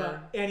 Sure.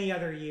 But any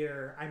other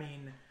year, I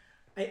mean,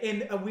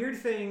 and a weird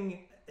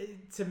thing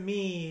to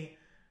me,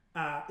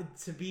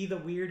 to be the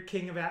weird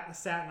king of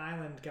Staten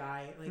Island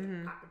guy, like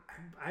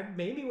I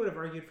maybe would have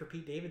argued for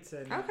Pete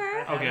Davidson.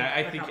 Okay. Okay, I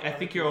A think couple I other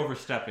think you're people.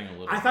 overstepping a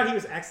little. I thought he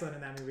was excellent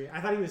in that movie. I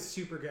thought he was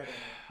super good in it.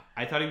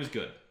 I thought he was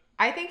good.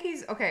 I think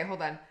he's... Okay,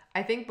 hold on.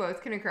 I think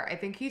both can occur. I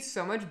think he's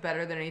so much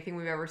better than anything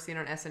we've ever seen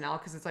on SNL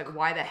because it's like,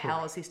 why the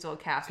hell is he still a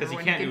cast 'Cause he member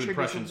when can't he do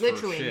contributes impressions for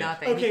literally shit.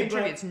 nothing? He Okay,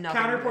 contributes but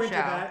nothing to the counterpoint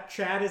show. to that,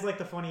 Chad is like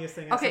the funniest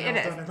thing Okay, SNL's it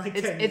is. done in like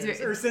It's- 10 it's years.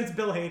 ve- Or since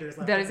Bill Hader's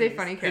left. That the is a movies.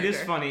 funny It character.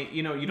 is funny.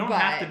 You don't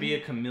have to But- be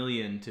a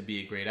chameleon to be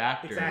a great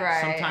actor. Exactly.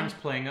 Right. Sometimes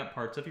playing up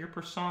parts of your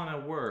persona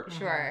works.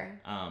 Sure.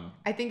 Um,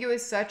 I think it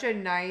was such a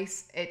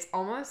nice... It's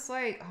almost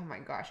like... Oh my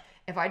gosh.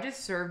 If I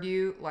just served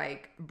you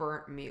like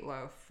burnt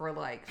meatloaf for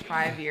like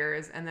 5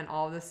 years and then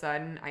all of a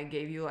sudden I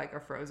gave you like a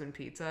frozen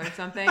pizza or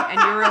something and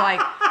you were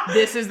like,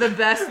 this is the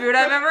best food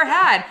I've ever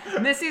had.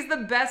 Missy's the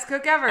best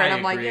cook ever. And I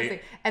I'm like, agree. yes.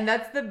 And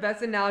that's the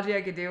best analogy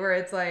I could do where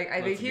it's like,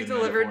 I think a he good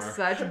delivered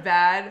metaphor. such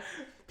bad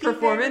Pete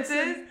performances,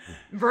 Davidson.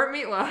 burnt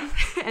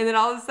meatloaf, and then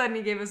all of a sudden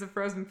he gave us a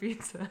frozen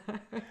pizza.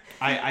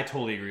 I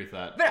totally agree with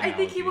that. But I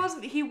think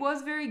analogy. he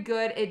was very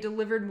good. It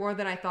delivered more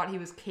than I thought he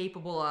was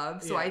capable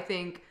of. So Yeah. I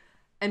think,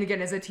 and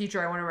again, as a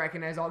teacher, I want to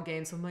recognize all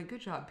gains. So I'm like,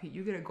 good job, Pete.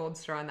 You get a gold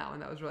star on that one.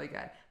 That was really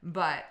good.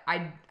 But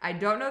I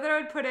don't know that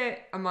I would put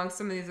it amongst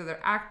some of these other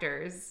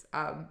actors.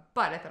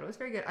 But I thought it was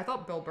very good. I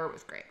thought Bill Burr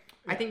was great.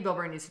 I think Bill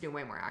Burr needs to do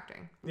way more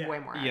acting. Yeah. Way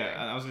more acting.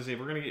 Yeah, I was gonna say if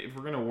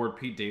we're gonna award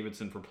Pete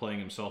Davidson for playing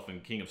himself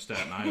in King of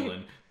Staten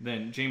Island,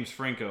 then James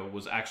Franco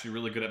was actually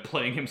really good at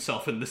playing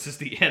himself in This Is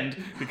the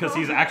End because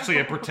he's actually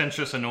a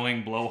pretentious,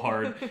 annoying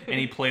blowhard, and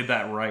he played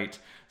that right.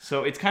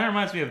 So it kind of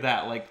reminds me of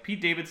that. Like Pete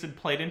Davidson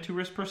played into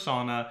his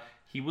persona.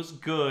 He was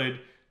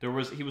good.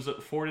 He was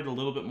afforded a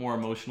little bit more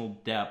emotional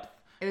depth.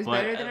 It was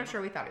but, better than I'm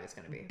sure we thought it was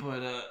going to be.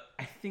 But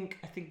I think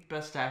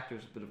Best Actor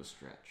is a bit of a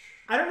stretch.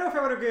 I don't know if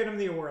I would have given him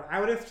the award. I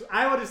would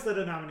have slid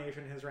a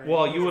nomination his right.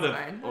 Well, you would That's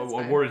have fine, that's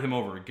fine. awarded him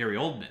over Gary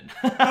Oldman.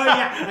 Oh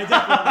yeah, I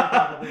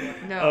definitely probably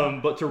would. No.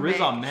 But to Riz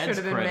Mank. Ahmed's Should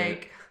have been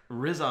credit,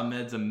 Riz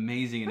Ahmed's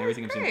amazing and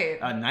everything. great.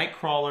 I've seen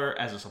Nightcrawler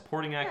as a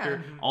supporting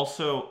actor.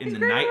 Also in He's The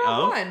great in Night Rogue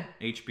of One.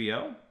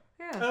 HBO.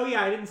 Yeah. Oh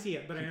yeah, I didn't see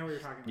it, but I know what you're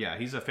talking about. Yeah,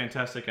 he's a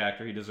fantastic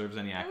actor. He deserves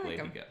any accolade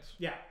him. he gets.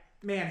 Yeah.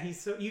 Man, he's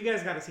so. You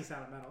guys got to see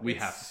Sound of Metal. We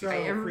It's have to see so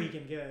Sound of Metal.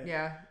 freaking good.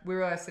 Yeah. We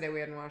realized today we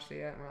hadn't watched it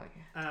yet, and we're like,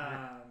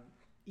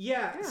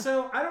 Yeah,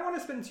 so I don't want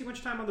to spend too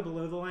much time on the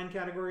below the line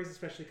categories,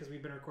 especially because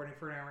we've been recording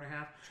for an hour and a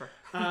half. Sure.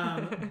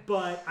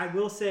 But I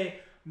will say,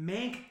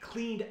 Mank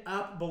cleaned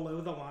up below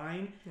the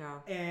line, Yeah.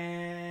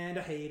 and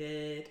I hate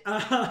it.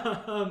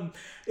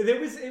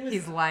 It was.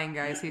 He's lying,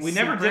 guys. He's We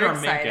never super did our Mank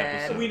excited.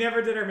 episode. We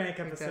never did our Mank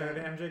episode.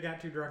 didn't. MJ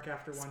got too drunk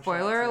after one.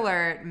 Spoiler shot, so-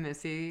 alert,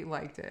 Missy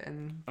liked it,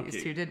 and these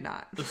Okay. two did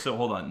not. So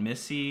hold on.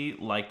 Missy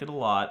liked it a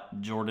lot.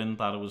 Jordan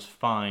thought it was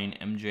fine.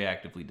 MJ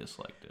actively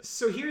disliked it.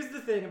 So here's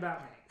the thing about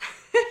Mank.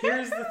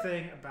 Here's the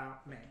thing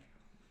about Mank.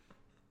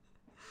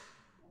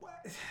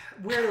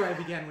 Where do I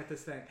begin with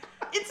this thing?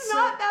 It's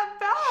not that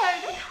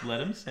bad.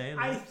 Let him say.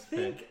 I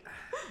think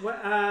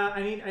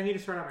I need to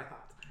sort out my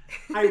thoughts.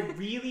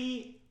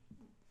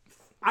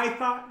 I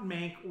thought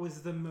Mank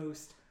was the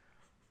most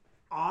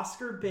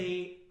Oscar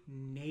bait,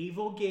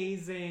 navel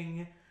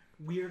gazing.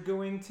 We're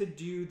going to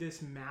do this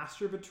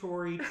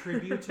masturbatory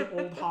tribute to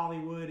old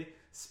Hollywood,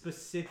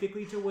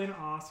 specifically to win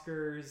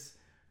Oscars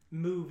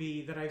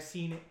movie that I've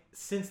seen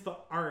since The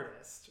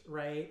Artist,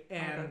 right?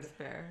 And That's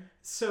fair.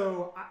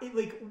 so,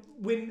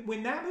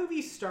 when that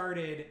movie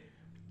started,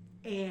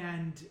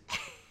 and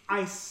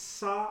I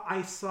saw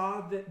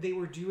that they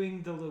were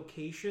doing the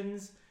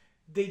locations,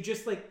 they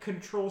just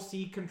Control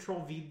C,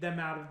 Control V them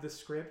out of the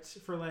script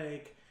for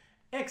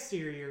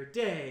exterior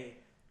day,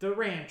 the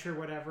ranch or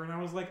whatever, and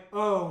I was like,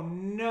 oh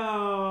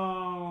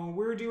no,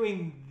 we're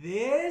doing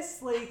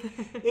this?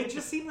 It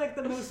just seemed like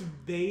the most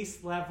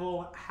base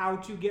level how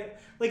to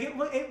get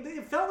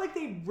it felt like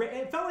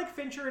it felt like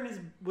Fincher and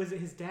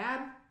his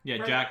dad. Yeah,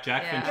 right? Jack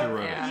Fincher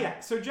wrote it. Yeah,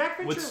 so Jack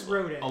Fincher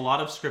wrote it. A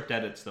lot of script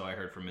edits, though, I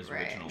heard from his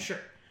original. Sure.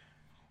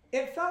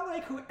 It felt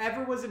like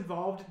whoever was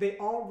involved, they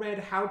all read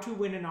How to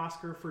Win an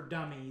Oscar for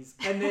Dummies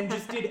and then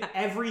just did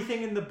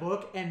everything in the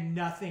book and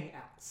nothing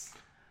else.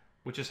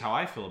 Which is how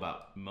I feel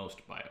about most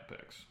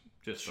biopics.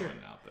 Just throwing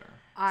it out there.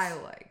 I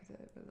liked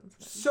it, but that's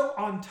fine. So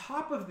on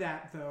top of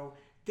that, though,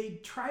 they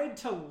tried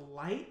to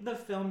light the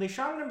film. They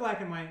shot it in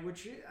black and white,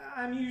 which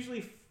I'm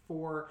usually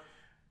for.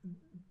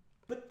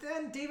 But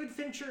then David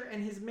Fincher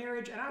and his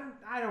marriage, and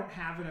I don't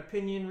have an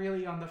opinion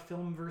really on the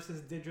film versus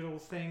digital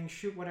thing.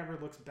 Shoot whatever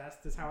looks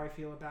best is how I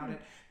feel about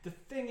it. The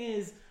thing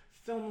is,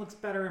 film looks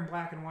better in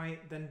black and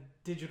white than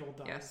digital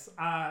does. Yes.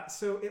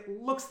 So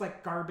it looks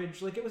like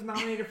garbage. It was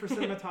nominated for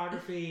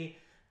cinematography.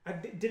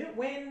 Did it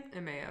win?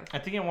 It may have. I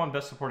think it won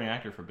Best Supporting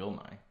Actor for Bill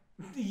Nye.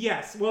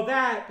 Yes. Well,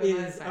 that Bill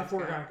Nye is a sounds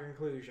foregone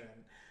conclusion.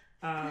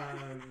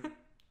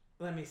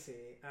 Let me see.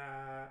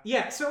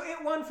 Yeah, so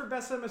it won for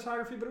Best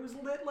Cinematography, but it was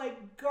lit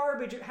like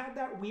garbage. It had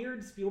that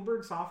weird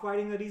Spielberg soft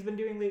lighting that he's been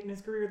doing late in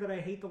his career that I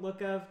hate the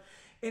look of.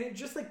 And it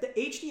just the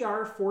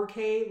HDR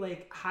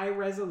 4K, high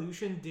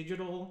resolution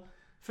digital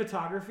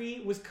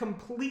photography was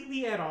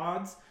completely at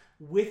odds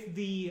with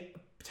the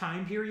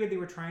time period they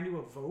were trying to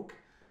evoke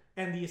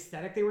and the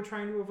aesthetic they were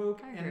trying to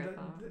evoke. I agree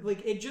And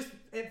with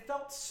it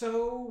felt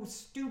so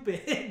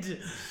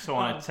stupid. So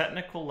on a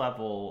technical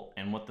level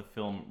and what the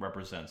film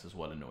represents is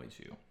what annoys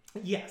you.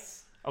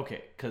 Yes.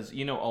 Okay, because,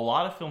 a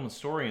lot of film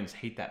historians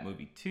hate that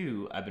movie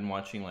too. I've been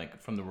watching,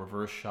 from the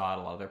reverse shot,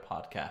 a lot of their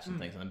podcasts and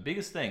things. And the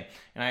biggest thing,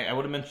 and I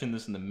would have mentioned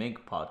this in the Mank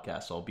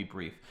podcast, so I'll be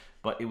brief,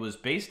 but it was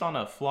based on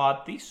a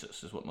flawed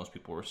thesis, is what most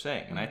people were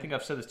saying. And I think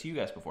I've said this to you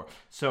guys before.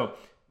 So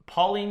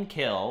Pauline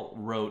Kael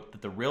wrote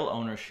that the real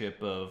ownership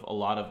of a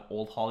lot of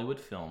old Hollywood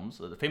films,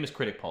 the famous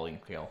critic Pauline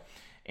Kael,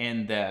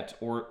 and that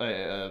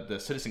the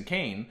Citizen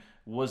Kane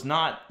was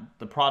not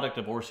the product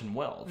of Orson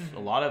Welles. A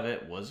lot of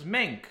it was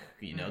Mank.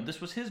 This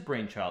was his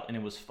brainchild. And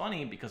it was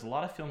funny because a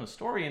lot of film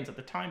historians at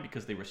the time,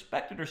 because they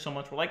respected her so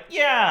much, were like,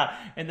 yeah!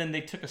 And then they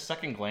took a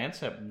second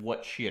glance at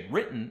what she had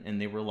written, and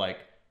they were like,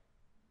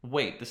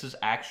 wait, this is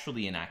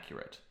actually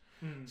inaccurate.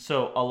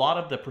 So a lot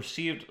of the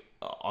perceived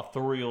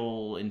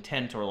authorial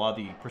intent, or a lot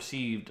of the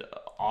perceived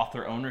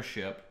author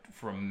ownership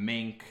from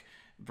Mank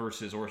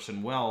versus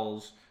Orson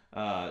Welles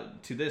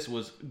to this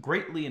was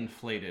greatly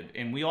inflated.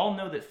 And we all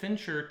know that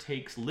Fincher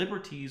takes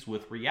liberties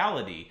with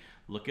reality.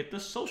 Look at The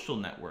Social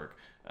Network.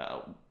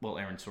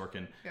 Aaron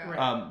Sorkin.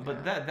 Yeah.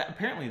 But that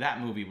apparently that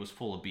movie was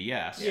full of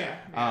BS.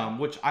 Yeah.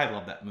 Which I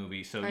love that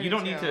movie. So I you do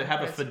don't need too. to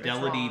have a It's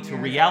fidelity wrong. to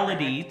Yeah.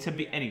 reality to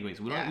be. Anyways,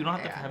 we don't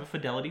have to Yeah. have a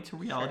fidelity to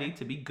reality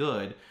to be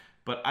good.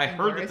 But I heard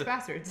Glorious that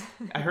Bastards.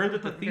 I heard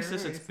that the Very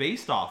thesis it's nice.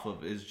 based off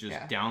of is just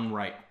Yeah.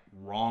 downright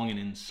wrong and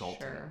insulting.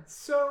 Sure.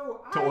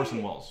 So To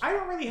Orson Welles. I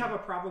don't really have a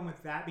problem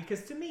with that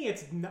because to me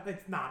it's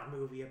not a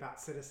movie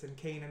about Citizen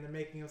Kane and the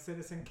making of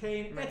Citizen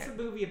Kane. Right. It's a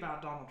movie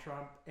about Donald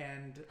Trump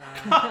and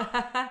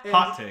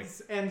Hot take.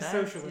 and That's,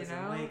 socialism.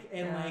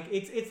 you know,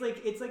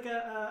 It's like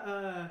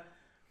a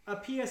a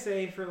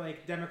PSA for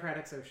like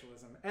democratic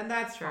socialism, and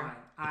that's fine.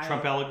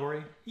 Trump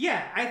allegory?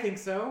 Yeah, I think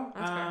so.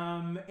 That's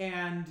fair.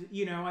 And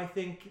I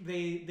think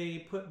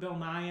they put Bill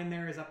Nye in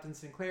there as Upton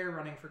Sinclair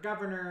running for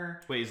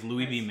governor. Wait, is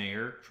Louis B.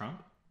 Mayer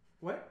Trump?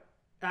 What?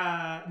 No,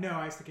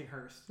 I was thinking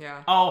Hearst.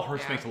 Yeah. Oh,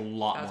 Hearst Yeah. makes a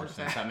lot That's more what I'm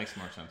sense. saying. That makes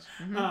more sense.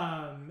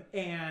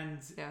 And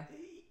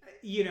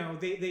Yeah.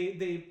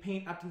 they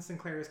paint Upton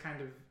Sinclair as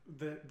kind of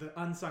the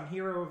unsung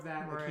hero of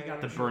that. Like he got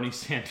The Bernie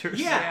Sanders.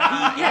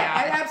 Yeah,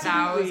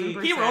 absolutely.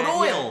 1000%. He wrote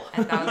oil.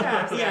 Yeah,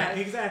 1000%. Yeah,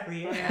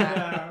 exactly.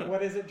 And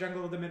what is it?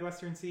 Jungle of the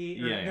Midwestern Sea?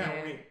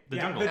 Wait. The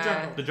Yeah, Jungle. The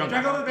Jungle. The Jungle.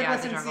 Jungle of the Yeah,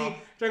 the Midwestern Jungle.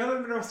 Sea. Jungle of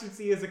the Midwestern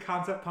Sea is a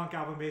concept punk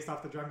album based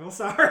off the Jungle.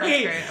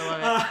 Sorry. That's great.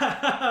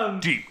 I love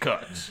it. Deep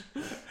cuts.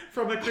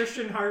 From a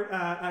Christian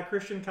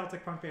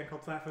Celtic punk band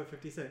called Flatfoot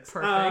 56.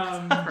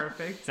 Perfect.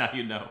 Perfect. That's how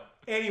you know.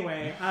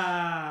 Anyway, it's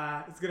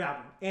a good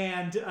album,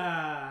 and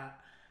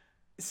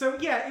so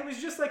yeah, it was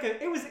just like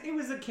it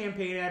was a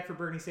campaign ad for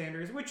Bernie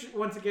Sanders, which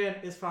once again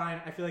is fine.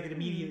 I feel like it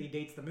immediately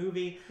dates the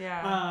movie.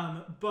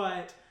 Yeah.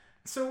 But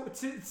so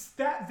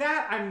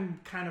that I'm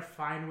kind of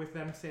fine with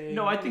them saying.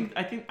 No, I think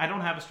I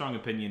don't have a strong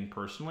opinion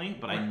personally,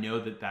 but I know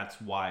that that's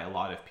why a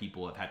lot of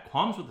people have had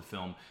qualms with the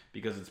film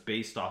because it's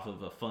based off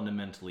of a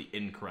fundamentally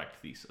incorrect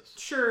thesis.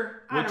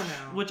 Sure, I don't know.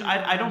 Which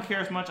I don't care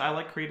as much. I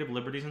like creative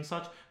liberties and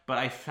such, but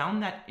I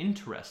found that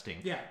interesting.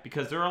 Yeah.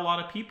 Because there are a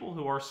lot of people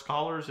who are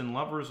scholars and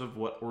lovers of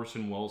what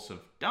Orson Welles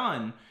have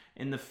done,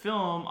 and the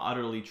film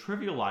utterly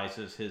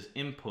trivializes his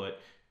input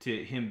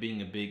to him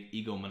being a big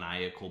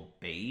egomaniacal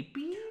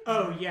baby.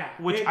 Oh yeah,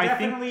 Which it I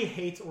definitely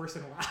hates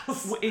Orson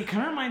Welles. It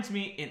kind of reminds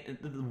me,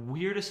 the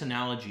weirdest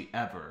analogy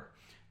ever,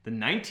 the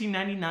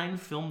 1999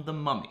 film The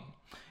Mummy.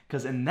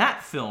 Because in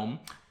that film,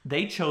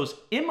 they chose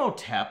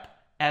Imhotep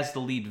as the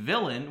lead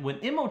villain when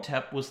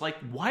Imhotep was like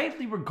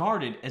widely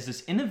regarded as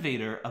this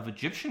innovator of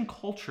Egyptian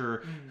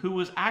culture who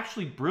was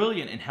actually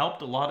brilliant and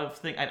helped a lot of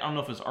things. I don't know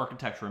if it was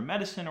architecture or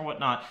medicine or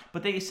whatnot,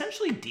 but they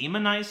essentially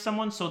demonized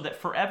someone so that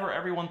forever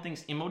everyone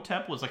thinks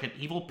Imhotep was like an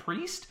evil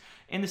priest.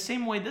 In the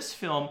same way, this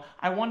film,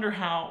 I wonder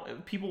how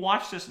people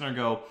watch this and they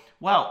go,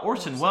 wow,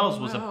 Orson Welles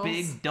was a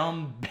big,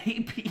 dumb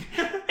baby.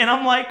 And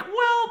I'm like,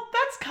 well,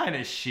 that's kind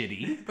of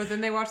shitty. But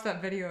then they watched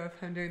that video of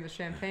him doing the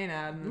champagne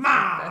ad, and it's the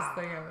best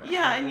thing ever.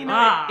 Yeah,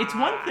 and it's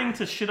one thing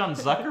to shit on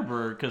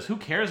Zuckerberg, because who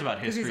cares about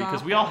history?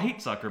 Because we all hate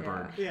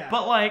Zuckerberg. Yeah.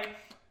 But, like,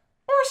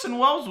 Orson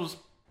Welles was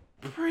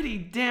pretty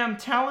damn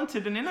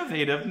talented and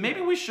innovative.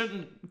 Maybe we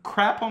shouldn't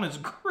crap on his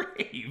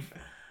grave.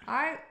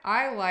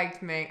 I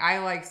liked Mank. I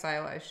like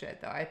stylized shit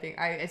though. I think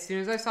as soon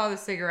as I saw the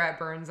cigarette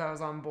burns, I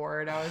was on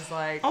board. I was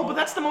like, Oh, but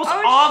that's the most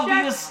oh,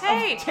 obvious shit.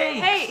 Hey, of takes.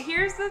 hey,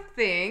 here's the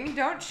thing.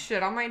 Don't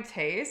shit on my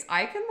taste.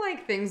 I can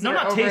like things that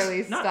not are taste,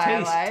 overly not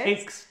stylized.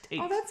 taste,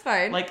 takes. Oh, that's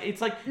fine. Like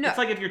it's like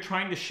if you're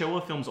trying to show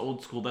a film's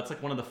old school, that's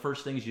like one of the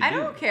first things you do. I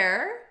don't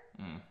care.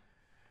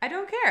 I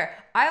don't care.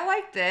 I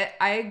liked it.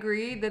 I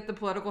agree that the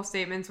political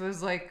statements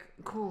was like,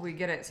 cool, we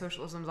get it.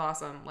 Socialism's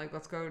awesome. Like,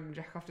 let's go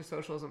jack off to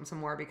socialism some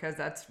more because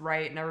that's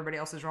right and everybody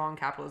else is wrong.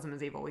 Capitalism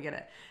is evil. We get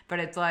it. But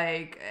it's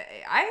like,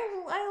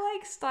 I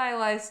like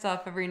stylized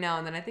stuff every now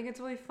and then. I think it's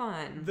really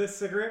fun. The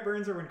cigarette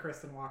burns are when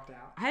Kristen walked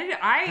out. I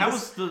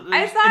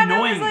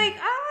Annoying. was like,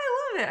 oh,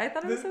 I love it. I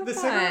thought it was so The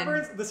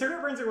fun. the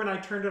cigarette burns are when I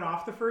turned it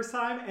off the first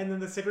time, and then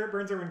the cigarette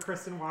burns are when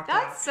Kristen walked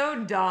That's out.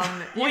 so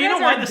dumb. Well, you know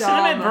why? The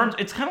cinema dumb. burns.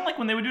 It's kind of like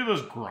when they would do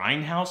those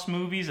Grindhouse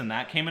movies and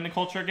that came into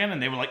culture again,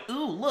 and they were like,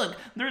 ooh, look,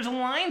 there's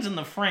lines in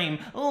the frame.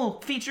 Oh,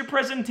 feature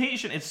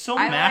presentation. It's so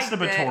I liked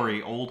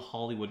masturbatory, old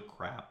Hollywood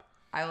crap.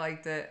 I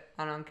liked it.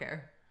 I don't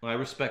care. Well, I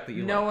respect that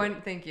you No liked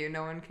one, thank you.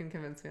 No one can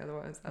convince me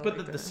otherwise. I But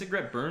liked the it.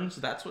 cigarette burns,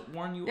 that's what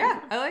won you Yeah,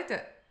 over? I liked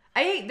it.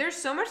 There's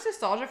so much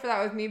nostalgia for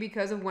that with me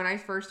because of when I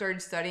first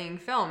started studying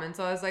film. And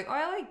so I was like, oh,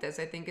 I like this.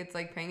 I think it's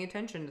like paying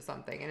attention to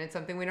something. And it's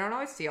something we don't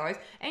always see always.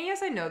 And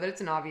yes, I know that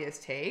it's an obvious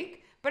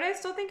take, but I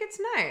still think it's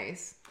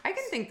nice. I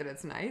can think that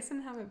it's nice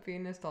and have it be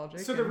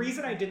nostalgic. So the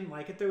reason I didn't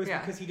like it though is Yeah.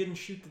 because he didn't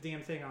shoot the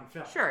damn thing on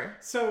film. Sure.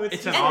 So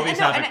it's an just- obvious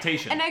no,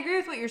 adaptation. And I agree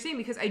with what you're saying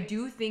because I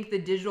do think the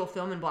digital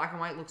film in black and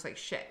white looks like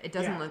shit. It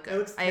doesn't Yeah, look it good.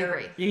 looks I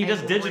agree. terrible. Yeah, he I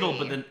does digital, agree.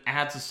 but then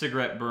adds a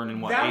cigarette burn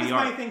in what, that was ADR?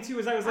 my thing too.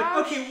 Is I was like,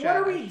 Oh, okay, what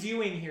are we shush.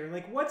 doing here?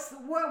 Like, what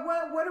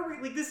are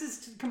we like? This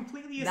is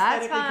completely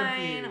That's aesthetically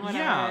fine. confused. Whatever,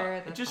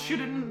 Yeah, that's just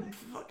shoot it fine. in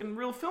fucking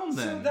real film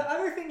So then. the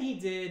other thing he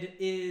did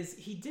is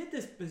he did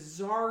this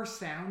bizarre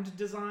sound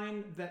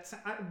design that's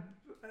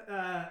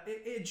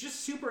it's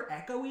just super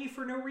echoey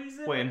for no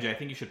reason. Wait, MJ, I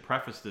think you should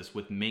preface this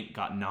with Mank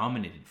got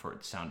nominated for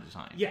its sound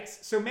design.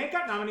 Yes, so Mank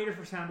got nominated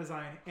for sound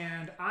design,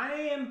 and I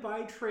am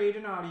by trade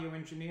an audio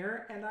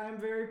engineer, and I am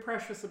very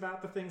precious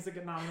about the things that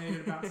get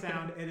nominated about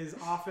sound. It is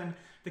often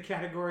the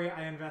category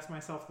I invest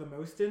myself the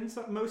most in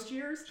most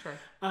years. Sure.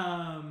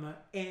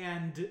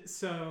 And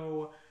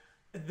so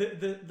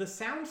the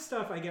sound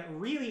stuff I get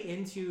really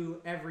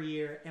into every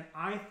year, and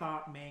I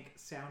thought Mank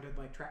sounded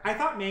like trash. I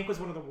thought Mank was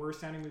one of the worst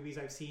sounding movies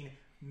I've seen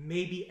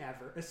maybe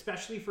ever,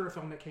 especially for a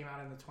film that came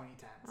out in the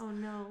 2010s. Oh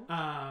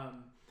no.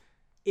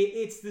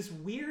 It's this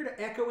weird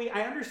echoey.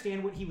 I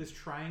understand what he was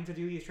trying to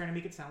do. He was trying to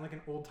make it sound like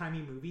an old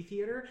timey movie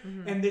theater,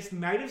 and this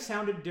might have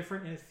sounded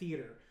different in a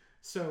theater.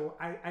 So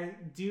I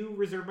do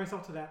reserve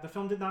myself to that. The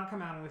film did not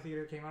come out in the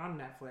theater; it came out on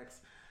Netflix.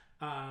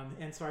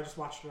 And so I just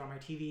watched it on my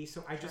TV.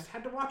 So I just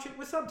had to watch it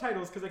with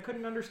subtitles because I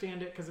couldn't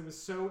understand it because it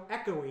was so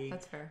echoey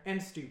That's fair.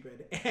 and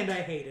stupid, and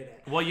I hated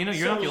it. Well, you're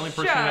So- not the only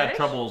person who had Shush.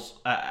 troubles.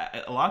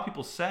 A lot of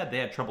people said they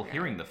had trouble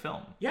hearing the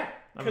film. Yeah,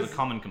 That was a 'cause-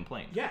 common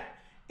complaint. Yeah,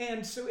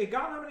 and so it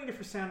got nominated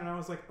for sound, and I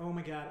was like, oh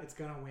my god, it's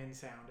gonna win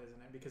sound,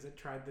 isn't it? Because it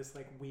tried this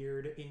like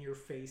weird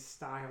in-your-face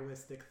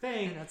stylistic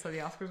thing. And that's how the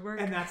Oscars work.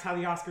 And that's how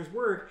the Oscars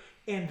work.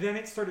 And then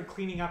it started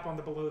cleaning up on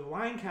the below the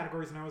line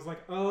categories, and I was like,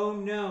 oh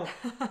no.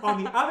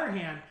 On the other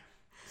hand,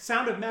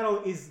 Sound of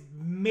Metal is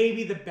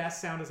maybe the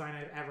best sound design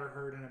I've ever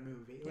heard in a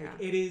movie. Like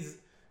Yeah. it is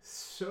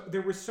so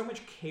there was so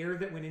much care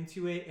that went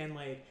into it, and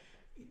like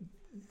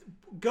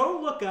go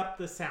look up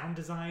the sound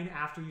design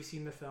after you've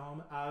seen the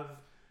film of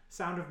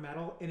Sound of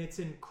Metal, and it's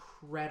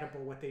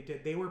incredible what they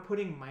did. They were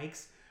putting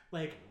mics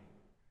like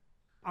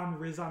on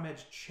Riz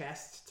Ahmed's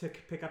chest to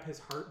pick up his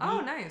heartbeat.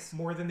 Oh, nice.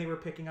 More than they were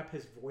picking up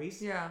his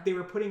voice. Yeah. They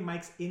were putting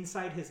mics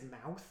inside his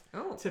mouth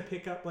Oh. to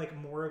pick up like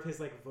more of his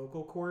like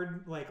vocal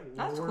cord, like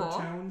That's lower cool.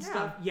 tone Yeah.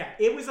 stuff. Yeah,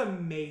 it was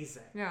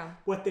amazing Yeah.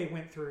 what they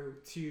went through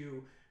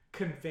to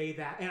convey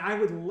that. And I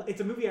would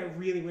it's a movie I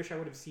really wish I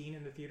would have seen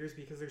in the theaters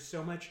because there's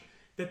so much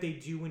that they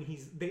do when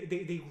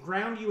they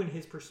ground you in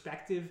his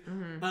perspective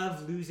Mm-hmm.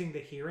 of losing the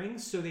hearing,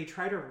 so they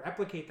try to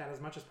replicate that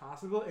as much as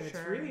possible, and it's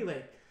Sure. really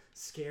like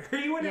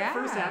scary when it Yeah.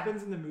 first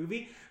happens in the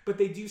movie, but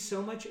they do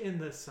so much in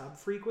the sub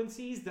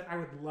frequencies that I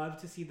would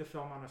love to see the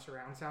film on a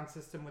surround sound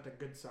system with a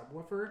good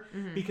subwoofer,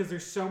 Mm-hmm. because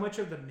there's so much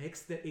of the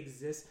mix that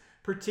exists,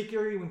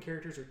 particularly when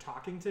characters are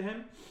talking to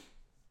him,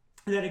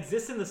 that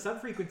exists in the sub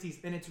frequencies,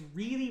 and it's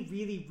really,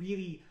 really,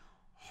 really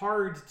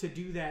hard to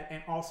do that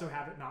and also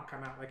have it not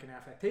come out like an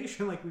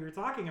affectation like we were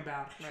talking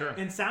about. Sure.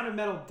 And Sound of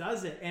Metal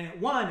does it, and it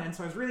won, and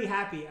so I was really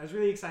happy. I was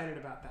really excited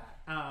about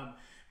that.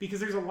 Because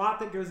there's a lot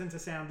that goes into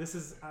sound. This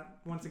is,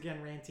 once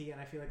again, ranty,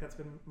 and I feel like that's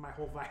been my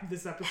whole vibe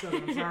this episode.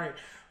 I'm sorry.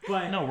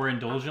 But No, we're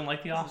indulgent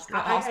like the Oscars. The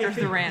Oscars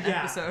the rant yeah,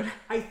 episode.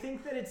 I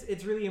think that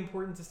it's really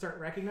important to start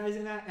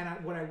recognizing that. And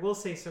what I will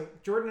say, so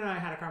Jordan and I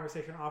had a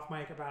conversation off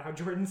mic about how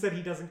Jordan said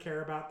he doesn't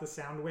care about the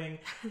sound wing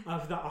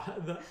of the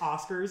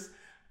Oscars.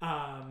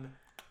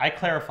 I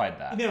clarified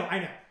that. No, I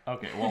know.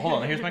 Okay, well, hold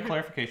on. Here's my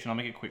clarification. I'll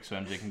make it quick so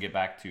MJ can get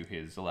back to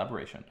his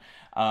elaboration.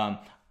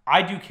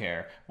 I do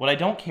care. What I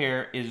don't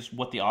care is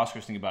what the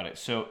Oscars think about it.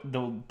 So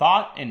the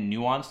thought and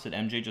nuance that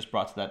MJ just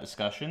brought to that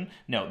discussion,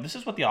 no, this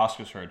is what the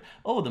Oscars heard.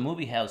 Oh, the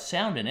movie has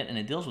sound in it, and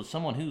it deals with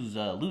someone who's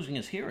losing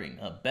his hearing.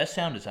 Best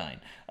sound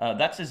design.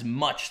 That's as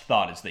much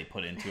thought as they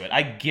put into it.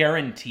 I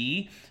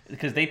guarantee,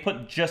 because they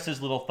put just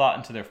as little thought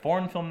into their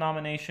foreign film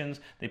nominations.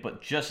 They put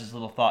just as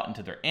little thought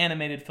into their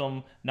animated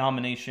film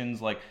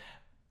nominations. Like,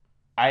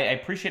 I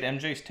appreciate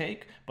MJ's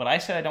take, but I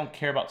said I don't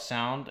care about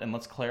sound, and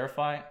let's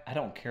clarify, I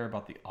don't care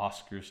about the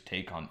Oscars'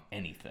 take on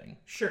anything.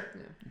 Sure.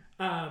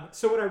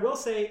 So what I will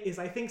say is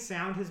I think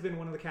sound has been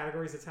one of the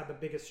categories that's had the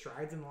biggest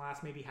strides in the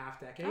last maybe half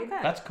decade. Okay.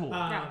 That's cool.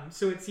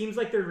 So it seems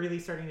like they're really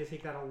starting to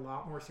take that a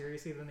lot more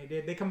seriously than they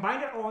did. They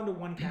combined it all into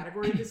one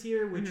category this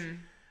year, which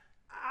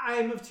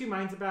I'm of two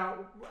minds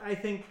about. I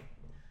think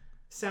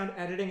sound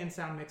editing and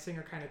sound mixing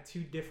are kind of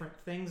two different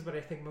things, but I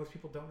think most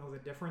people don't know the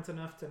difference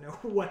enough to know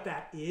what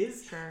that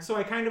is. Sure. So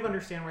I kind of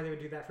understand why they would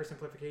do that for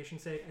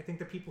simplification's sake. I think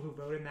the people who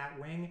vote in that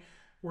wing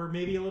were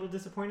maybe a little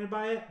disappointed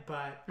by it,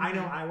 but I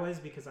know I was,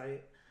 because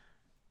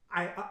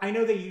I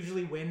know they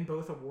usually win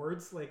both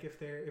awards, like if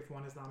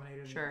one is nominated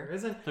and the Sure. other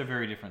isn't. They're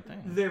very different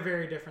things. They're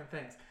very different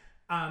things.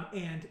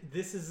 And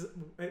this is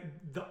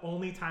the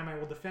only time I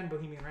will defend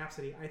Bohemian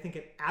Rhapsody. I think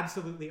it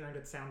absolutely earned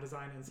its sound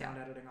design and sound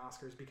editing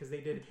Oscars, because they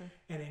did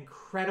an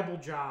incredible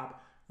job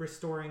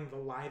restoring the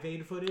Live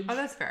Aid footage. Oh,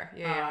 that's fair.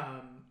 Yeah.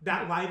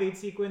 That Live Aid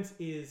sequence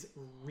is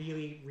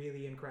really,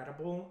 really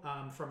incredible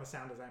from a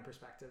sound design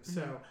perspective.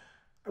 So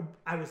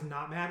I was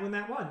not mad when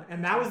that won.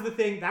 And that was the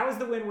thing. That was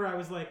the win where I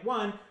was like,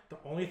 one, the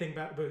only thing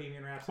about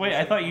Bohemian Rhapsody. Wait, is I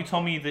like, thought you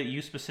told me that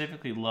you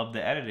specifically loved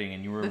the editing,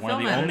 and you were The one of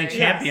film the only editing.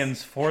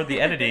 champions for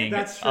the editing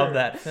That's true. of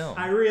that film.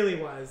 I really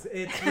was.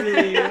 It's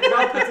really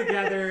well put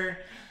together,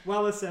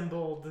 well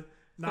assembled,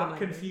 not Film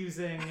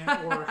confusing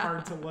or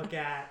hard to look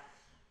at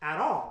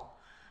all.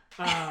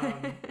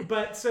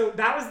 But so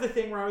that was the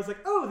thing where I was like,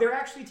 oh, they're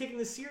actually taking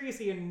this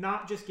seriously and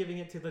not just giving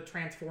it to the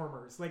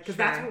Transformers, like, because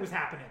that's Sure. what was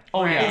happening.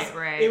 Oh, yeah. It's-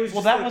 Right. It was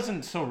Well, just that like-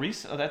 wasn't so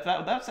recent.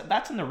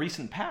 That's in the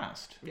recent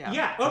past.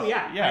 Yeah. Oh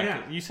yeah. I know.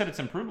 Yeah, you said it's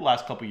improved the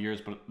last couple of years,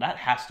 but that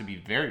has to be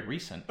very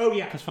recent. Oh,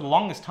 yeah. Because for the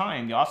longest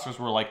time, the Oscars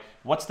were like,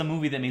 what's the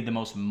movie that made the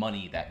most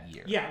money that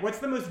year? Yeah. What's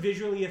the most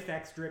visually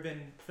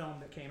effects-driven film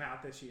that came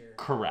out this year?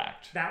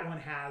 Correct. That one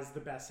has the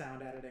best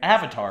sound editing.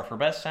 Avatar for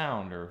best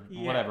sound, or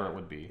Yeah. whatever it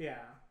would be. Yeah.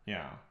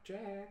 Yeah.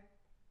 Jack.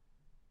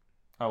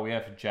 Oh, we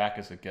have Jack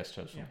as a guest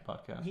host on the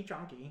podcast. He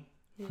chonky.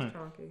 He's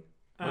chunky.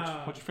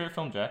 What's your favorite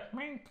film, Jack?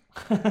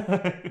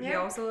 He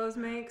also loves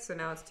Mank, so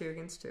now it's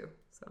 2-2.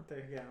 So There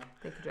you go.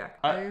 thank you, Jack.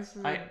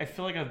 I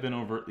feel like I've been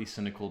overtly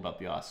cynical about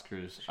the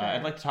Oscars.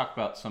 I'd like to talk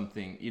about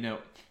something. You know,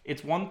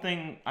 it's one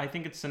thing. I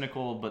think it's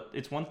cynical, but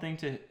it's one thing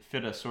to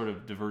fit a sort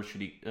of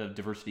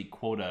diversity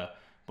quota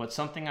But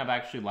something I've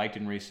actually liked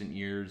in recent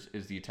years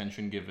is the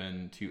attention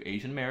given to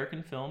Asian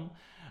American film,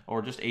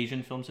 or just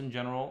Asian films in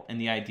general,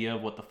 and the idea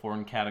of what the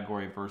foreign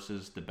category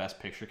versus the Best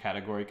Picture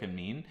category can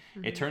mean.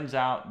 It turns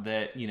out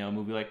that, you know, a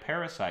movie like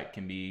Parasite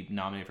can be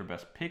nominated for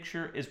Best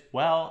Picture as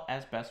well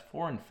as Best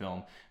Foreign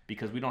Film,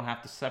 because we don't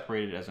have to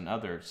separate it as an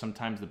other.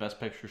 Sometimes the Best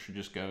Picture should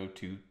just go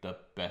to the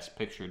Best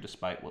Picture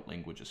despite what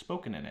language is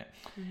spoken in it.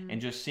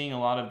 And just seeing a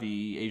lot of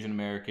the Asian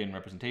American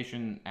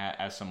representation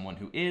as someone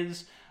who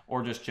is,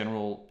 or just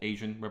general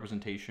Asian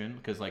representation,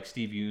 because like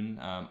Steve Yeun,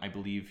 I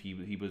believe he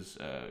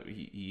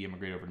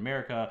immigrated over to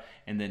America,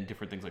 and then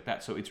different things like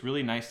that. So it's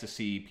really nice to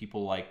see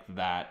people like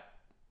that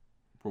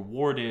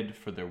rewarded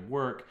for their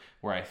work,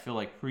 where I feel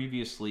like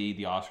previously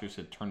the Oscars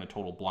had turned a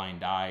total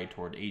blind eye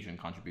toward Asian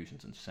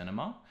contributions in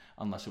cinema,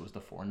 unless it was the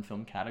foreign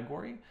film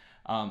category.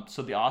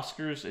 So the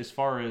Oscars, as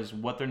far as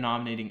what they're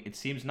nominating, it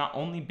seems not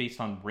only based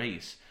on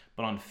race,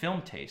 but on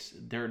film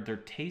taste. Their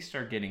tastes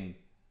are getting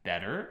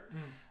better.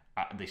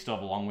 They still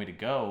have a long way to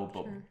go,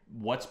 but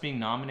what's being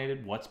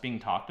nominated, what's being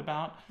talked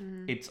about,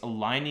 it's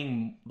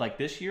aligning. Like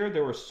this year,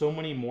 there were so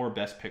many more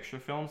Best Picture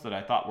films that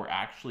I thought were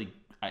actually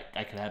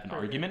I could have an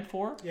argument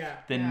for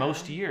than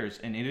most years,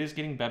 and it is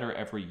getting better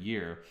every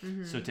year.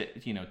 So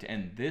to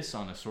end this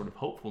on a sort of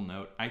hopeful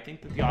note, I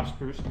think that the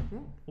Oscars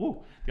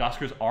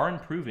are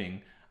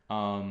improving,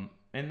 and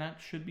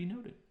that should be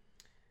noted.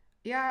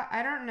 Yeah,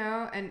 I don't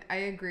know, and I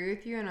agree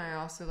with you, and I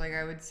also,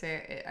 I would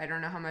say, I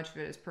don't know how much of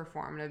it is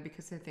performative,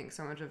 because I think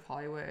so much of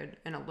Hollywood,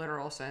 in a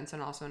literal sense,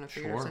 and also in a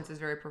figurative sense, is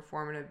very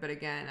performative, but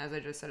again, as I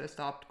just said, a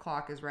stopped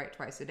clock is right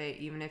twice a day.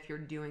 Even if you're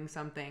doing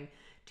something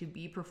to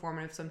be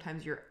performative,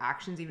 sometimes your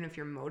actions, even if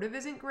your motive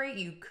isn't great,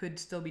 you could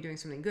still be doing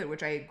something good,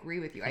 which I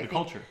agree with you. I think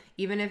culture.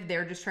 Even if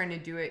they're just trying to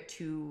do it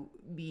to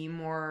be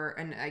more,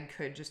 and I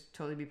could just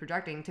totally be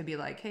projecting, to be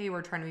like, hey,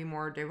 we're trying to be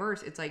more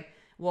diverse, it's like,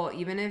 well,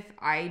 even if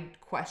I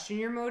question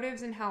your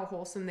motives and how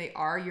wholesome they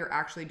are, you're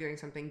actually doing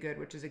something good,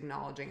 which is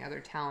acknowledging other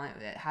talent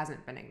that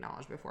hasn't been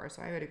acknowledged before.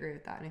 So I would agree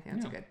with that, and I think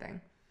that's a good thing.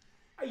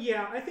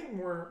 Yeah, I think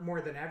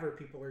more than ever,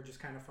 people are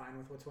just kind of fine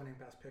with what's winning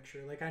Best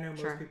Picture. Like, I know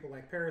most people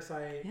like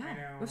Parasite. Yeah, I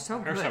know it was so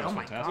good. Parasite was oh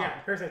my fantastic. god. Yeah,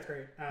 Parasite's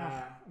great.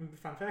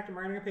 Fun fact: I'm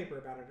writing a paper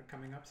about it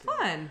coming up soon.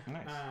 Fun.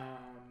 Nice.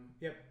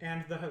 Yep,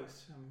 and The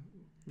Host.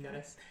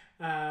 Nice.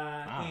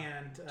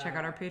 And check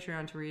out our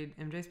Patreon to read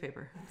MJ's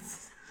paper.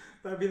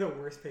 That would be the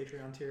worst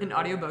Patreon tier. An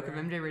audiobook of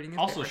MJ reading his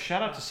Also, paper.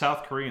 shout out to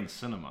South Korean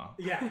cinema.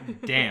 Yeah.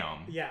 Damn.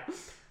 Yeah.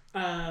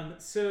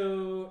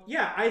 So,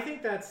 yeah, I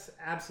think that's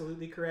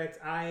absolutely correct.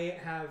 I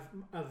have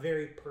a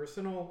very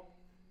personal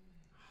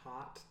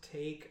hot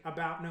take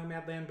about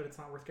Nomadland, but it's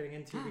not worth getting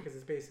into because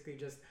it's basically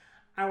just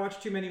I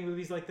watched too many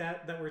movies like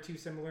that were too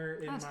similar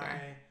in That's my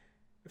fair.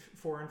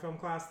 Foreign film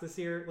class this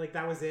year. Like,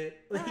 that was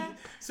it. Like,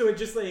 so it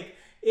just like...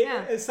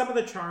 some of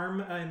the charm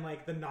and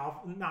like the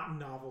not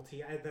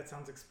novelty, that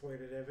sounds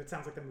exploitative. It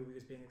sounds like the movie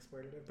was being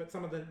exploitative, but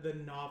some of the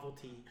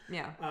novelty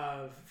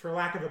of, for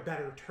lack of a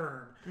better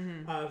term,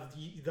 of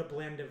the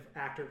blend of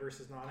actor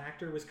versus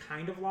non-actor was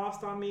kind of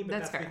lost on me. But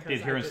that's because the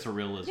adherence to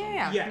realism.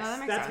 Yeah. Yes, No, that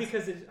makes that's sense.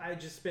 because I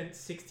just spent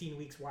 16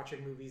 weeks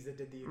watching movies that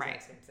did the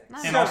exact same thing.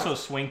 And also,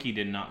 Swanky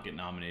did not get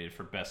nominated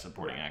for Best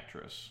Supporting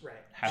Actress. Right.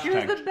 She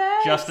was the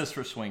best. Justice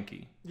for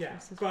Swanky. Yeah,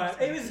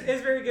 but it was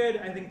very good.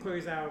 I think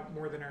Chloe Zhao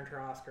more than earned her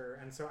Oscar,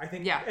 and so I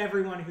think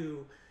everyone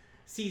who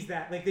sees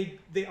that, like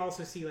they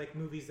also see like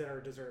movies that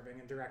are deserving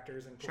and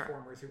directors and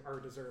performers who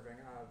are deserving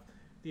of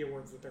the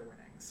awards that they're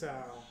winning. So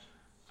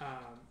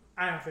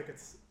I don't think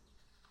it's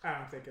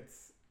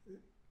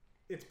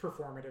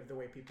performative the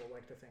way people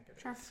like to think it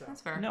is. So.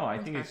 That's fair. No, I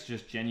think it's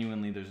just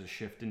genuinely there's a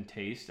shift in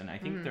taste, and I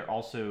think they're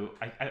also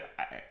I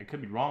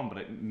could be wrong,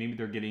 but maybe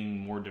they're getting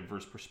more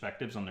diverse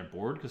perspectives on their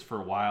board, because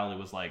for a while it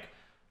was like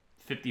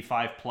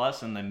 55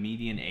 plus and the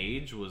median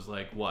age was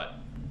like what,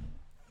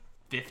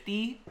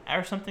 50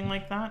 or something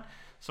like that.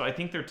 So I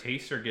think their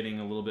tastes are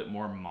getting a little bit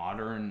more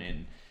modern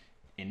and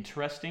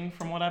interesting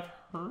from what I've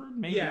heard,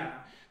 maybe. Yeah.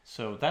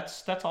 So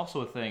that's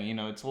also a thing. You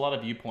know, it's a lot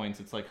of viewpoints.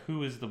 It's like,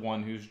 who is the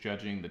one who's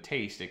judging the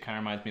taste? It kind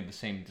of reminds me of the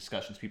same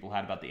discussions people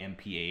had about the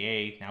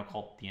MPAA, now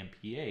called the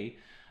MPA,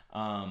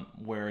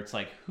 where it's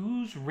like,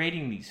 who's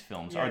rating these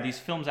films? Are these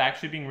films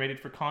actually being rated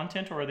for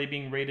content, or are they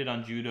being rated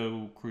on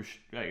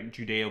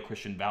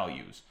Judeo-Christian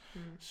values?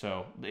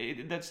 So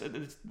that's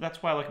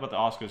what I like about the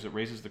Oscars. It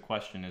raises the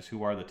question: is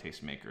who are the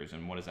tastemakers,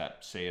 and what does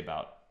that say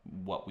about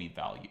what we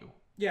value?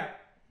 Yeah,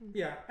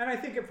 and I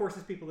think it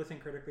forces people to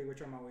think critically,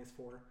 which I'm always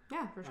for.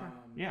 Yeah, for sure.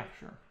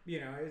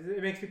 You know,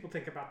 it makes people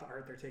think about the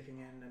art they're taking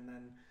in, and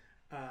then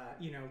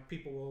you know,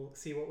 people will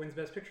see what wins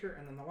Best Picture,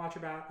 and then they'll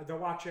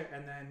watch it,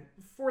 and then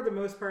for the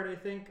most part, I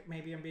think,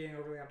 maybe I'm being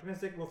overly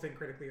optimistic, we'll think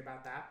critically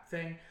about that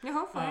thing. Yeah,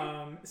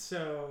 hopefully.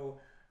 So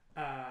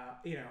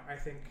you know, I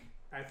think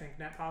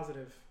net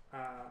positive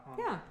on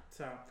that.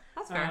 So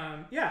that's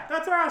fair.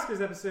 That's our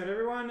Oscars episode,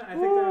 everyone. I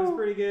think that was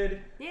pretty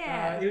good.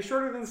 Yeah. It was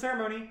shorter than the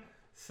ceremony,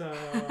 so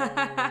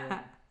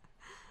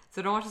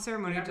so don't watch the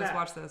ceremony, just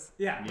watch this.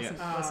 Yeah.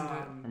 Listen to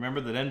it.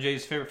 Remember that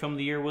MJ's favorite film of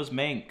the year was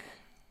Mank.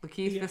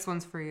 Lakeith, this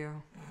one's for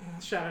you.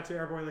 Shout out to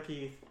our boy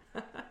Lakeith.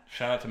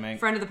 Shout out to Mank.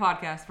 Friend of the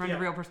podcast, friend of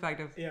Yeah. Real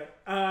Perspective. Yeah.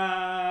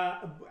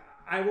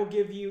 I will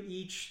give you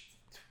each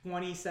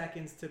 20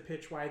 seconds to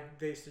pitch why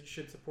they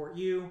should support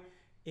you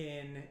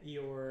in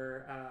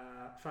your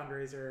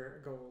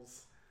fundraiser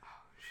goals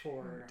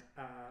for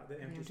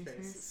the Empty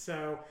Space.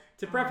 So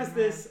to preface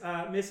this,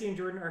 Missy and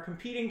Jordan are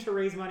competing to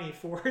raise money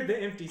for the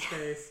Empty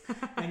Space,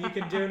 and you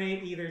can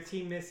donate either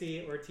Team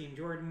Missy or Team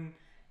Jordan.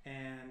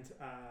 And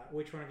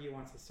which one of you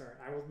wants to start?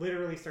 I will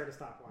literally start a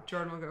stopwatch.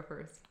 Jordan will go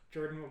first.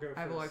 Jordan will go first.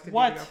 I will like to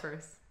What? go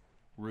first.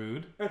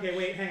 Rude. Okay,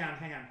 wait, hang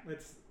on.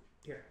 Let's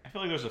here. I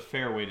feel like there's a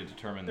fair way to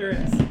determine There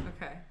this. is.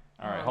 Okay.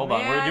 All right, Oh, hold on.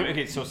 We're man. doing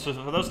okay. So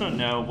for those who don't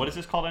know, what is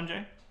this called,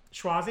 MJ?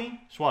 Schwazi?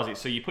 Swazi.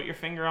 So you put your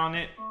finger on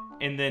it,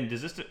 and then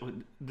does this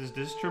determine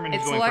It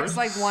who's going selects first?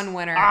 like one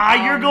winner.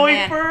 Ah, you're going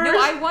man. first? No,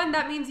 I won.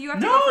 That means you have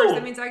to No! go first.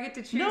 That means I get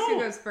to choose who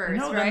goes first,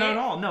 no, right? not at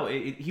all. No,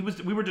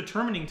 we were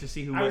determining to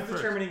see who I went was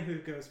first. determining who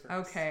goes first.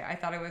 Okay, I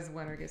thought it was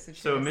winner gets to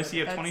choose. So Missy,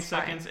 you have That's 20 fine.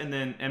 seconds, and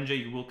then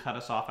MJ, you will cut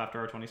us off after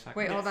our 20 seconds.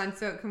 Wait, Yes. hold on.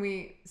 So can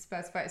we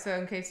specify? So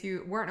in case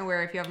you weren't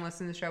aware, if you haven't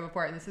listened to the show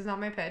before, and this is not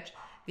my pitch,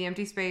 The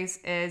Empty Space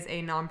is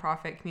a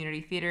nonprofit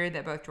community theater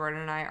that both Jordan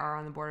and I are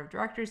on the board of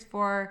directors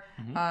for.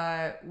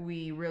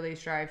 We really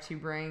strive to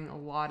bring a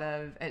lot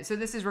of. So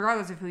this is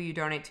regardless of who you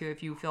donate to.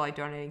 If you feel like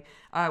donating,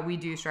 we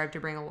do strive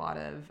to bring a lot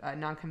of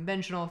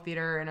non-conventional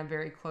theater in a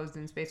very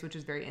closed-in space, which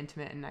is very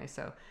intimate and nice.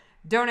 So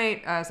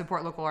donate,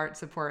 support local art,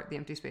 support the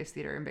Empty Space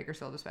Theater in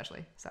Bakersfield,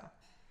 especially. So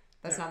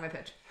that's not my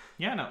pitch.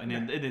 Yeah, no, and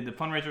then the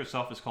fundraiser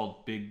itself is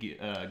called Big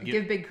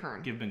Give Big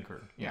Kern. Give Ben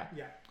Kern. Yeah.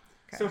 Yeah.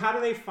 So how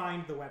do they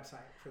find the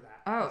website for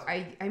that? Oh,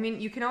 I mean,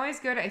 you can always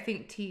go to, I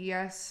think,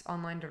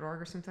 tesonline.org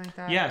or something like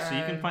that. Yeah, so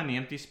you can find the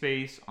Empty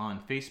Space on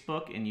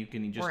Facebook, and you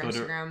can just Or go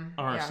Instagram,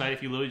 to our yeah. site.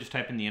 If you literally just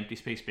type in the Empty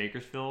Space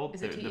Bakersfield,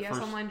 Is it the first,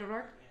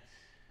 tesonline.org?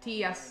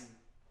 TES.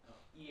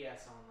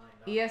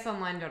 ESonline.org.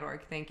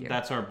 ESonline.org, thank you.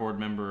 that's our board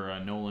member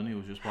Nolan, who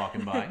was just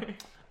walking by.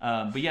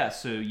 But yeah,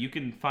 so you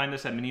can find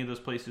us at many of those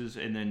places,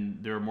 and then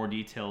there are more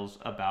details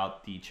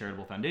about the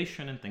charitable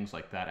foundation and things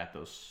like that at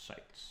those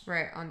sites.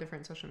 Right, on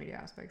different social media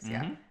aspects,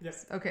 yeah. Mhm.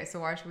 Yes. Okay, so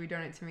why should we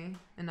donate to me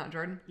and not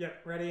Jordan?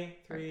 Yep. Ready?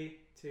 3,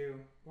 2,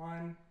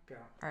 1, go.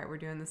 All right, we're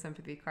doing the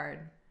sympathy card.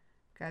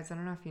 Guys, I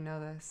don't know if you know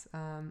this.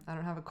 I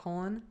don't have a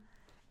colon.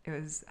 It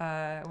was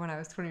when I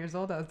was 20 years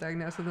old, I was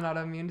diagnosed with an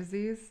autoimmune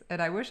disease,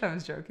 and I wish I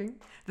was joking.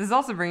 This is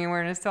also bringing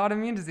awareness to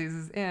autoimmune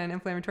diseases and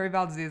inflammatory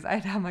bowel disease. I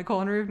had to have my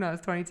colon removed when I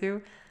was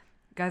 22.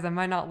 Guys, I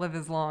might not live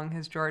as long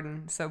as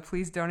Jordan, so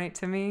please donate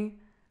to me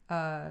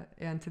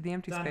and to the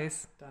Empty Done.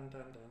 Space. Done.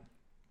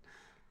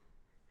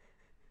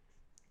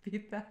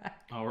 Beat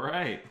that. All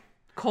right.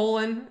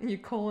 Colon, you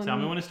colon. Tell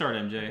me when to start,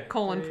 MJ. Okay.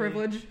 Colon 3,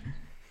 privilege.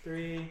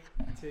 3,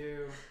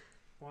 2,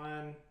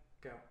 1,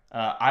 go.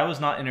 I was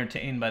not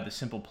entertained by the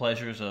simple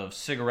pleasures of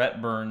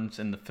cigarette burns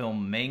in the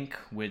film Mank,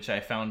 which I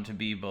found to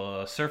be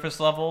surface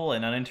level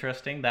and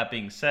uninteresting. That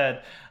being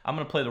said, I'm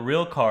going to play the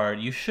real card.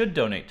 You should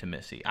donate to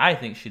Missy. I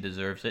think she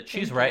deserves it.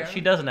 She's Thank right. you.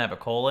 She doesn't have a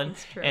colon.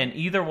 It's true. And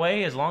either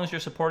way, as long as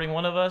you're supporting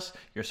one of us,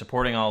 you're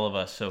supporting all of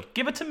us. So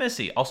give it to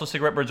Missy. Also,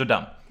 cigarette burns are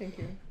dumb. Thank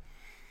you.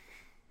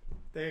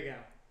 There you go.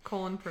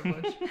 Colon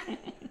privilege.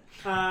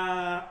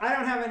 I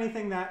don't have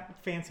anything that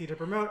fancy to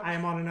promote. I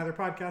am on another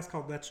podcast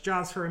called Let's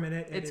Jaws for a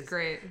Minute. It It's is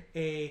great.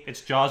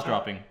 It's jaws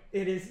dropping.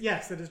 It is,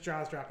 yes, it is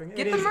Jaws dropping.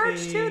 Get It the is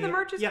merch, too. The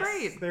merch is yes,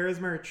 great. There is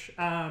merch.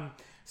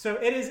 So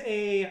it is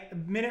a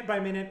minute by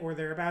minute or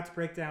thereabouts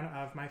breakdown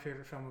of my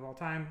favorite film of all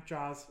time,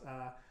 Jaws.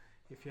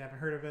 If you haven't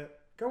heard of it,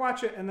 go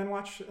watch it and then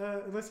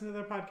listen to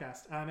the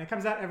podcast. It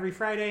comes out every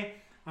Friday.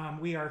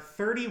 We are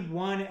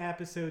 31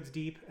 episodes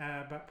deep,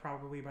 but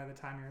probably by the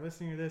time you're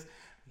listening to this,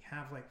 we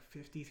have like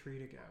 53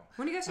 to go.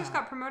 When you guys just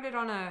got promoted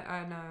on a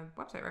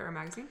website, right, or a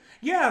magazine?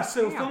 Yeah,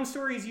 so Yeah. Film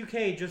Stories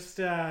UK just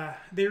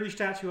they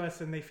reached out to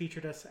us and they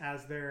featured us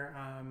as their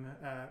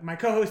my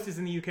co-host is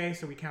in the UK,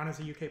 so we count as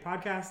a UK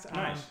podcast.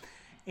 Nice.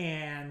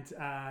 And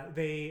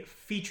they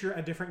feature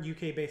a different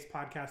UK based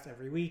podcast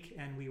every week,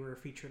 and we were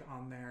featured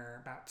on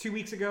there about 2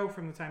 weeks ago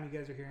from the time you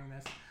guys are hearing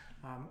this,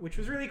 which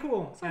was really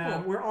cool.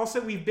 So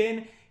cool. We've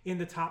been in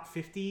the top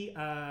 50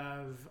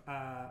 of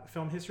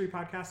film history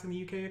podcasts in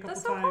the UK a couple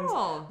That's so times.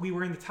 cool. We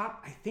were in the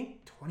top, I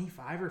think,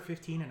 25 or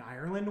 15 in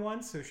Ireland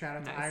once, so shout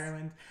out to Nice.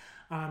 Ireland.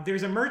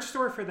 There's a merch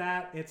store for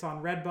that. It's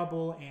on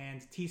Redbubble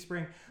and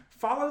Teespring.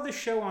 Follow the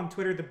show on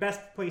Twitter. The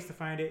best place to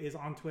find it is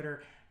on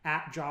Twitter,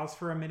 at Jaws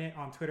for a Minute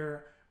on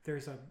Twitter.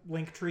 There's a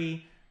link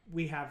tree.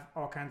 We have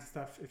all kinds of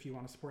stuff. If you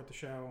want to support the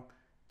show,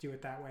 do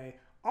it that way.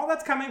 All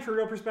that's coming for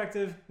Real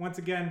Perspective. Once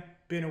again,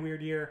 been a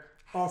weird year.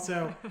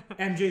 Also,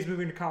 MJ's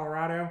moving to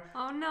Colorado.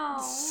 Oh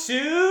no.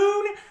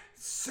 Soon.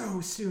 So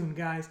soon,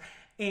 guys.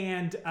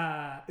 And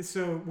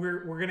so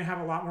we're gonna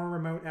have a lot more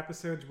remote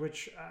episodes,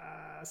 which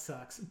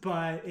sucks,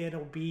 but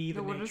it'll be the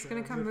But we're nature just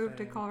gonna of come the move to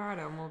thing.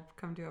 Colorado and we'll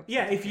come do episodes.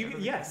 Yeah, if you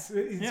together. yes,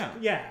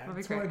 Yeah. That'd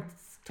be tw- great.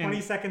 20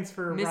 And seconds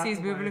for Missy's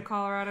Rock moving to Away.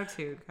 Colorado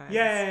too, guys.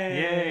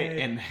 Yay!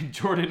 And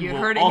Jordan You will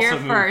heard it also here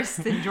move. first,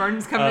 and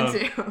Jordan's coming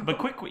too. But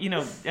quick,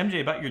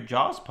 MJ, about your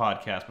Jaws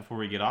podcast before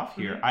we get off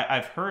here.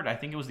 I've heard, I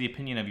think it was the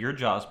opinion of your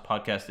Jaws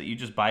podcast that you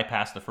just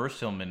bypass the first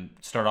film and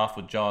start off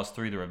with Jaws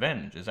 3: The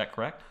Revenge. Is that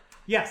correct?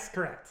 Yes,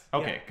 correct.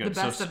 Okay, good.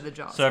 The best of the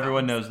Jaws So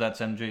everyone films. knows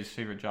that's MJ's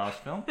favorite Jaws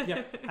film.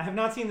 Yeah. I have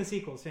not seen the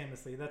sequels,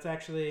 famously. That's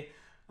actually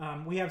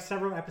we have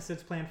several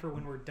episodes planned for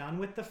when we're done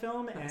with the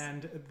film,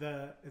 and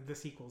the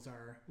sequels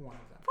are one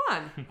of them.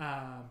 Fun.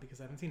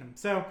 Because I haven't seen them.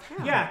 So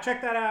yeah, check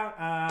that out.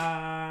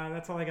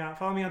 That's all I got.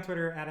 Follow me on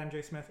Twitter at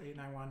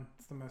MJSmith891.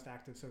 It's the most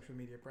active social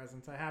media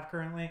presence I have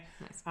currently.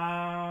 Nice.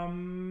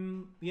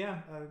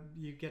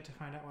 You get to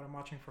find out what I'm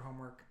watching for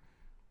homework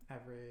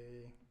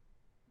every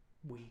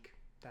week.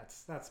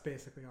 That's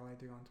basically all I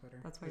do on Twitter.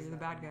 That's why is you're the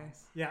that bad guy.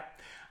 nice. Yeah.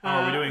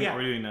 Are we doing? Yeah. Are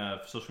we doing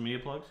social media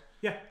plugs?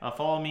 Yeah.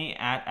 Follow me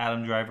at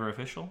Adam Driver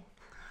Official.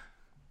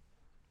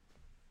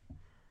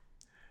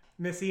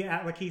 Missy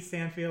at Lakeith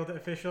Stanfield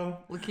Official.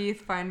 Lakeith,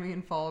 find me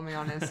and follow me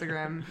on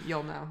Instagram.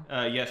 You'll know.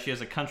 Yeah, she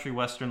has a country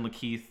western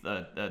Lakeith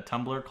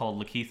Tumblr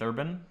called Lakeith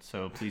Urban.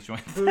 So please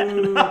join. Boo.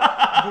 Boo.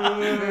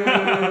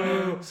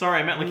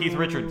 Sorry, I meant Lakeith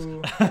Richards.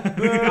 Boo.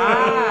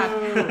 Ah.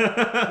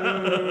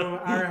 Boo.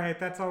 All right,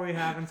 that's all we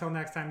have. Until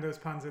next time, those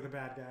puns are the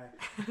bad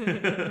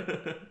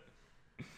guy.